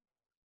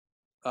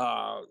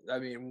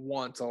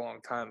 Once a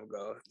long time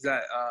ago. Is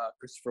that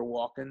Christopher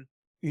Walken?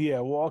 Yeah,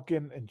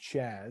 Walken and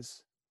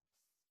Chaz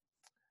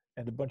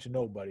and a bunch of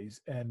nobodies.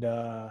 And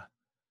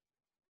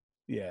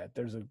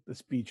there's a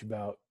speech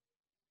about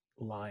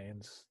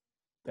Lions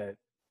that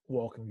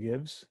Walken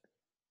gives.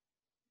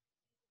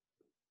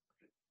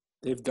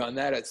 They've done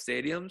that at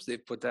stadiums?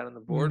 They've put that on the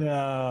board?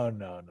 No.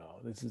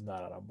 This is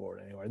not on a board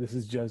anywhere. This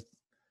is just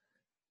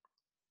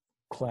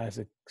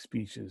classic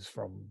speeches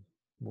from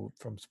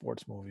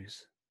sports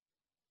movies.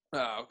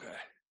 Oh, okay.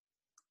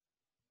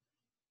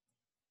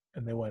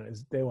 and they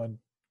went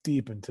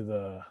deep into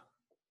the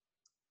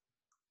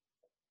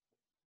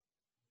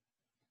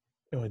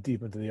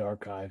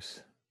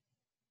archives.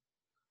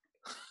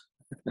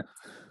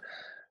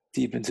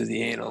 Deep into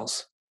the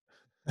annals.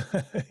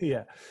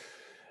 Yeah.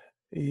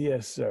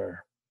 Yes, sir.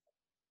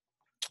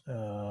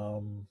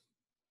 Um,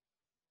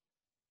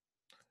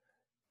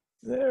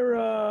 there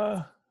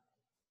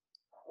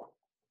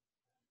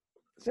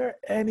is there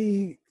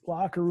any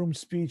locker room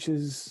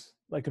speeches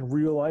like in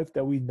real life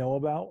that we know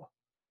about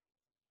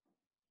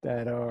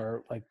that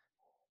are like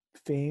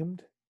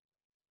famed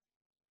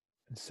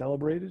and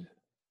celebrated?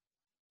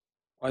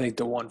 I think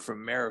the one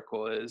from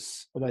Miracle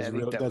is. Well, that's I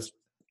think real. that was.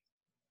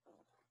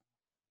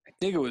 I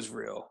think it was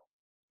real.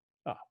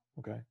 Oh,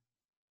 okay.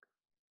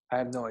 I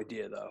have no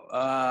idea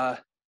though.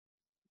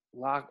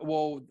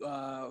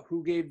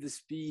 Who gave the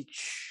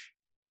speech?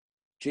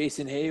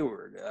 Jason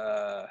Hayward,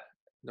 the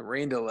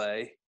rain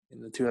delay in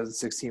the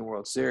 2016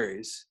 World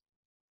Series.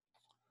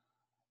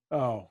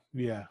 Oh,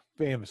 yeah,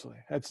 famously.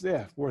 That's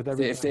worth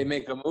every If they penny.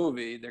 make a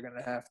movie, they're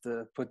gonna have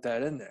to put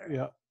that in there.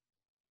 Yeah.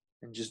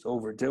 And just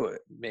overdo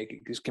it, make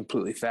it just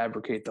completely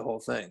fabricate the whole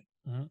thing.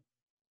 Mm-hmm.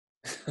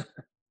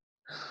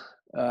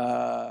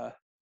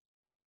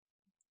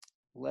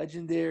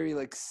 Legendary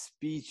like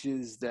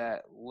speeches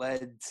that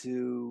led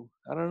to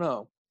I don't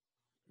know.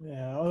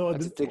 Yeah. I have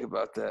to think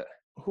about that.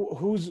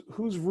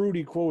 Who's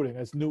Rudy quoting?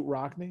 That's Newt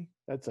Rockney.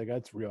 That's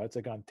real. That's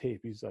like on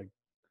tape. He's like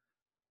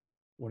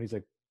when he's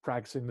like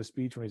practicing the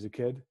speech when he's a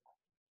kid.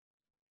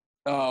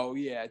 Oh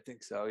yeah, I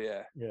think so.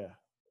 Yeah. Yeah.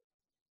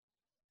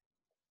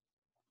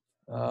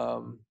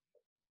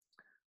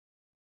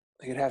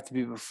 It'd have to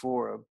be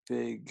before a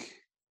big.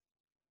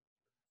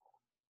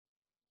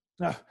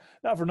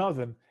 Not for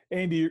nothing.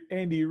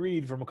 Andy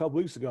Reid from a couple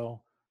weeks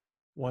ago.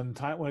 When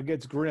it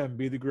gets grim,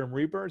 be the Grim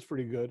Reaper. It's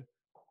pretty good.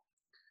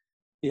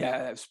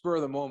 Yeah, spur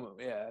of the moment.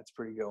 Yeah, that's a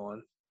pretty good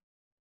one.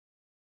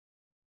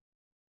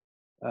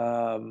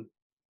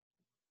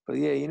 But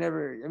yeah, you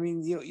never. I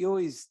mean, you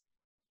always.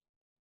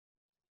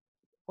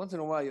 Once in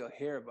a while, you'll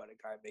hear about a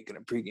guy making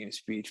a pregame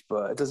speech,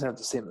 but it doesn't have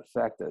the same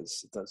effect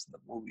as it does in the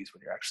movies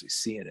when you're actually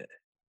seeing it.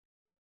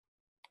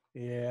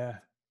 Yeah.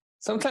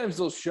 Sometimes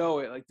they'll show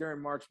it, like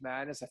during March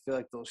Madness. I feel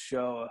like they'll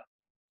show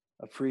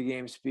a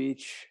pregame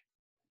speech.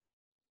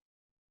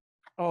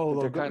 Oh,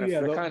 they're kind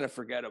of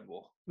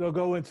forgettable. They'll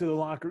go into the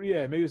locker.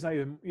 Yeah, maybe it's not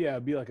even. Yeah,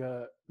 it'd be like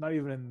not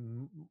even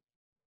in.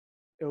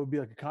 It would be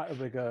like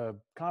a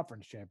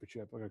conference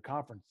championship, like a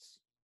conference.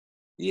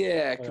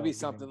 Yeah, it could be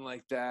something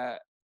like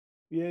that.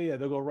 Yeah,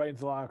 they'll go right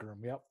into the locker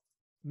room. Yep,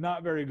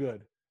 not very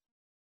good.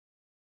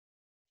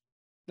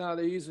 No,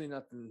 they're usually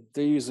nothing.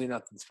 They're usually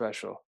nothing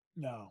special.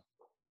 No.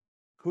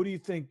 Who do you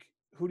think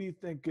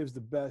gives the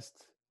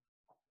best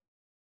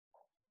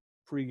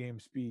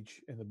pregame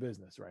speech in the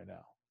business right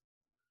now?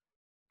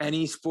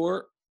 Any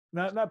sport?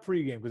 Not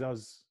pregame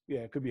because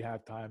it could be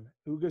halftime.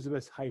 Who gives the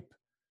best hype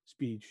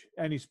speech?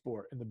 Any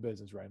sport in the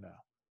business right now?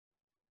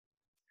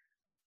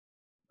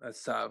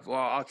 That's tough. Well,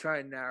 I'll try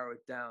and narrow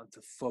it down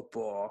to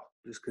football,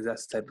 just because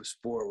that's the type of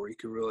sport where you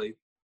can really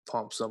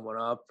pump someone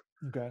up.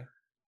 Okay.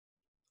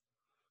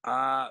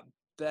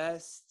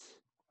 Best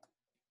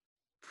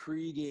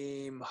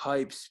pregame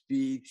hype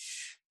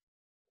speech.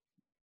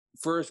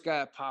 First guy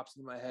that pops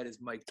into my head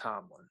is Mike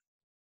Tomlin.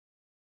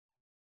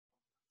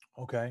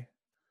 Okay.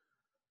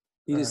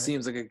 He just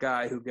seems like a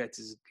guy who gets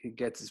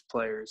his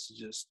players to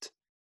just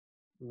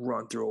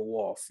run through a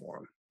wall for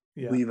him.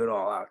 Yeah. Leave it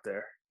all out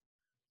there.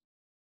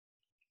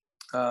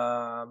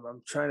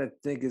 I'm trying to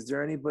think, is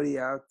there anybody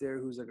out there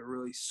who's like a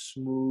really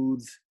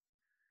smooth,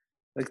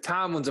 like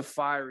Tomlin's a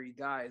fiery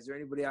guy. Is there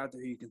anybody out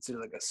there who you consider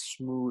like a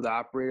smooth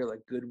operator,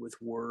 like good with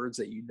words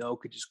that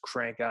could just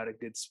crank out a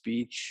good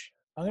speech?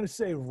 I'm going to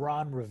say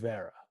Ron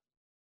Rivera.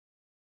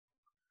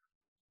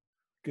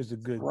 Gives a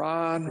good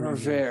Ron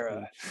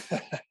Rivera.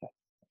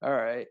 All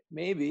right,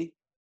 maybe.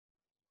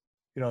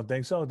 You don't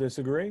think so?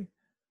 Disagree?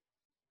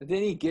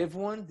 Didn't he give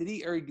one?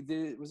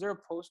 Was there a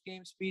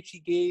post-game speech he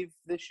gave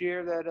this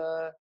year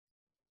that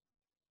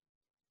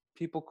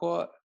people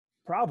caught?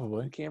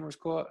 Probably. The cameras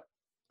caught?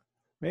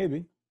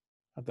 Maybe.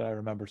 Not that I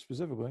remember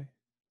specifically.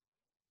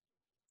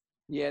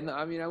 Yeah, no,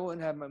 I mean, I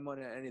wouldn't have my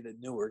money on any of the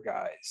newer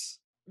guys.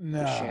 No.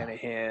 The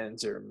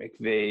Shanahan's or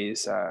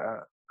McVay's. I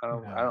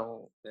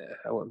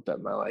wouldn't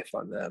bet my life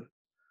on them.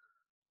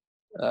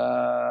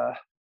 I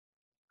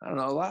don't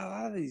know. A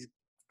lot of these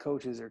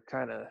coaches are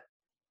kind of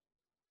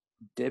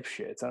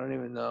dipshits. I don't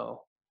even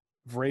know.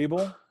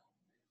 Vrabel?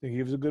 Think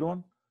he was a good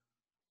one?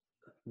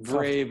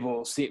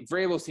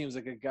 Vrabel seems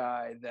like a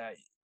guy that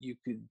you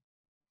could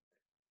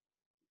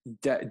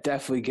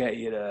definitely get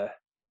you to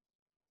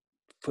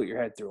put your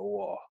head through a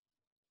wall.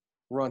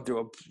 Run through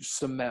a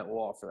cement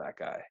wall for that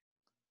guy.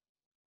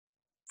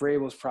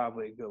 Vrabel's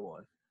probably a good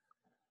one.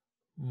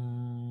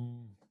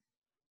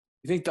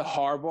 You think the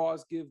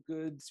Harbaughs give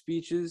good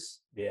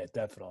speeches? Yeah,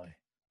 definitely.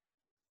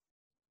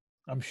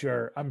 I'm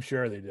sure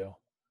they do.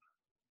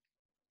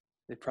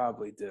 They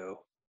probably do.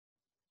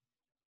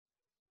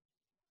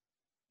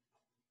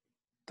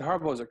 The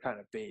Harbaughs are kind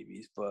of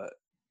babies, but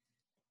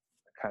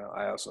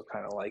I also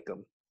kind of like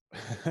them.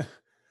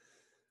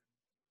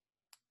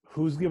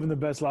 Who's giving the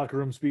best locker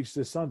room speech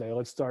this Sunday?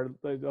 Let's start.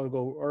 I'll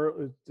go.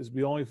 Or this will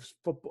be only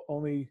football,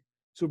 only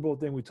Super Bowl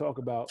thing we talk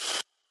about.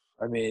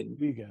 I mean,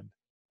 weekend.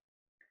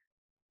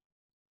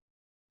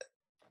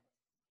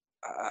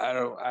 I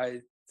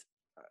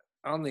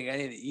don't think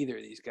any of either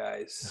of these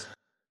guys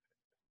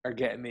are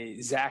getting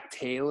me. Zach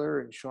Taylor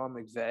and Sean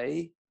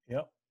McVay.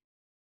 Yep.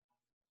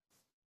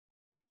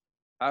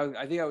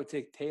 I think I would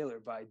take Taylor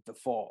by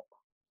default.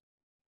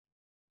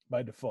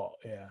 By default,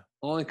 yeah.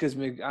 Only because I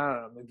don't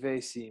know,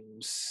 McVay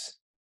seems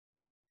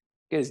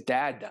get his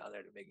dad down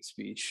there to make a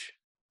speech.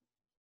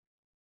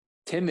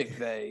 Tim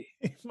McVay.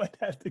 He might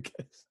have to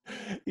guess.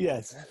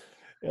 Yes,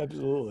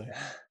 absolutely.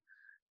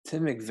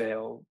 Tim McVay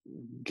will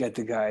get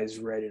the guys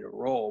ready to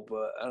roll,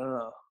 but I don't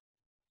know.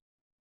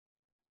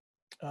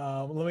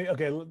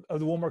 I'll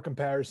do one more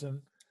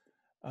comparison.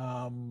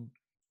 Do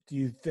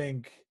you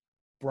think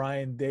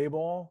Brian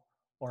Daboll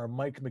or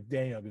Mike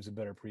McDaniel gives a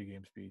better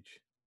pregame speech?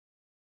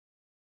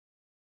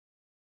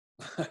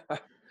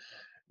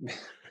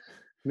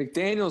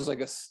 McDaniel's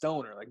like a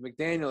stoner. Like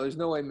McDaniel, there's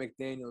no way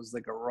McDaniel's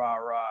like a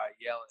rah-rah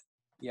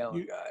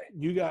yelling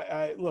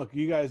guy.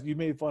 You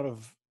made fun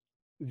of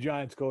the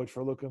Giants coach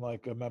for looking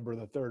like a member of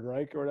the Third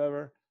Reich or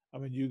whatever. I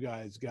mean, you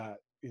guys got,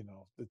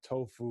 the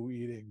tofu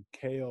eating,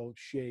 kale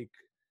shake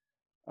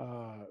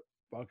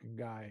fucking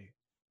guy.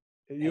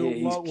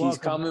 He's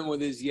coming with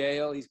his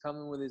Yale. He's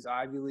coming with his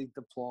Ivy League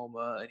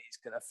diploma, and he's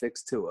going to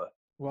fix Tua.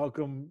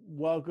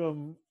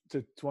 Welcome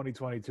to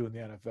 2022 in the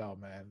NFL,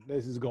 man.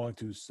 This is going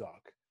to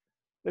suck.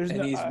 He's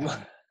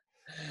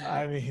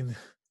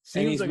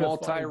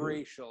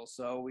multiracial,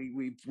 so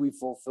we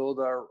fulfilled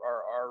our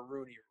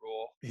Rooney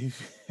rule.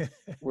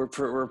 We're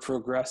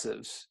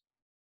progressives.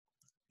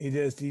 He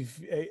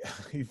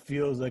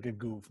feels like a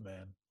goof,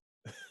 man.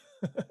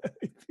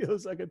 He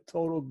feels like a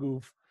total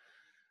goof.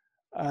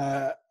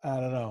 I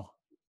don't know.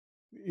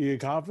 You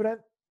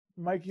confident,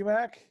 Mikey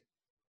Mack?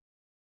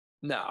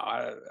 No,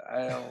 I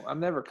don't.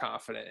 I'm never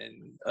confident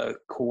in a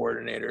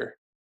coordinator.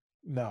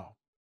 No.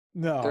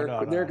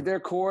 They're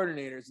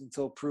coordinators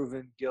until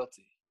proven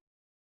guilty.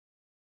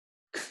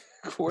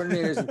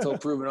 Coordinators until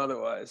proven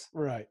otherwise.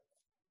 Right.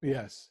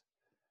 Yes.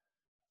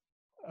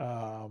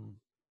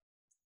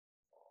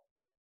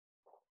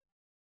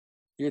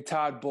 You're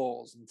Todd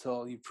Bowles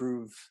until you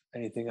prove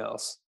anything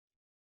else.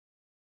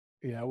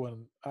 Yeah,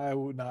 I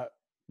would not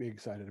be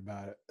excited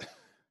about it.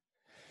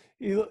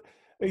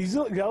 He's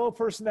got a little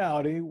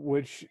personality,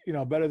 which,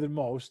 better than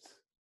most.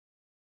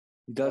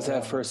 He does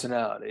have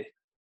personality.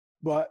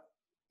 But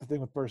the thing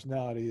with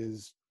personality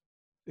is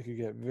it could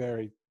get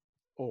very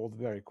old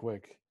very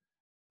quick.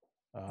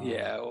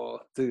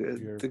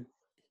 The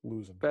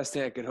losing. Best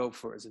thing I could hope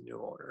for is a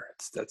new owner.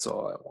 That's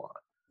all I want.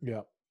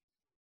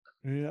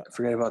 Yeah.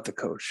 Forget about the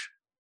coach.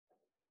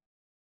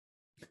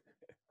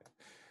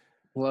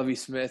 Lovie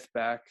Smith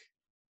back.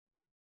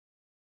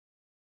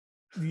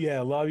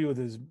 Yeah, Lovie with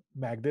his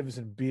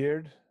magnificent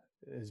beard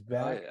is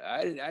back.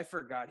 I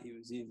forgot he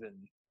was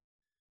even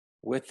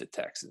with the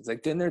Texans.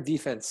 Like, didn't their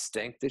defense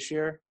stink this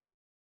year?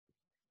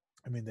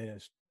 I mean, they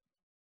just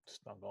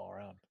stunk all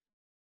around.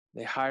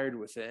 They hired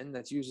within.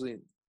 That's usually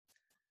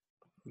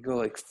you go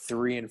like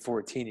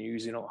 3-14. You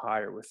usually don't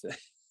hire within.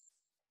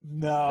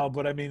 No,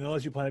 but I mean,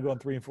 unless you plan to go on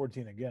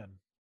 3-14 again.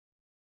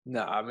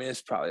 No, I mean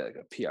it's probably like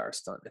a PR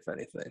stunt, if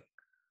anything.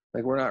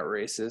 Like, we're not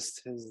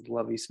racist. His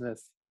Lovie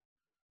Smith.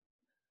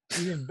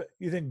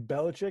 You think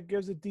Belichick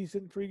gives a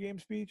decent pregame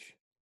speech?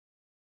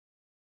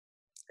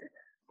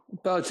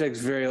 Belichick's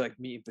very like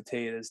meat and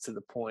potatoes to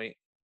the point.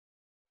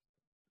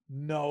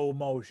 No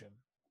emotion.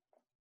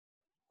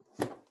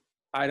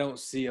 I don't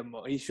see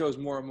he shows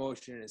more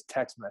emotion in his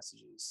text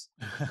messages.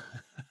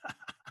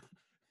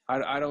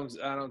 I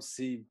don't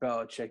see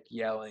Belichick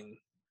yelling.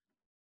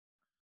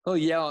 He'll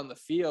yell on the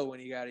field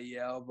when you got to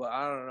yell, but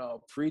I don't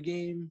know.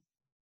 Pregame,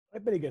 I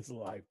bet he gets a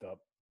little hyped up.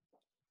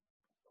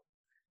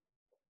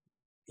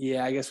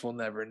 Yeah, I guess we'll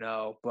never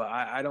know, but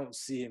I don't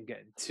see him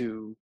getting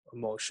too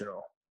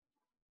emotional.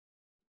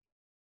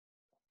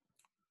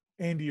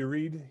 Andy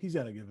Reid, he's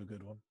got to give a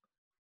good one.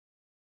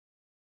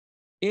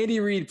 Andy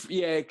Reid,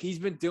 yeah, he's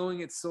been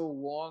doing it so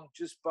long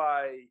just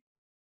by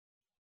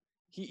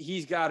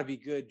he's got to be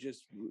good,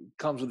 just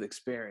comes with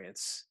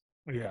experience.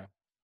 Yeah.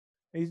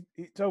 He's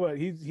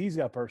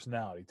got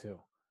personality too.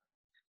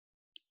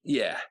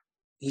 Yeah.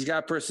 He's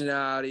got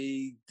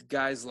personality. The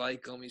guys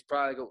like him. He's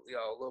probably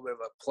a little bit of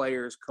a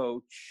player's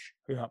coach.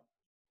 Yeah.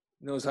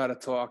 Knows how to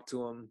talk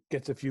to him.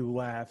 Gets a few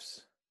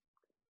laughs.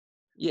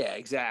 Yeah,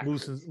 exactly.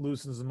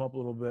 Loosens them up a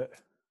little bit.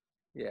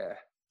 Yeah.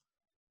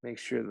 Make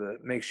sure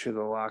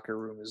the locker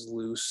room is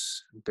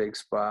loose. Big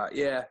spot.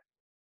 Yeah.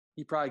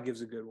 He probably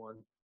gives a good one.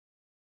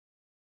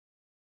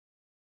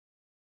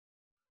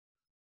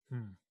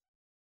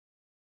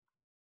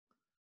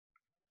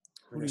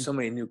 There's so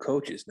many new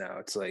coaches now.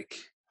 It's like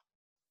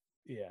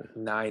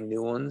 9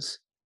 new ones.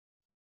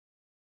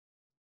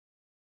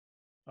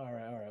 All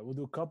right. We'll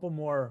do a couple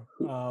more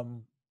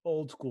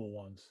old school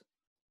ones.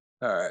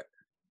 All right.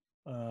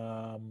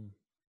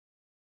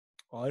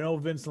 Well, I know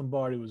Vince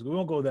Lombardi was good. We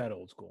won't go that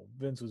old school.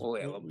 Vince was. Well,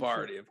 yeah,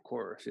 Lombardi, of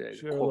course. Yeah,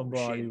 Sure,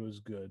 Lombardi was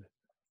good.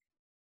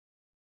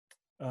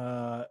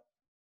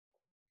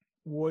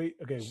 Wait,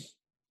 okay.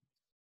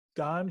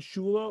 Don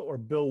Shula or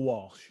Bill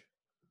Walsh?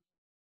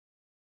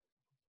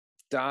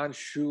 Don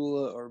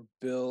Shula or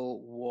Bill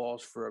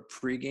Walsh for a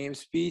pregame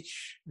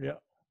speech? Yeah.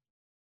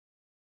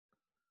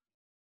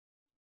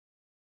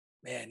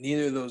 Man,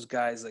 neither of those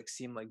guys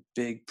seem like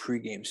big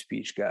pregame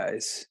speech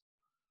guys.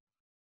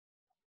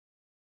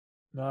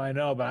 No, I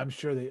know, but I'm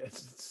sure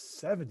it's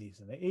the 70s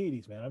and the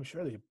 80s, man. I'm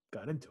sure they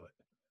got into it.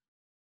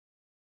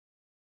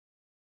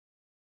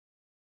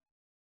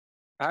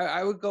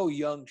 I would go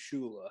young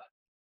Shula.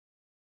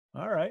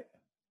 All right.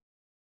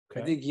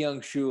 Okay. I think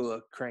young Shula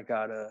crank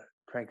out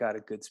a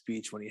good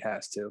speech when he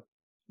has to.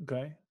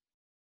 Okay.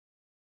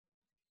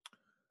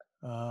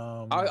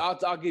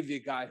 I'll give you a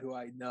guy who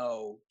I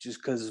know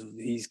just because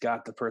he's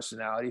got the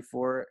personality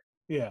for it.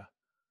 Yeah.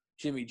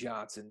 Jimmy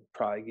Johnson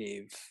probably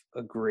gave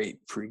a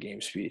great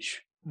pregame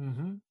speech.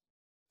 Mm-hmm.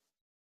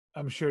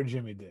 I'm sure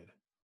Jimmy did.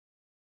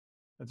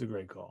 That's a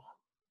great call.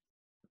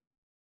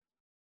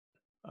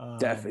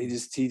 Definitely,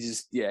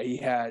 he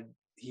had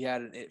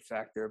an it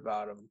factor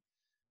about him.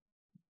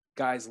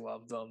 Guys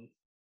loved him.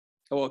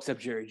 Well, except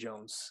Jerry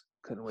Jones.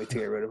 Couldn't wait to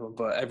get rid of him,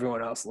 but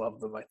everyone else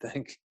loved him, I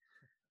think.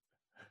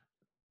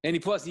 And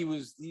he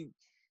was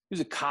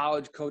a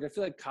college coach. I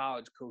feel like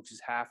college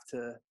coaches have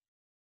to.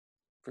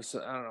 I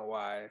don't know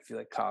why. I feel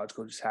like college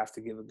coaches have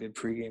to give a good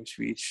pregame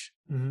speech.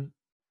 Mm-hmm.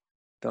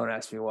 Don't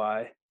ask me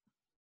why.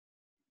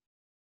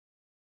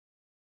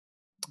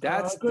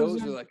 Those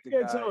are like the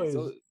guys.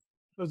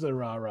 Those are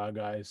rah-rah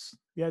guys.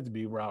 You have to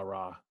be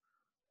rah-rah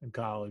in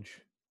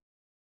college.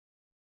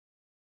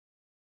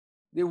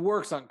 It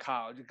works on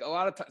college. A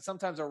lot of times,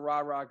 sometimes a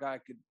rah-rah guy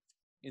could,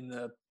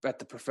 at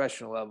the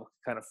professional level,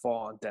 kind of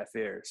fall on deaf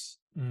ears.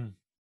 Mm.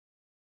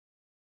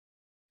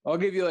 I'll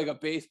give you a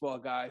baseball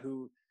guy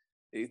who,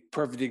 a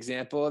perfect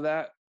example of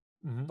that,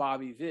 mm-hmm.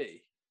 Bobby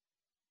V.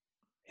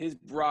 His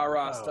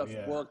rah-rah stuff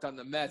worked on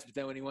the Mets, but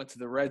then when he went to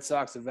the Red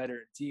Sox, a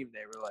veteran team,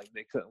 they were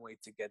they couldn't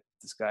wait to get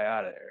this guy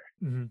out of there.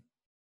 Mm-hmm.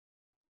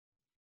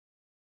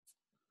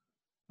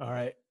 All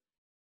right.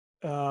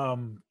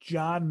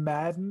 John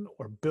Madden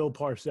or Bill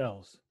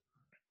Parcells?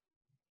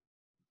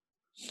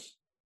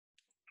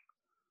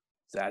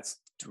 That's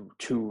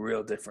two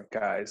real different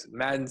guys.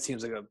 Madden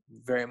seems like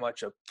very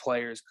much a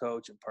player's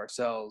coach, and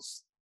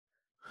Parcells,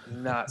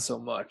 not so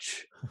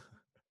much.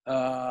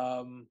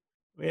 Yeah,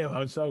 I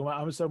was talking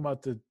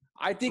about the.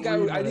 I think I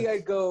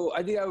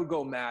would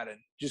go Madden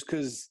just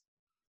because.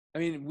 I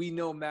mean, we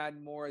know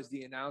Madden more as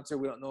the announcer.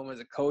 We don't know him as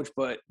a coach,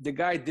 but the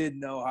guy did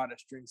know how to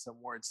string some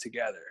words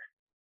together.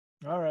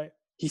 All right.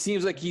 He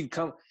seems like he'd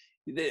come.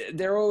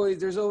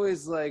 There's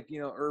always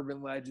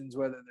urban legends,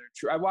 whether they're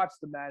true. I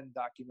watched the Madden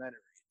documentary,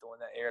 the one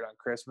that aired on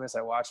Christmas.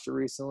 I watched it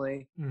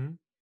recently, mm-hmm.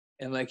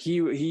 and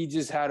he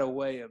just had a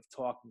way of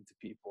talking to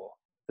people.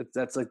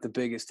 That's the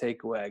biggest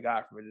takeaway I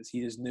got from it is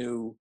he just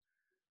knew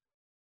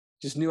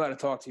how to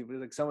talk to people.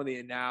 Like some of the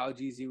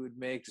analogies he would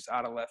make just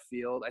out of left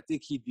field. I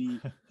think he'd be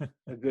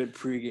a good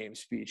pregame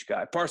speech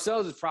guy.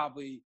 Parcells is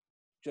probably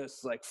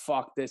just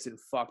fuck this and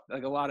fuck a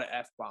lot of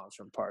F-bombs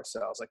from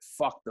Parcells.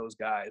 Fuck those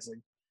guys.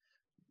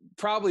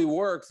 Probably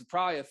works,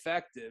 probably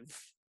effective.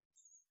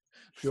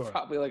 Sure.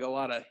 Probably a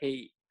lot of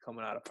hate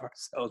coming out of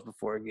Parcells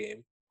before a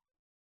game.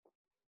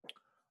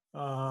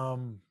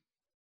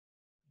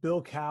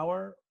 Bill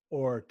Cowher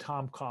or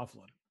Tom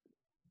Coughlin?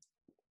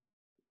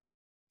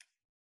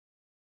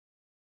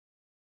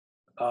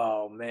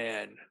 Oh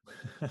man.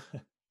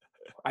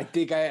 I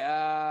think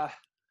I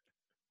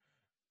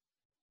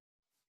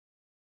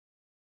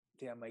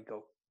might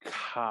go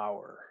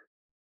Cowher.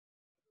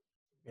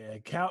 Yeah,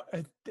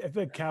 I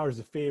think Cowher's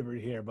the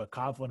favorite here, but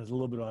Coughlin is a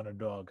little bit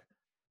underdog.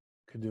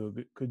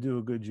 Could do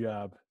a good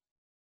job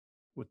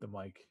with the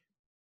mic.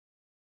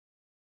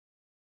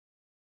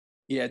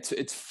 Yeah,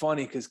 it's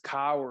funny because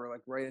Cowher,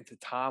 right into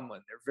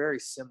Tomlin, they're very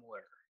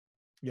similar.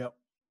 Yep.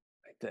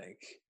 I think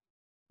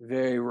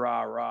very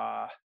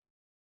rah,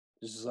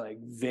 just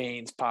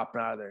veins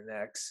popping out of their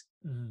necks.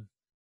 Mm-hmm.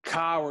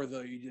 Cowher,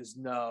 though, you just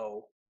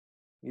know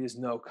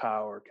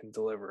Cowher can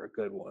deliver a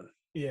good one.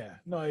 Yeah,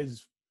 no,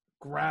 he's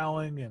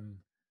growling and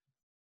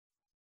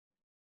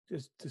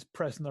just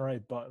pressing the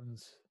right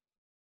buttons.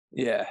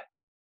 Yeah.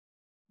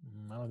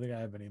 I don't think I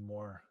have any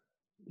more.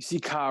 You see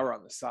Cowher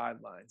on the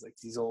sidelines,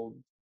 these old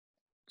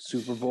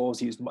Super Bowls.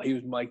 He was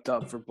mic'd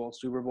up for both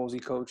Super Bowls he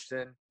coached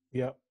in.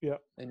 Yep.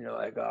 And you're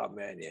like, oh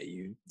man, yeah,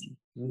 you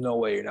no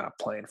way you're not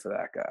playing for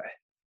that guy.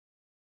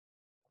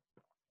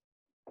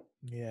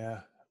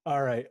 Yeah.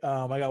 All right.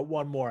 I got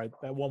one more.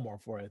 One more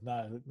for you.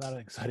 Not an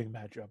exciting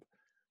matchup.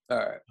 All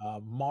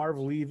right. Marv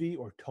Levy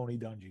or Tony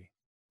Dungy?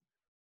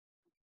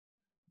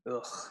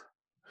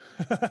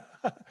 Ugh.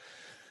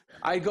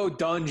 I go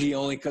Dungy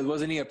only because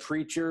wasn't he a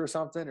preacher or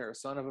something, or a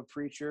son of a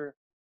preacher?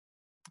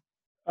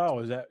 Oh,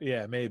 is that?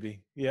 Yeah,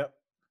 maybe. Yep.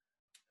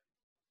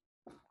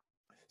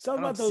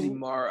 Something about those.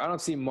 I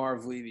don't see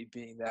Marv Levy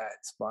being that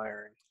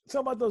inspiring.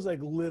 Something about those like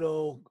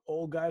little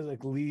old guys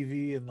like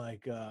Levy and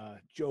like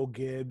Joe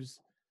Gibbs.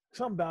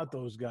 Something about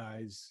those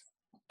guys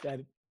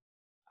that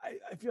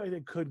I feel like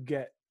they could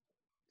get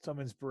some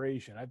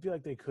inspiration. I feel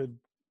like they could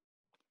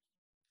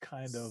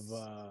kind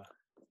of.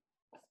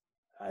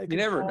 You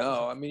never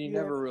know. I mean, you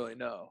never really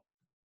know.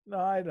 No,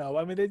 I know.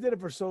 I mean, they did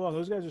it for so long.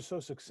 Those guys are so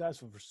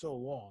successful for so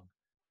long.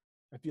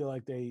 I feel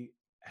like they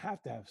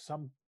have to have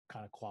some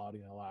kind of quality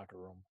in the locker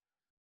room.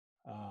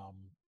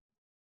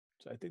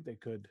 So I think they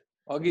could.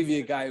 I'll give you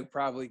a guy who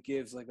probably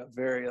gives like a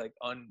very like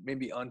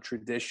maybe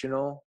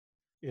untraditional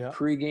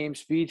pregame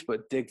speech,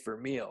 but Dick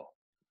Vermeil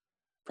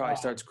probably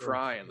starts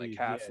crying like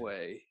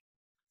halfway.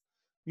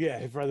 Yeah,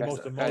 he's probably the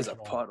most emotional. Guy's a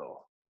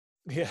puddle.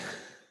 Yeah.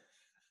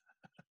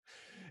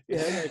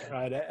 Yeah, they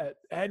cried at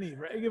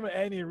give him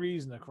any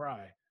reason to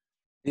cry.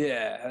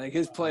 Yeah, I think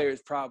his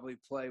players probably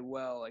play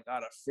well, like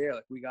out of fear.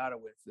 Like, we got to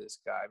win for this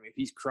guy. I mean, if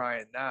he's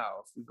crying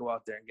now, if we go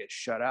out there and get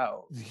shut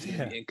out,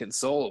 he'd be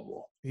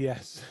inconsolable.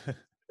 Yes.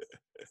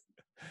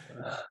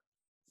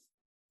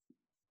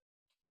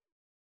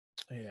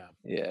 Yeah.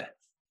 Yeah.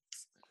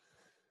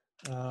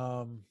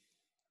 All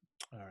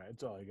right,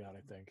 that's all I got,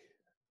 I think.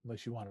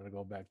 Unless you wanted to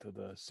go back to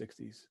the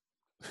 60s.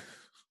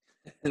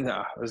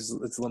 No,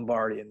 it's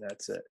Lombardi and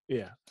that's it.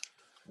 Yeah.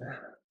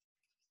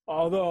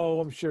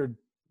 Although I'm sure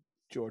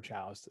George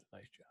Halas did a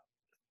nice job.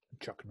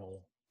 Chuck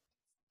Noll.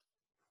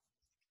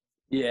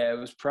 Yeah, it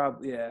was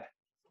probably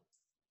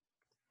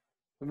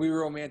we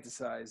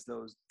romanticize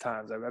those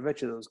times. I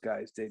bet you those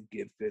guys did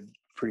give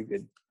pretty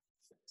good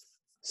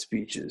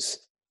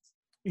speeches.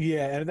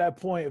 Yeah, and at that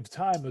point of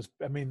time was,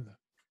 I mean,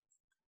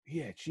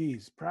 yeah,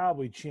 geez,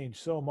 probably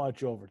changed so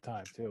much over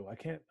time too. I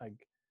can't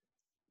like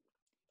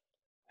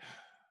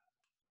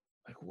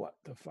what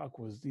the fuck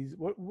was these?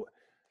 What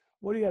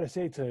do you got to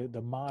say to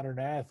the modern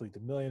athlete, the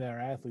millionaire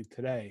athlete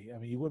today? I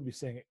mean, you wouldn't be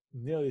saying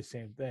nearly the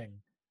same thing.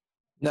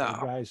 No,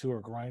 the guys who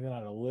are grinding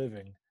on a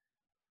living,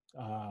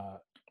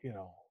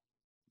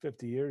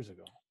 50 years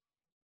ago.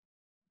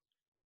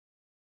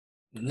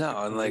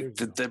 No, and like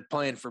they're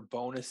playing for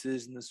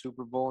bonuses in the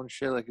Super Bowl and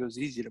shit. Like, it was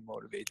easy to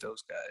motivate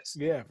those guys.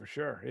 Yeah, for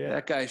sure. Yeah,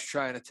 that guy's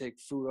trying to take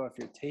food off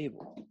your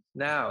table.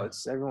 Now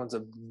everyone's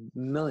a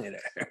millionaire.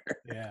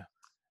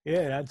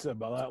 Yeah, that's a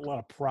lot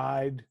of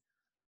pride,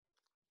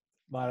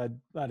 a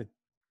lot of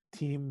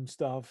team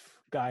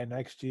stuff. Guy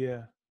next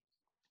year,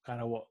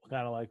 kind of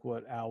like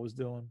what Al was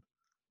doing.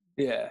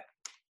 Yeah.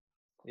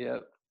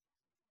 Yep.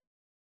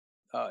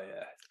 Oh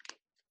yeah.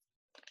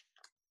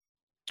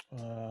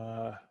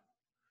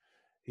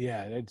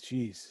 Yeah, that's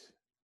geez.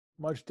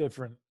 Much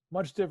different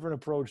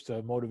approach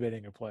to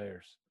motivating your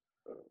players.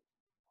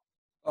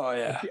 Oh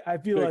yeah. I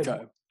feel like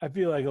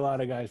a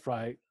lot of guys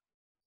probably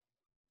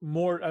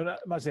more. I'm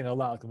not saying a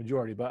lot, like the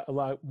majority, but a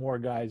lot more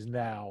guys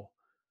now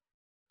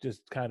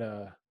just kind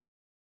of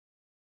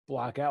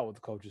block out what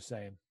the coach is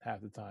saying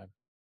half the time.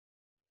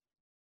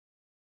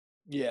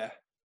 Yeah.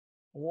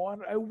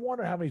 I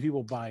wonder how many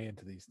people buy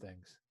into these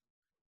things.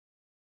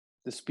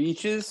 The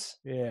speeches?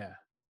 Yeah.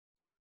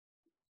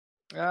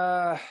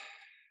 Talk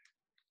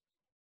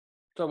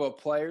about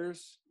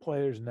players?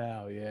 Players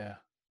now, yeah.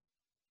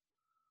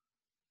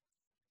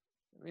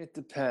 I mean, it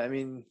depends. I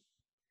mean,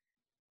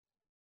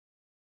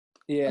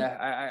 yeah,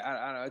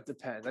 I don't know. It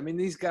depends. I mean,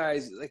 these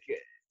guys, like,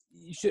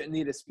 you shouldn't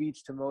need a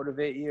speech to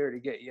motivate you or to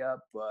get you up,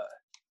 but.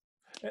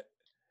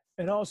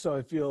 And also,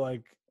 I feel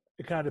like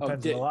it kind of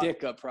depends a lot.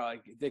 Dicka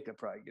probably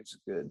gives it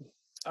good.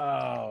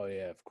 Oh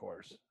yeah, of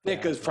course.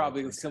 Dicka's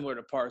probably similar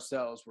to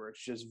Parcells, where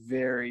it's just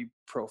very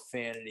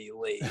profanity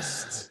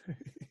laced.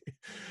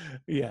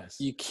 Yes.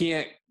 You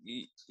can't.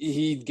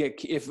 He'd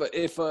get if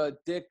a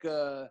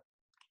Dicka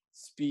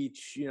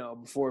speech,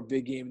 before a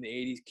big game in the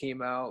 '80s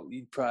came out,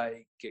 he'd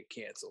probably get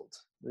canceled.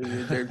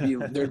 There'd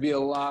be a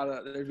lot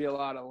of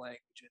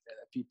language in there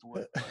that people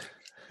wouldn't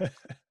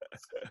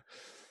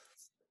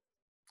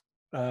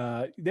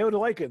like. They would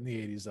like it in the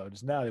 '80s though.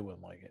 Just now they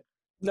wouldn't like it.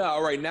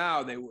 No, right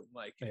now they wouldn't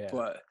like it,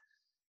 but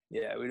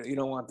yeah, you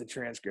don't want the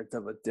transcript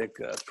of a Dick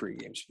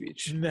pregame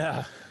speech.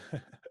 No.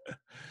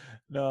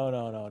 No,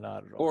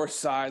 not at all. Or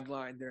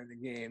sideline during the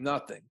game.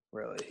 Nothing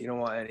really. You don't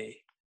want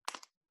any.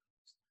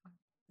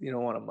 You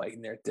don't want a mic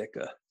in there,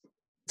 Dicka.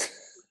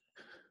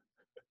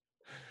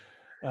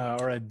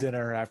 Or at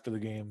dinner after the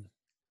game.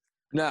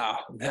 No,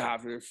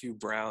 after a few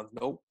Browns.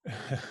 Nope.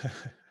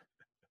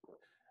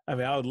 I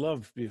mean, I would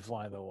love to be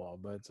flying the wall,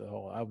 but it's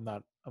I'm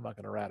not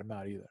going to rat him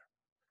out either.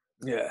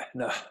 Yeah,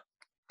 no.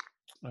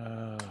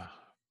 All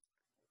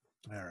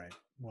right.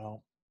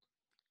 Well,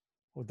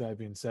 with that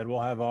being said, we'll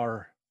have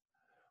our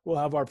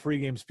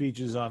pregame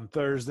speeches on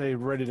Thursday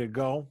ready to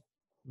go.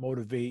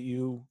 Motivate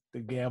you, the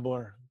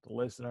gambler, the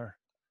listener,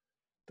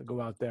 to go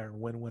out there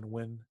and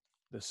win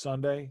this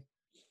Sunday.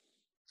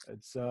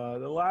 It's the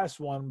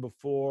last one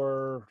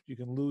before you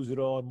can lose it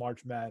all in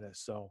March Madness.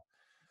 So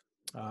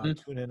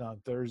tune in on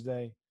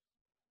Thursday.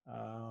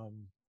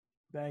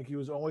 Thank you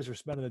as always for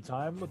spending the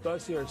time with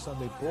us here at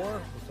Sunday Pour.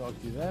 We'll talk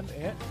to you then.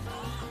 And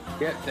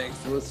Yeah, thanks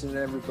for listening,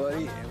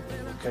 everybody.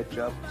 And we'll catch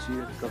up to you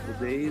in a couple of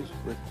days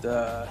with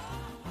the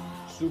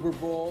Super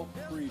Bowl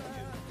preview.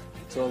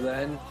 Until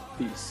then,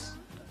 peace.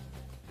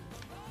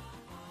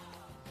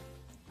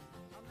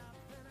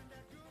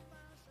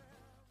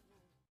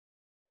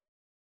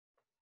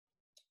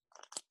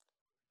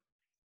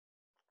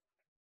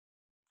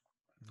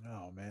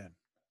 oh man,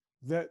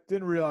 that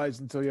didn't realize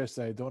until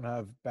yesterday. I don't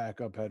have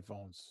backup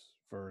headphones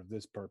for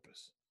this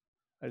purpose.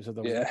 I just have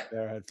those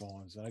spare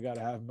headphones, and I got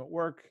to have them at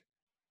work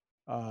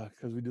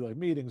because we do like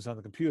meetings on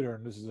the computer,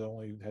 and this is the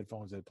only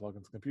headphones that plug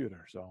into the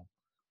computer. So,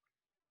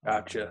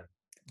 Gotcha.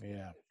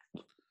 Yeah.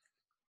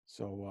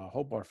 So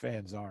hope our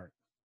fans aren't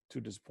too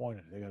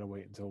disappointed. They got to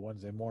wait until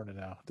Wednesday morning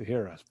now to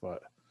hear us,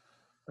 but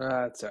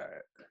that's all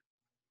right.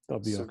 They'll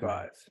be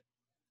survive.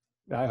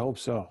 Okay. I hope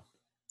so.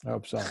 I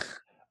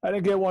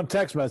didn't get one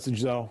text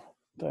message though. I'll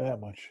tell you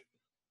that much.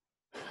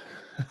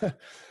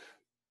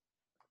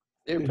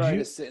 They're probably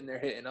just sitting there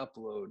hitting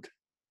upload.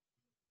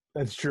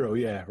 That's true.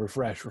 Yeah.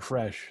 Refresh.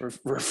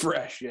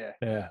 Refresh. Yeah.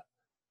 Yeah.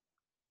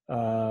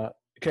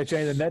 Catch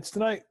any of the Nets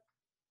tonight?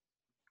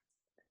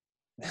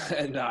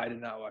 No, I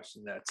did not watch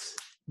the Nets.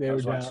 I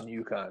was watching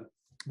UConn.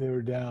 They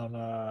were down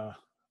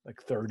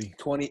like 30.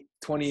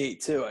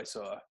 28-2, I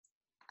saw.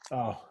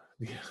 Oh,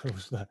 yeah,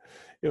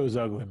 it was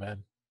ugly,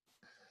 man.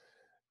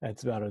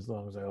 That's about as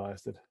long as I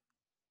lasted.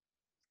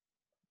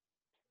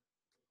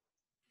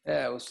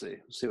 Yeah, we'll see.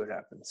 We'll see what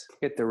happens.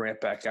 Get the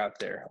ramp back out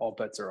there. All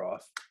bets are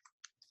off.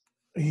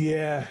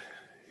 Yeah.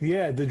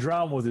 The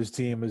drama with this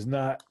team is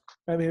not.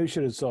 I mean, we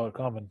should have saw it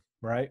coming,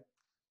 right?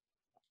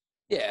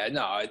 Yeah,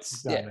 no,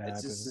 it's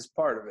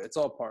part of it. It's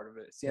all part of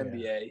it. It's the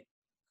NBA.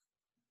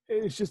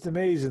 It's just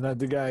amazing that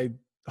the guy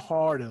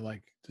Harden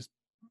like just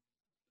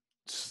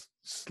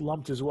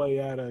slumped his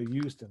way out of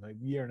Houston like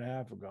a year and a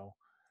half ago,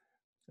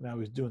 and now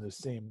he's doing the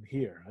same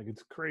here. Like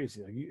it's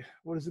crazy. Like,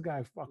 what does the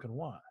guy fucking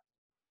want?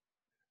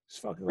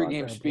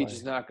 Pre-game speech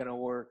is not going to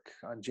work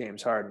on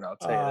James Harden. I'll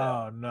tell you that.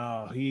 Oh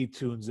no, he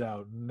tunes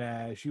out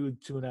Nash. He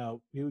would tune out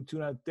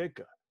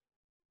Ditka.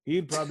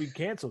 He'd probably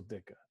cancel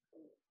Ditka.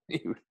 He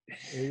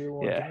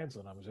won't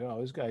cancel him. I was like,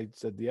 this guy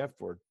said the F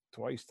word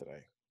twice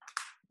today.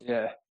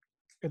 Yeah.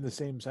 In the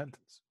same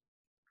sentence.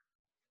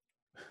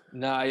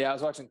 Nah, I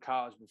was watching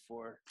college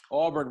before.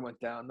 Auburn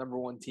went down. Number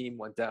 1 team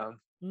went down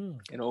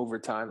in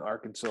overtime.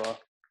 Arkansas.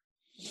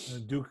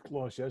 And Duke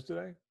lost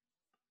yesterday.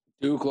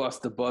 Duke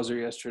lost the buzzer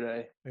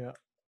yesterday. Yeah.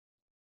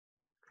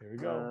 Here we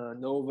go.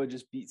 Nova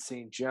just beat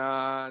St.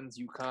 John's.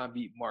 UConn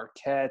beat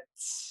Marquette.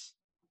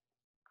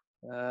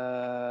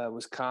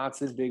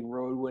 Wisconsin, big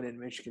road win in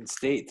Michigan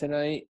State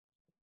tonight.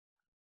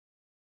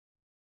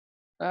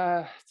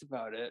 That's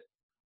about it.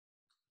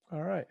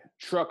 All right.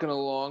 Trucking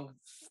along.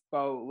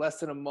 About less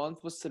than a month.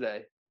 What's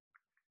today?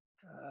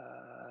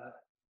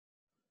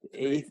 The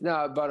 8th.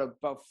 No, about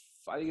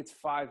I think it's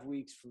 5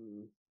 weeks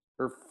from,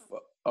 or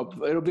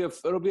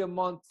it'll be a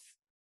month.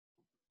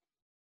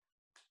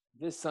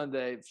 This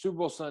Sunday, Super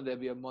Bowl Sunday, will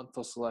be a month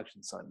till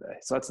Selection Sunday.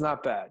 So that's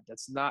not bad.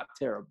 That's not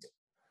terrible.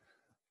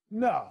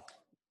 No.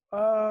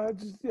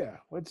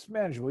 It's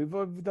manageable.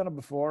 We've done it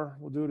before.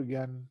 We'll do it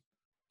again.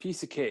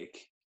 Piece of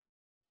cake.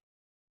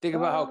 Think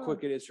about how quick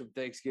it is from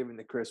Thanksgiving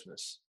to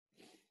Christmas.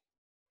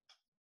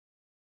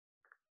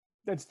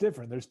 That's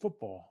different. There's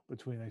football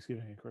between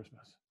Thanksgiving and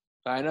Christmas.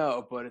 I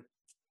know, but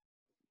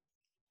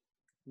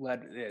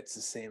it's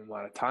the same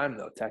amount of time,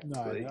 though,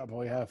 technically. No, but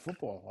we have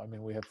football. I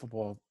mean, we have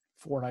football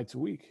 4 nights a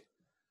week.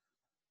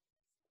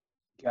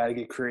 Got to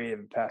get creative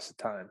and pass the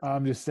time.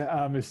 I'm just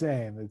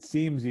saying. It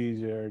seems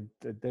easier.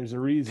 There's a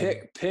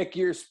reason. Pick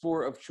your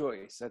sport of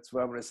choice. That's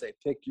what I'm going to say.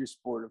 Pick your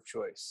sport of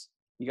choice.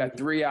 You got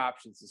 3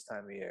 options this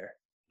time of year.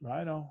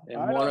 I know.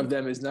 And one of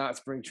them is not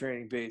spring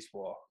training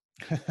baseball.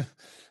 And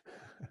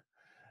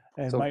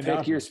so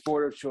pick your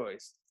sport of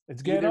choice.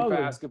 It's getting ugly.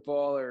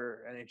 Basketball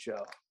or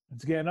NHL.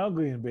 It's getting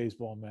ugly in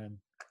baseball, man.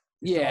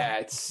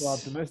 It's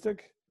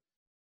optimistic.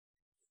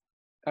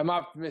 I'm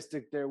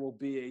optimistic there will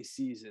be a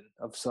season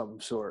of some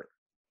sort.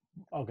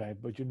 Okay,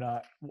 but you're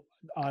not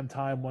on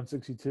time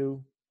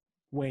 162,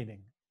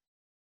 waning.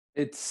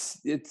 They're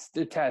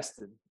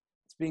tested.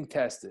 It's being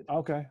tested.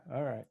 Okay,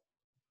 all right.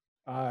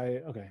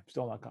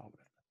 Still not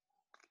confident.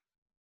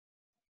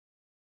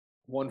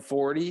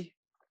 140,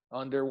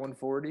 under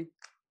 140.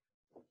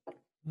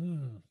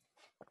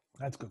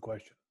 That's a good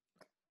question.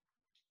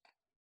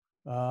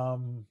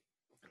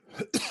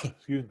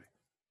 Excuse me.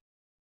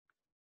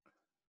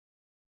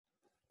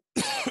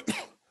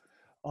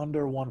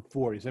 Under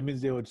 140. So that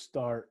means they would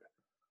start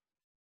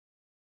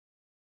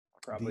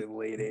probably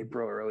late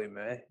April, early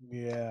May.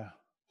 Yeah.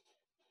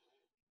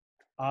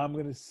 I'm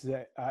gonna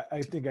say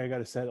I think I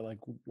gotta set it like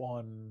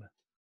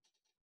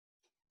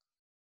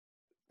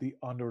the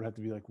under would have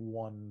to be like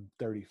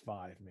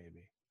 135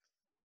 maybe.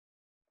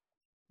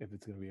 If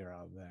it's gonna be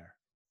around there.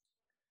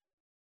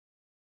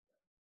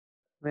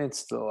 I mean, it's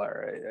still all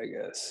right, I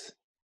guess.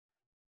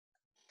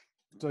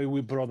 So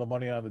we put all the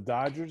money on the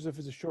Dodgers if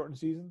it's a shortened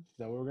season? Is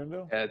that what we're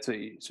gonna do? Yeah, that's what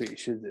you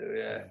should do,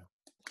 yeah.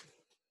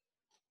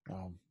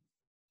 All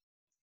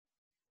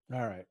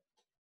right.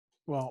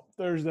 Well,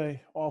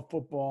 Thursday, all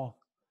football,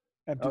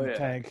 empty Oh the yeah.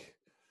 tank,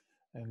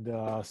 and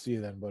I'll see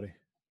you then, buddy.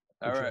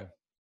 All Good right. show.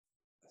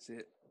 That's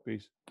it.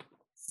 Peace.